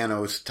he a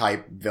Thanos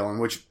type villain,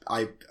 which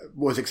I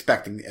was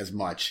expecting as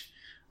much.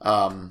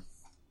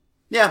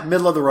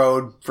 Middle of the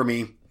road for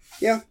me.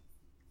 Yeah.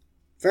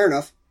 Fair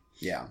enough.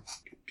 Yeah.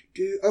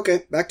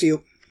 Okay, back to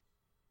you.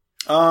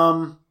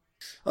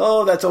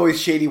 That's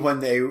always shady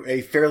when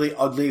a fairly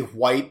ugly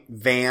white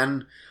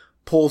van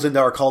pulls into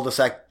our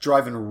cul-de-sac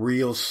driving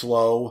real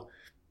slow.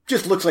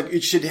 Just looks like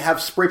it should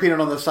have spray painted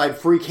on the side,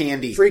 free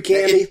candy. Free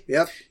candy,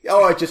 yep.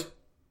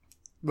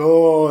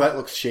 That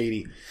looks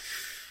shady.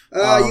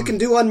 You can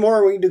do one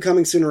more. We can do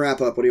coming soon wrap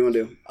up. What do you want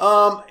to do?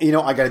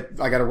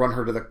 I gotta run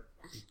her to the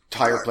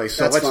tire place.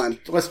 So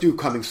let's do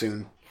coming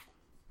soon.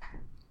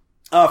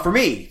 For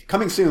me,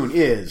 coming soon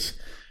is,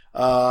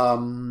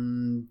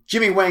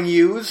 Jimmy Wang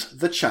Yu's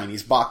The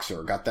Chinese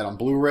Boxer. Got that on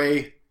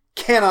Blu-ray.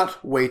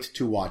 Cannot wait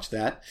to watch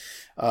that.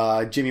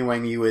 Jimmy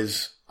Wang Yu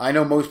is, I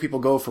know most people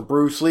go for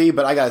Bruce Lee,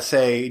 but I gotta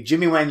say,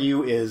 Jimmy Wang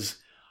Yu is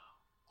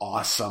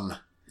awesome.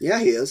 Yeah,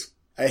 he is.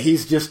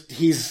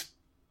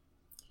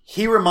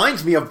 He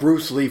reminds me of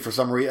Bruce Lee for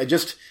some reason.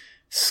 Just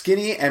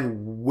skinny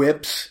and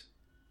whips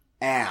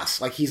ass.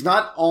 Like, he's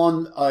not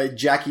on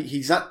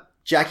he's not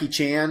Jackie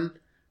Chan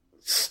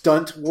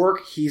stunt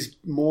work, he's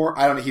more,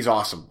 I don't know, he's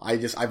awesome.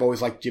 I've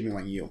always liked Jimmy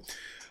Wang Yu.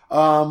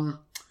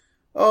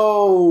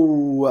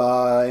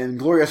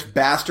 Inglourious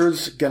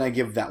Bastards, gonna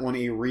give that one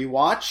a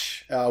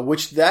rewatch,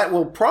 which that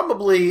will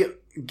probably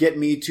get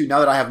me to, now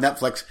that I have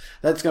Netflix,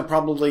 that's gonna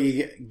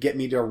probably get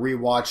me to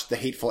rewatch The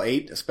Hateful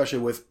Eight, especially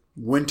with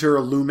winter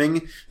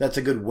looming. That's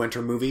a good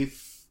winter movie.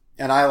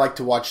 And I like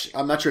to watch,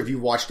 I'm not sure if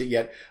you've watched it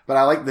yet, but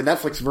I like the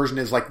Netflix version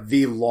is like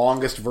the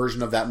longest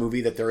version of that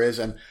movie that there is,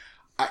 and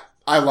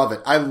I love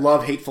it. I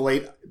love Hateful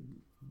Eight.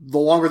 The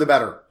longer the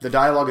better. The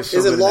dialogue is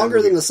so good. Is it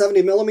longer than the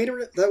 70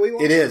 millimeter that we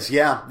watched? It is,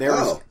 yeah.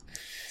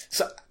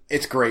 So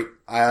it's great.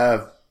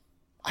 I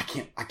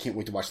can't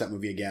wait to watch that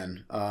movie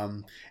again.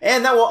 And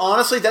that will,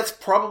 honestly, that's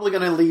probably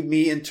going to lead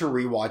me into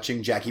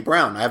rewatching Jackie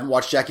Brown. I haven't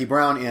watched Jackie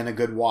Brown in a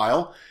good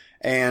while.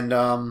 And,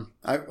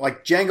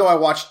 like Django, I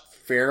watched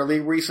fairly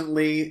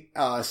recently.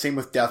 Same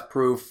with Death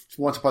Proof,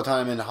 Once Upon a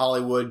Time in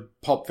Hollywood,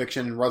 Pulp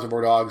Fiction, and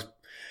Reservoir Dogs.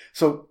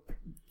 So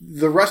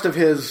the rest of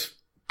his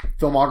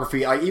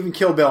filmography, even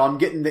Kill Bill, I'm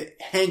getting the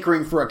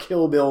hankering for a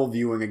Kill Bill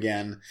viewing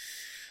again.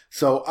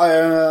 So,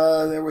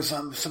 there was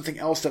something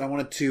else that I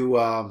wanted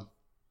to,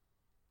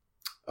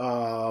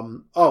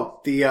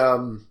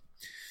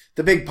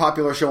 the big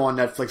popular show on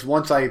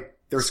Netflix.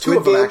 There's two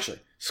of them actually.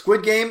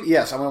 Squid Game,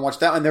 yes, I want to watch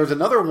that. And there's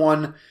another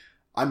one,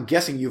 I'm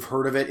guessing you've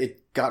heard of it.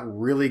 It got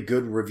really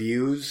good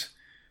reviews.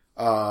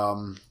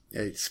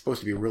 It's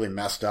supposed to be really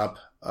messed up.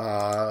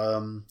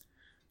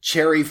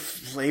 Cherry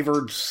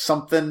flavored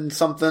something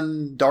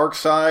dark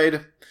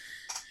side.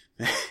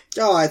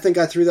 Oh, I think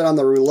I threw that on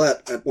the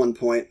roulette at one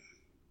point.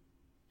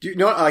 Do you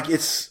know, like,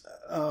 it's,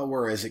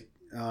 where is it?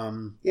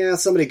 Yeah,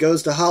 somebody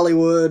goes to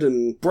Hollywood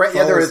and...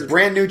 there is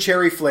brand new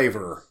cherry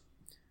flavor.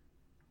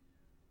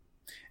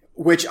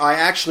 Which I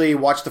actually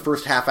watched the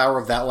first half hour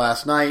of that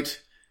last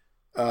night,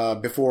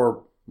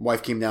 before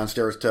wife came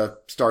downstairs to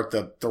start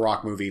the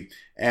Rock movie.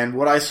 And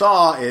what I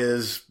saw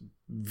is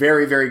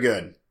very, very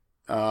good.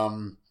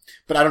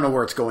 But I don't know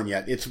where it's going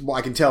yet.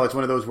 I can tell it's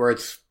one of those where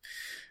it's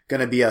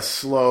gonna be a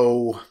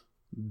slow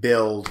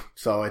build.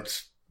 So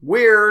it's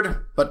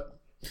weird, but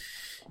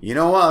you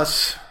know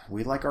us.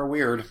 We like our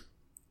weird.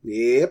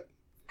 Yep.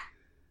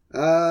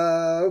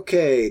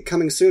 Okay.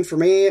 Coming soon for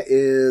me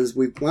is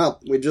we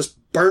just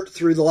burnt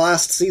through the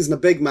last season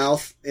of Big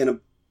Mouth in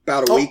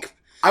about a week.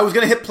 I was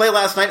gonna hit play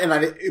last night,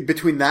 and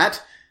between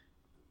that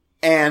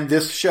and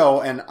this show,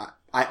 and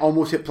I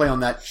almost hit play on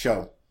that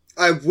show.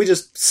 We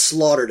just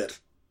slaughtered it.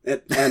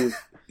 And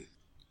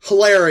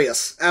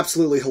hilarious.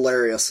 Absolutely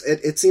hilarious.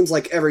 It seems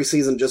like every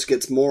season just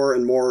gets more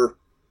and more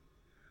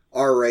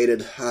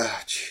R-rated.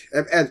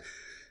 And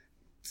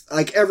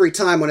like every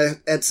time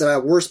when it's a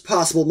worst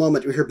possible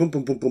moment, you hear boom,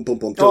 boom, boom, boom, boom,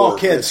 boom. Oh,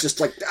 kids. It's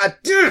just like,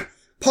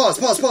 pause,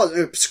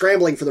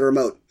 scrambling for the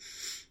remote.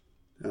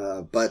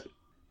 But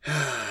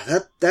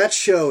that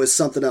show is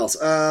something else.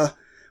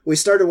 We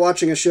started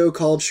watching a show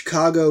called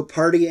Chicago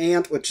Party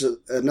Ant, which is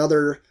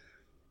another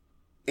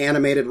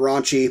animated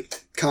raunchy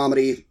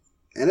comedy,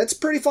 and it's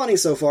pretty funny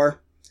so far.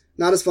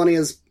 Not as funny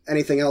as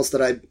anything else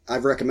that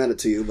I've recommended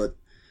to you, but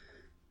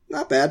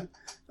not bad.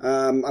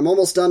 I'm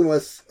almost done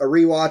with a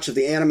rewatch of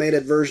the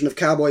animated version of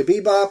Cowboy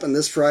Bebop, and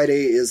this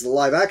Friday is the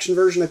live-action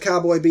version of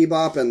Cowboy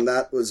Bebop, and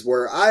that was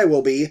where I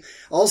will be.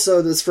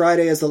 Also, this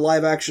Friday is the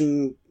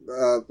live-action,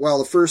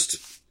 the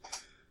first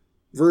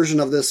version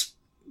of this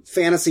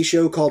fantasy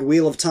show called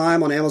Wheel of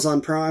Time on Amazon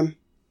Prime.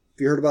 Have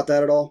you heard about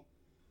that at all?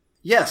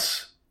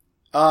 Yes.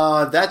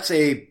 That's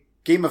a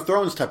Game of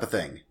Thrones type of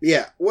thing.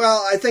 Yeah.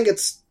 Well, I think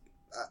it's...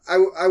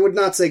 I would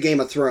not say Game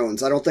of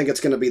Thrones. I don't think it's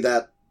going to be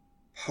that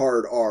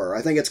hard R.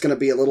 I think it's going to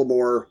be a little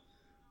more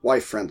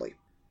wife-friendly.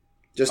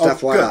 Just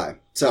FYI. Good.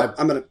 So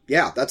I'm going to...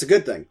 Yeah, that's a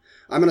good thing.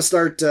 I'm going to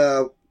start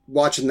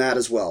watching that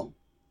as well.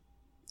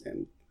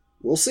 And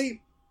we'll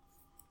see.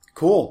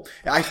 Cool.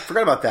 I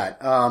forgot about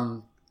that.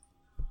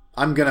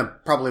 I'm going to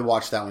probably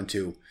watch that one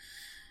too.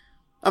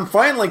 I'm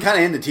finally kind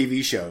of into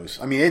TV shows.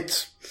 I mean,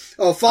 it's...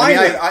 Oh,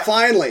 finally!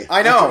 Finally!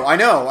 I know.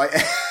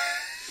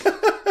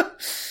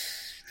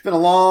 It's been a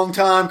long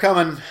time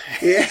coming.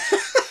 Yeah.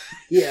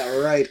 Yeah,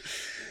 right.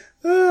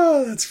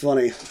 Oh, that's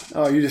funny.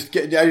 Oh, I just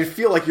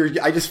feel like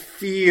I just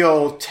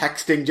feel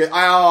texting.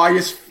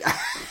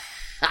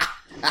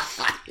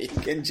 You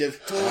can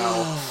just tell.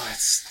 Oh,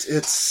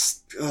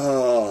 it's.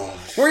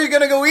 Where are you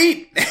gonna go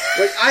eat?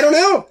 Like, I don't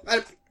know.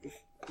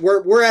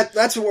 We're at.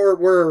 That's where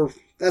we're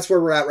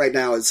at right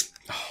now. Is.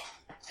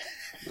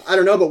 I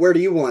don't know, but where do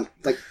you want?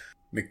 Like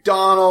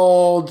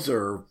McDonald's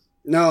or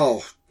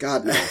no?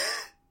 God no.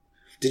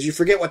 Did you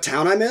forget what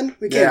town I'm in?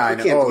 We can't. Yeah, I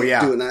know. We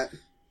can't keep doing that.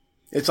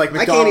 It's like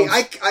McDonald's.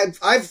 I can't.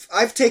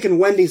 I've taken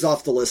Wendy's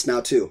off the list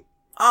now too.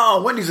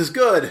 Oh, Wendy's is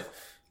good.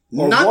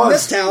 Not in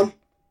this town.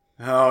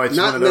 Oh, it's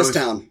not one of in those,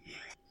 this town.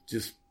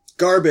 Just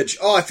garbage.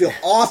 Oh, I feel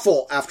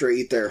awful after I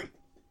eat there.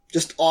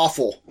 Just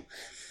awful.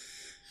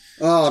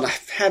 Oh, and I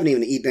haven't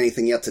even eaten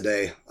anything yet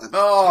today.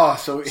 I'm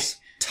so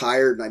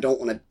tired and I don't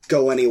want to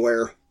go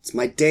anywhere. It's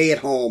my day at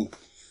home.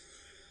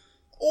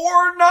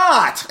 Or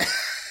not.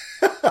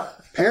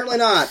 Apparently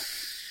not.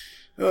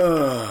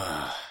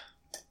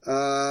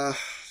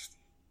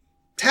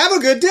 Have a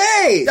good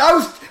day!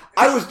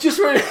 I was just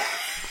ready.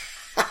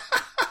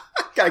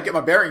 Gotta get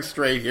my bearings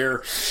straight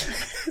here.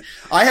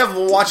 I have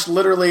watched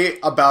literally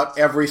about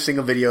every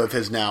single video of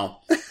his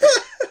now.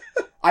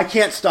 I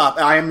can't stop.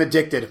 I am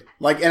addicted.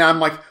 And I'm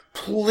like,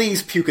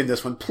 please puke in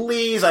this one.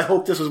 Please, I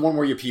hope this is one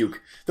where you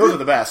puke. Those are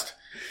the best.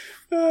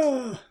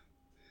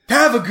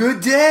 Have a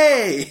good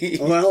day!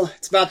 Well,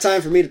 it's about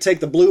time for me to take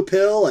the blue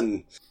pill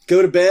and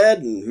go to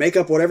bed and make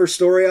up whatever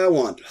story I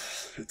want.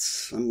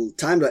 It's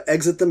time to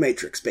exit the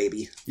Matrix,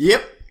 baby.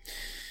 Yep.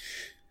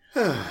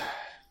 Oh,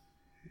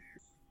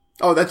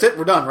 that's it?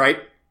 We're done, right?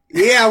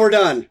 Yeah, we're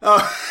done. Oh.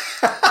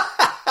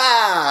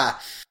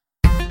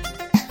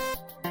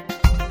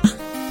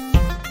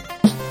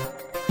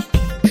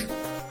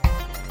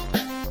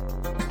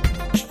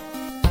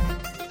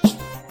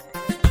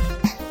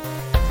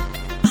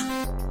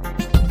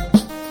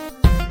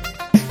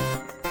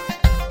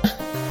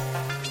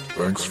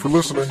 Thanks for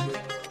listening.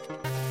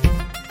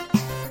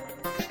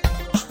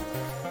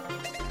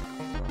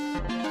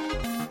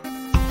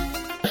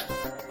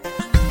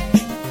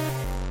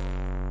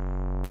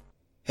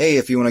 Hey,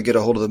 if you want to get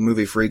a hold of the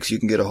Movie Freaks, you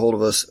can get a hold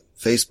of us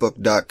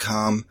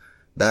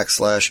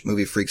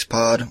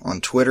facebook.com/MovieFreaksPod,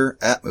 on Twitter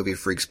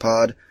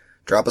 @MovieFreaksPod.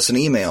 Drop us an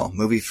email,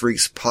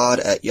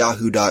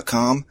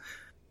 moviefreakspod@yahoo.com.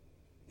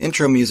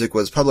 Intro music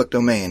was public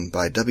domain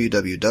by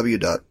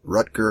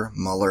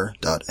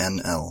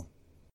www.rutgermuller.nl.